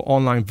access to an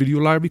online video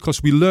library,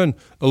 because we learn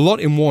a lot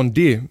in one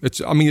day. It's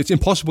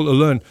impossible to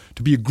learn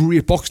to be a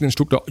great boxing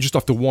instructor just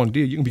after one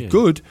day. You can be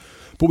good,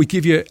 but we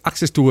give you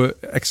access to an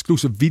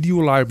exclusive video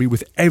library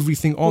with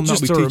everything on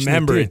that. Just to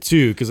remember it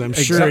too, because I'm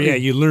sure,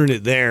 you learn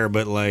it there,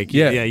 but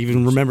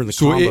even remember the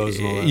combos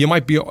and all that.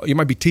 You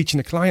might be teaching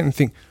a client and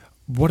think,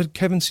 what did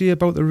Kevin say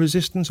about the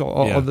resistance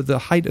or the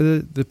height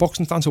of the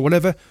boxing stance or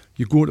whatever?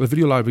 You go to the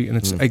video library and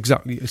it's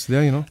it's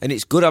there, you know. And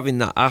it's good having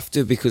that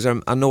after, because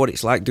I know what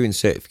it's like doing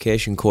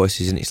certification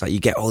courses, and it's like you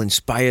get all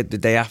inspired the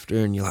day after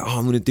and you're like,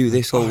 I'm going to do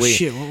this all week.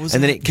 Shit, what was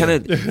and that? then it kind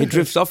of it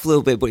drifts off a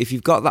little bit. But if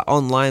you've got that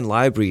online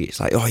library,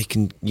 it's like,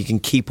 you can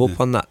keep up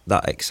on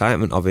that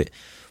excitement of it.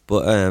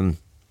 But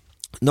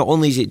not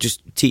only is it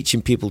just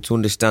teaching people to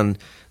understand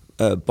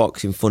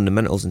boxing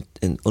fundamentals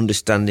and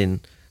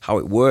understanding how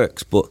it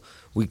works, but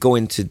we go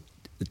into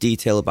the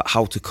detail about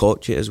how to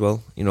coach it as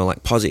well, you know,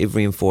 like positive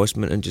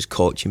reinforcement and just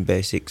coaching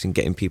basics and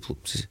getting people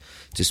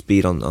to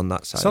speed on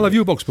that side. Sal, have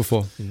you boxed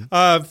before?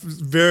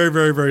 Very,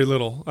 very, very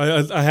little.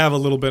 I have a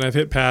little bit. I've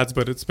hit pads,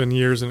 but it's been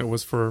years, and it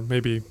was for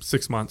maybe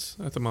 6 months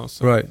at the most.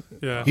 So, right.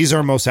 Yeah. He's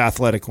our most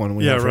athletic one.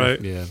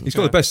 Right. Yeah. He's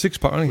got the best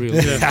six-pack, hasn't he?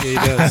 Yeah, he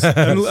does.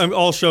 I'm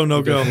all show,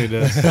 no go. He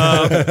does.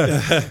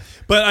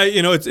 But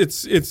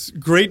it's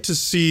great to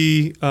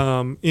see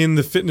in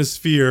the fitness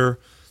sphere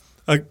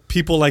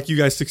people like you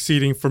guys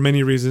succeeding for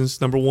many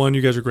reasons. Number one, you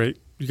guys are great.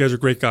 You guys are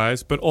great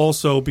guys, but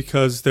also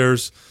because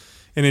there's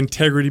an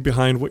integrity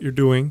behind what you're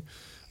doing.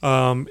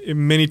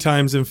 Many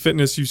times in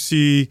fitness, you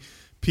see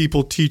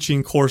people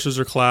teaching courses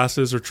or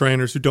classes or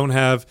trainers who don't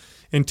have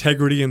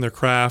integrity in their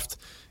craft.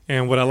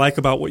 And what I like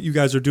about what you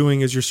guys are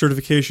doing is your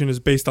certification is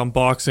based on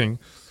boxing.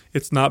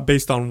 It's not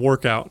based on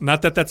workout.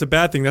 Not that that's a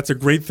bad thing. That's a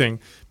great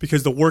thing,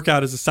 because the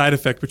workout is a side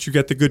effect, but you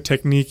get the good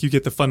technique, you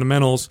get the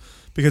fundamentals,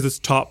 because it's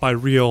taught by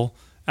real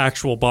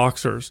actual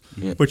boxers,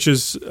 which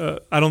is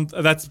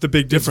that's the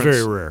big difference.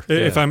 It's very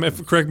rare.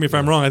 Correct me if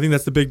I'm wrong. I think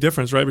that's the big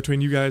difference, right,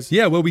 between you guys.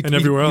 Yeah, well, and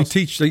everywhere else.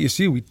 We teach, like you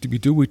see, we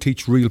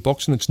teach real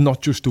boxing. It's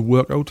not just a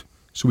workout.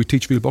 So we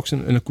teach real boxing,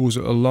 and it goes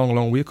a long,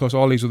 long way, because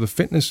all these other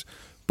fitness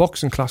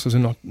boxing classes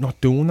are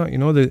not doing that. You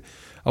know,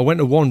 I went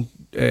to one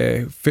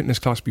fitness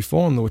class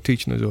before, and they were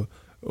teaching us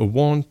a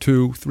 1,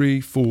 2, 3,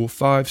 4,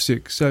 5,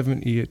 6,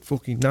 7, 8,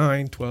 fucking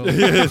 9, 12.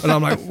 And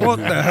I'm like, what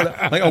the hell?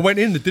 Like, I went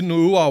in, they didn't know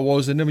who I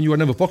was, and never knew I'd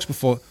never boxed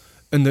before.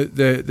 And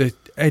the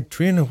head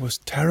trainer was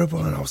terrible,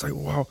 and I was like,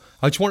 wow.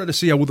 I just wanted to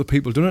see how other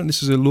people done it. And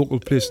this is a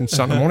local place in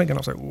Santa Monica, and I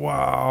was like,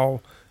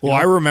 wow. Well,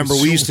 I remember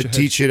we used to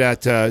teach it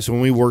at, so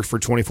when we worked for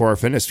 24 Hour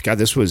Fitness, God,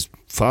 this was,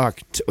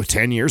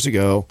 10 years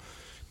ago,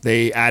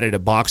 they added a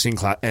boxing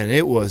class, and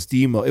it was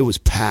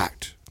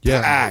packed.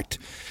 Packed.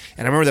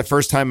 And I remember the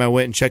first time I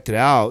went and checked it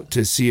out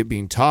to see it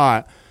being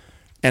taught,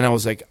 And I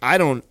was like, I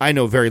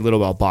know very little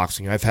about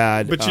boxing. I've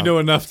had, but you know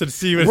enough to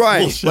see it's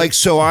right. bullshit. Like,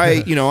 so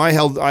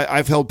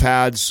I've held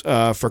pads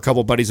for a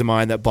couple of buddies of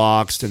mine that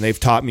boxed, and they've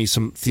taught me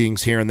some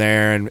things here and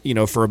there.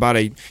 And for about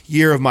a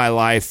year of my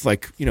life,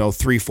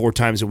 3-4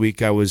 times a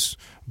week, I was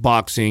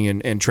boxing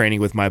and training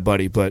with my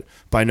buddy. But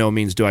by no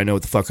means do I know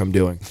what the fuck I'm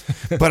doing.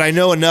 But I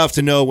know enough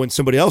to know when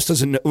somebody else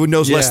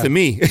knows less than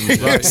me.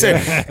 Right.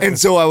 And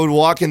so I would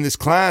walk in this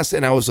class,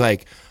 and I was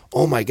like,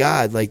 oh my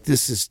God, like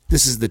this is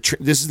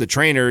the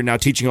trainer now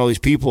teaching all these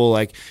people,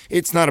 like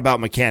it's not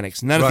about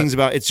mechanics. None of things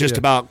about, it's just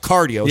about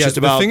cardio. It's just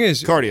about the thing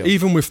is, cardio.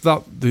 Even with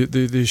that,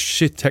 the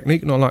shit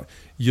technique and all that,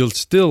 you'll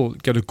still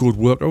get a good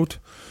workout.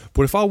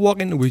 But if I walk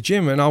into a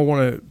gym and I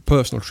want a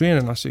personal trainer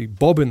and I see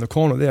Bob in the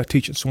corner there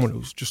teaching someone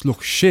who just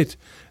looks shit,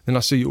 then I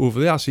see over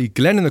there, I see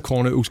Glenn in the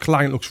corner whose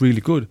client looks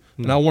really good,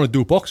 and I want to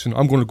do boxing,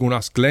 I'm going to go and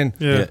ask Glenn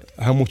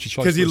how much he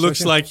charges. Because he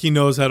looks like he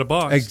knows how to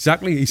box.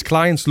 Exactly. His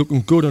client's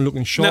looking good and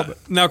looking sharp.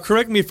 Now,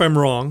 correct me if I'm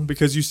wrong,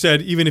 because you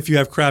said even if you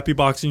have crappy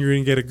boxing, you're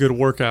going to get a good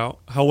workout.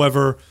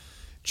 However,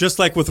 just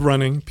like with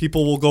running,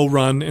 people will go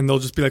run and they'll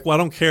just be like, well, I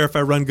don't care if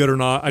I run good or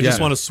not. I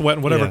just want to sweat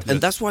and whatever. Yeah. And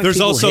that's why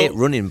people hate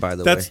running, by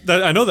the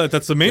way. I know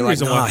that's the main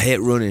reason why. I hate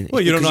running.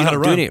 Well, you don't know how to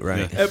run. Doing it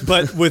right.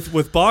 But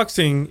with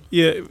boxing,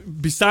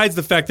 besides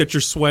the fact that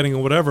you're sweating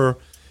or whatever,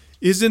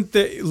 isn't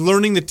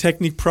learning the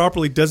technique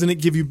properly, doesn't it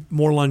give you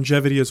more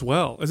longevity as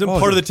well? Isn't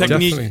part of the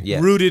technique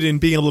rooted in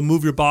being able to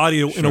move your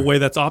body in a way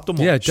that's optimal?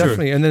 Yeah,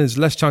 definitely. And then there's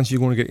less chance you're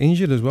going to get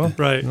injured as well.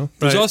 Right.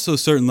 There's also a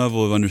certain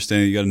level of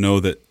understanding. You got to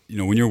know that,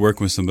 when you're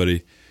working with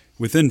somebody,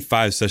 within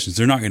 5 sessions,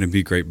 they're not going to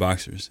be great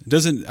boxers.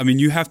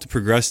 You have to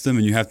progress them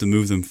and you have to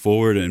move them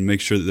forward and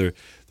make sure that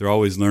they're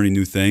always learning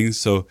new things.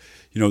 So,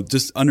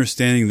 just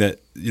understanding that,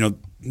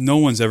 no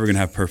one's ever going to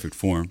have perfect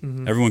form.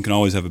 Mm-hmm. Everyone can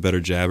always have a better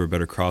jab or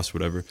better cross,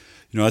 whatever.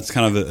 That's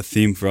kind of a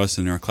theme for us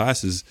in our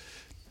classes.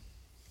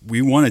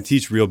 We want to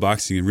teach real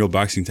boxing and real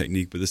boxing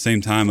technique, but at the same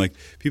time, like,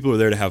 people are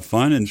there to have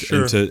fun and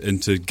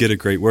to get a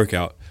great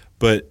workout.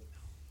 But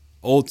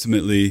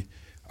ultimately,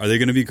 are they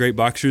going to be great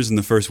boxers in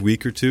the first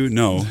week or two?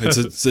 No,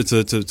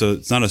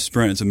 it's not a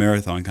sprint; it's a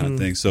marathon kind of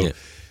thing. So,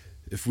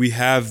 if we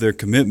have their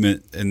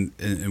commitment and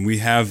they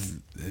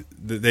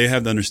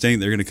have the understanding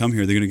that they're going to come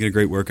here, they're going to get a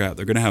great workout,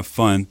 they're going to have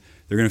fun,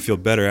 they're going to feel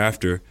better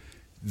after.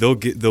 They'll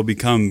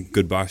become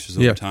good boxers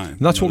over time.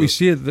 And that's what we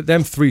see.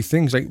 Them 3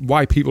 things, like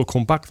why people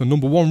come back. The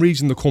number 1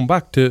 reason they come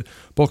back to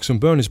Box and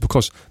Burn is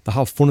because they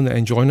have fun and they're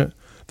enjoying it.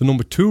 The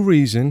number 2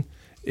 reason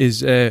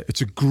is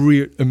it's a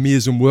great,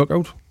 amazing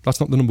workout. That's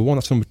not the number 1,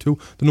 that's number 2.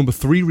 The number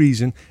 3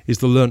 reason is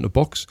they learn to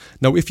box.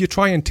 Now, if you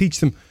try and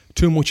teach them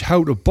too much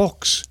how to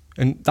box,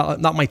 and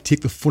that might take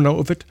the fun out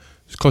of it,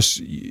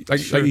 because, like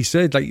he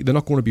said, like, they're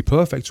not going to be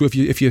perfect. So if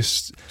you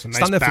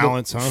stand there for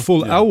a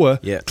full hour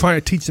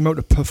trying to teach them how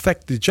to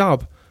perfect the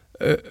jab,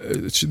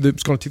 it's going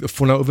to take the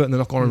fun out of it, and they're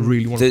not going to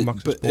really want to come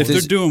back. But if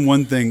they're doing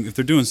one thing, if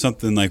they're doing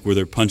something like where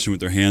they're punching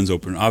with their hands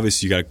open,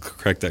 obviously you got to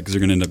correct that because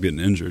they're going to end up getting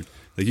injured.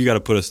 Like, you got to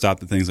put a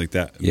stop to things like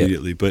that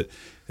immediately. But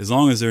as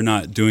long as they're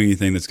not doing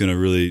anything that's going to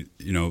really,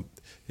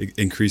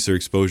 increase their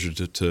exposure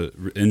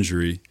to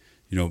injury,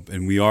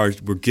 and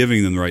we're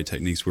giving them the right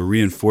techniques, we're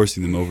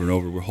reinforcing them over and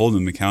over, we're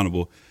holding them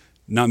accountable.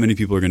 Not many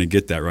people are going to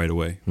get that right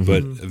away,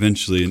 but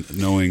eventually,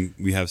 knowing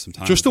we have some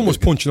time. Justin was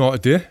punching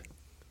hard today.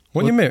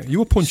 What do you mean? You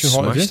were punching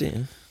hard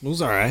today. It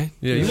was all right.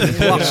 Yeah, you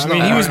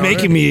were he was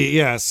making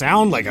me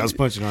sound like I was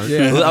punching hard.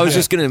 Yeah. Well, I was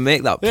just going to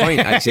make that point.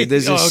 Actually,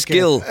 there's a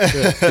skill.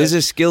 There's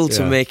a skill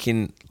to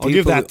making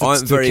people who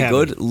aren't very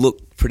good look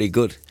pretty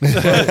good.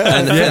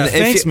 And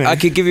thanks, man. I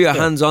could give you a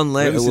hands-on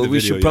later. We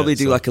should probably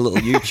do like a little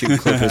YouTube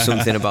clip or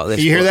something about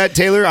this. You hear that,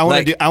 Taylor? I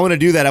want to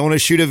do that. I want to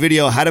shoot a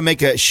video how to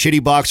make a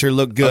shitty boxer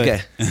look good.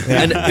 Okay,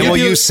 and we'll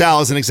use Sal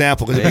as an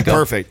example because it'll be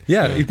perfect.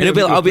 Yeah,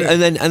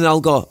 and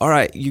I'll go. All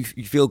right, you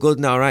feel good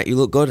now, right? You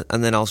look good,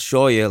 and then I'll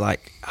show you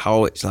like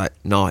how it's like.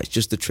 No, it's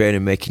just the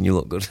training making you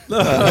look good.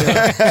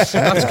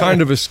 That's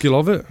kind of a skill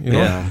of it,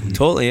 Yeah,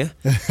 totally. Yeah.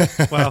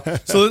 Wow.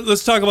 So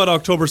let's talk about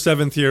October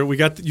 7th here. We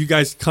got you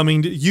guys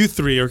coming. You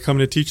 3 are coming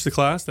to teach the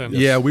class then.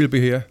 Yeah, we'll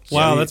be here.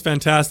 Wow, that's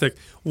fantastic.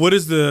 How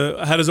does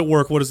it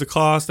work? What is the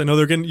cost? I know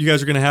you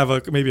guys are going to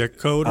have maybe a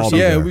code or something.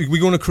 Yeah,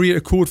 we're going to create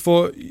a code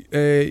for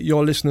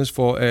your listeners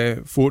for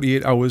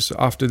 48 hours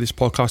after this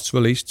podcast's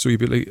released. So you'll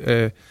be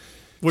like,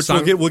 which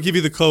we'll give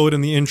you the code in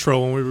the intro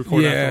when we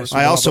record that.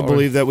 I also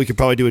believe that we could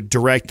probably do a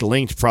direct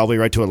link probably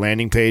right to a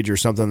landing page or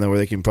something where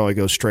they can probably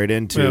go straight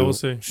into. Yeah, we'll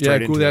see.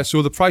 Go there.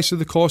 So the price of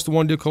the course, the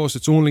 1-day course,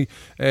 it's only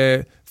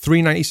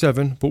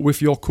 $397, but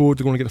with your code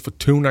they're going to get it for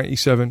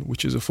 $297,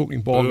 which is a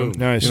fucking bargain.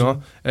 Nice.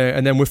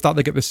 And then with that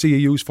they get the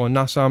CEUs for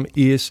NASAM,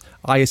 ACE,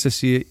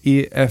 ISSA,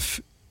 AF.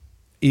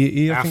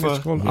 I think it's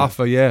called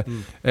AFA, yeah.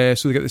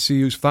 So they get the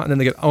CEUs for that, and then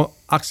they get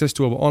access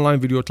to our online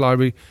video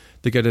library.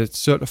 They get a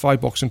certified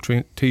boxing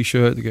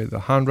T-shirt. They get the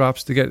hand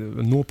wraps. They get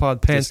a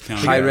notepad, pen,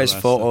 high-res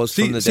photos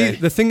from the day.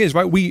 The thing is,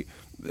 right?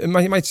 It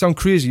might sound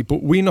crazy,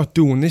 but we're not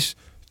doing this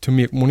to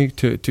make money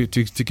to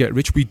get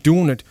rich. We're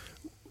doing it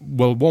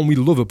well, one, we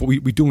love it, but we're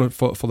doing it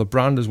for the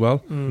brand as well.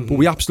 Mm-hmm. But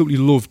we absolutely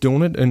love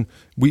doing it, and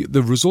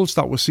the results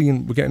that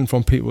we're getting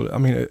from people, I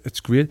mean, it's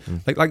great.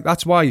 Like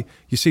that's why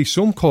you see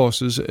some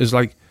courses is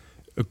like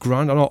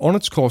 $1,000, and our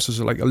Onnit's courses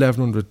are like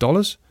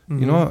 $1,100,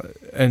 you know,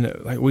 and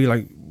like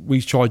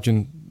we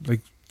charging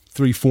like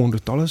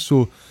 $300-400,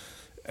 so.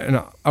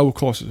 And our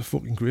courses are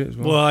fucking great as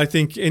well. Well, I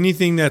think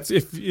anything that's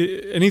going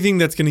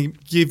to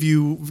give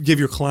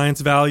your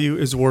clients value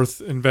is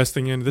worth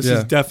investing in. This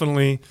is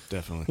definitely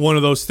one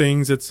of those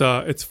things. It's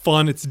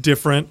fun, it's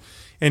different,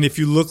 and if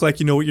you look like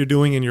you know what you're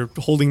doing and you're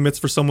holding mitts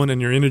for someone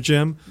and you're in a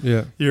gym,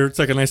 it's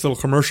like a nice little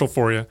commercial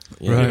for you.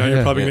 Yeah. Right,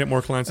 you're probably going to get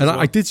more clients. And as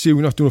well. I did say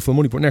we're not doing it for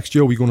money, but next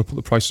year we're going to put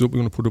the prices up. We're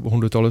going to put it up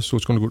 $100, so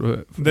it's going to go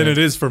to. Then it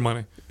is for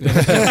money.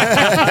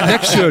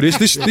 Next year,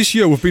 this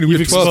year we've been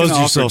with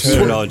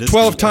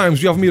 12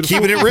 times. We haven't made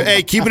keeping it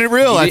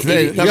real. We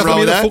haven't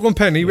made a fucking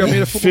penny. We haven't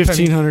made a fucking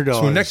penny. $1,500.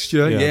 So next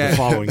year, the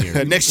following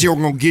year. Next year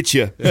we're going to get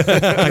you.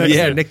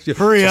 Next year.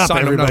 Hurry up,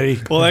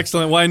 everybody. Well,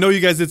 excellent. Well, I know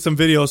you guys did some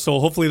videos, so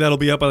hopefully that'll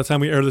be up by the time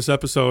we air this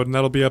episode, and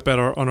that'll be up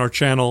on our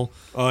channel,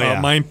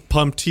 Mind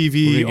Pump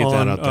TV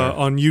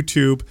on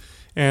YouTube.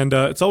 And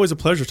it's always a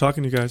pleasure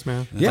talking to you guys,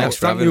 man. Yeah,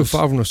 thank you for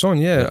having us on.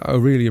 Yeah, I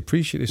really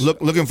appreciate this.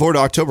 Looking forward to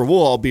October.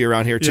 We'll all be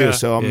around here too,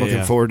 so I'm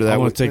looking forward to that. I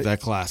want to take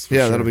that class.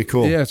 Yeah, that'll be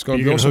cool. Yeah, it's going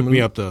to be awesome. Hook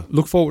me up though.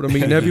 Look forward to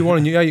meeting everyone.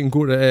 And you can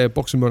go to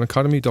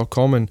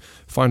boxandburnacademy.com and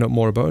find out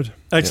more about it.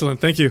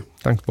 Excellent. Thank you.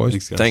 Thanks, boys.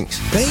 Thanks, guys. Thanks.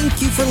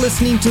 Thank you for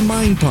listening to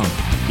Mind Pump.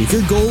 If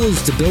your goal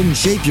is to build and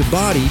shape your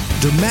body,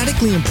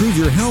 dramatically improve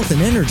your health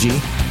and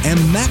energy, and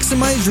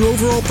maximize your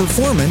overall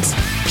performance,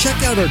 check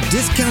out our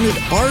discounted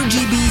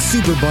RGB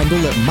Super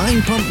Bundle at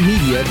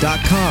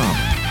mindpumpmedia.com.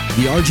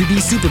 The RGB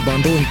Super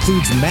Bundle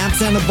includes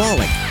MAPS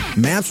Anabolic,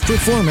 MAPS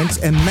Performance,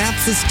 and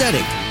MAPS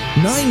Aesthetic.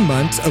 9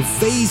 months of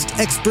phased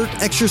expert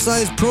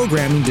exercise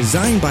programming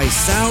designed by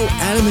Sal,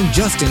 Adam, and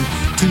Justin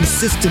to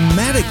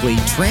systematically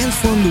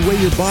transform the way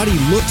your body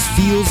looks,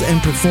 feels,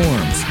 and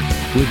performs.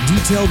 With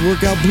detailed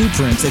workout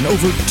blueprints and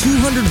over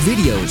 200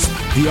 videos,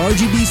 the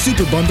RGB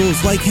Super Bundle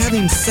is like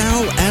having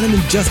Sal, Adam,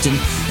 and Justin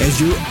as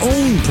your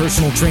own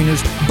personal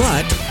trainers,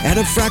 but at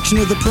a fraction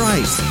of the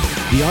price.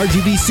 The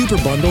RGB Super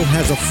Bundle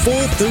has a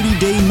full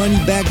 30-day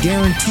money-back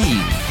guarantee,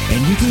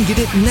 and you can get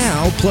it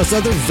now plus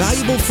other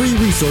valuable free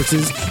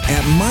resources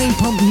at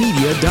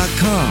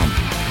mindpumpmedia.com.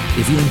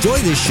 If you enjoy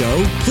this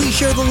show, please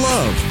share the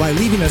love by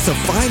leaving us a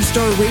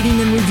 5-star rating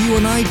and review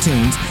on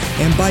iTunes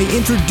and by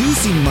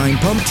introducing Mind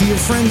Pump to your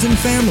friends and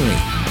family.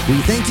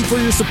 We thank you for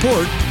your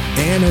support,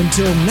 and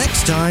until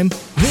next time,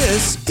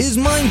 this is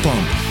Mind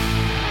Pump.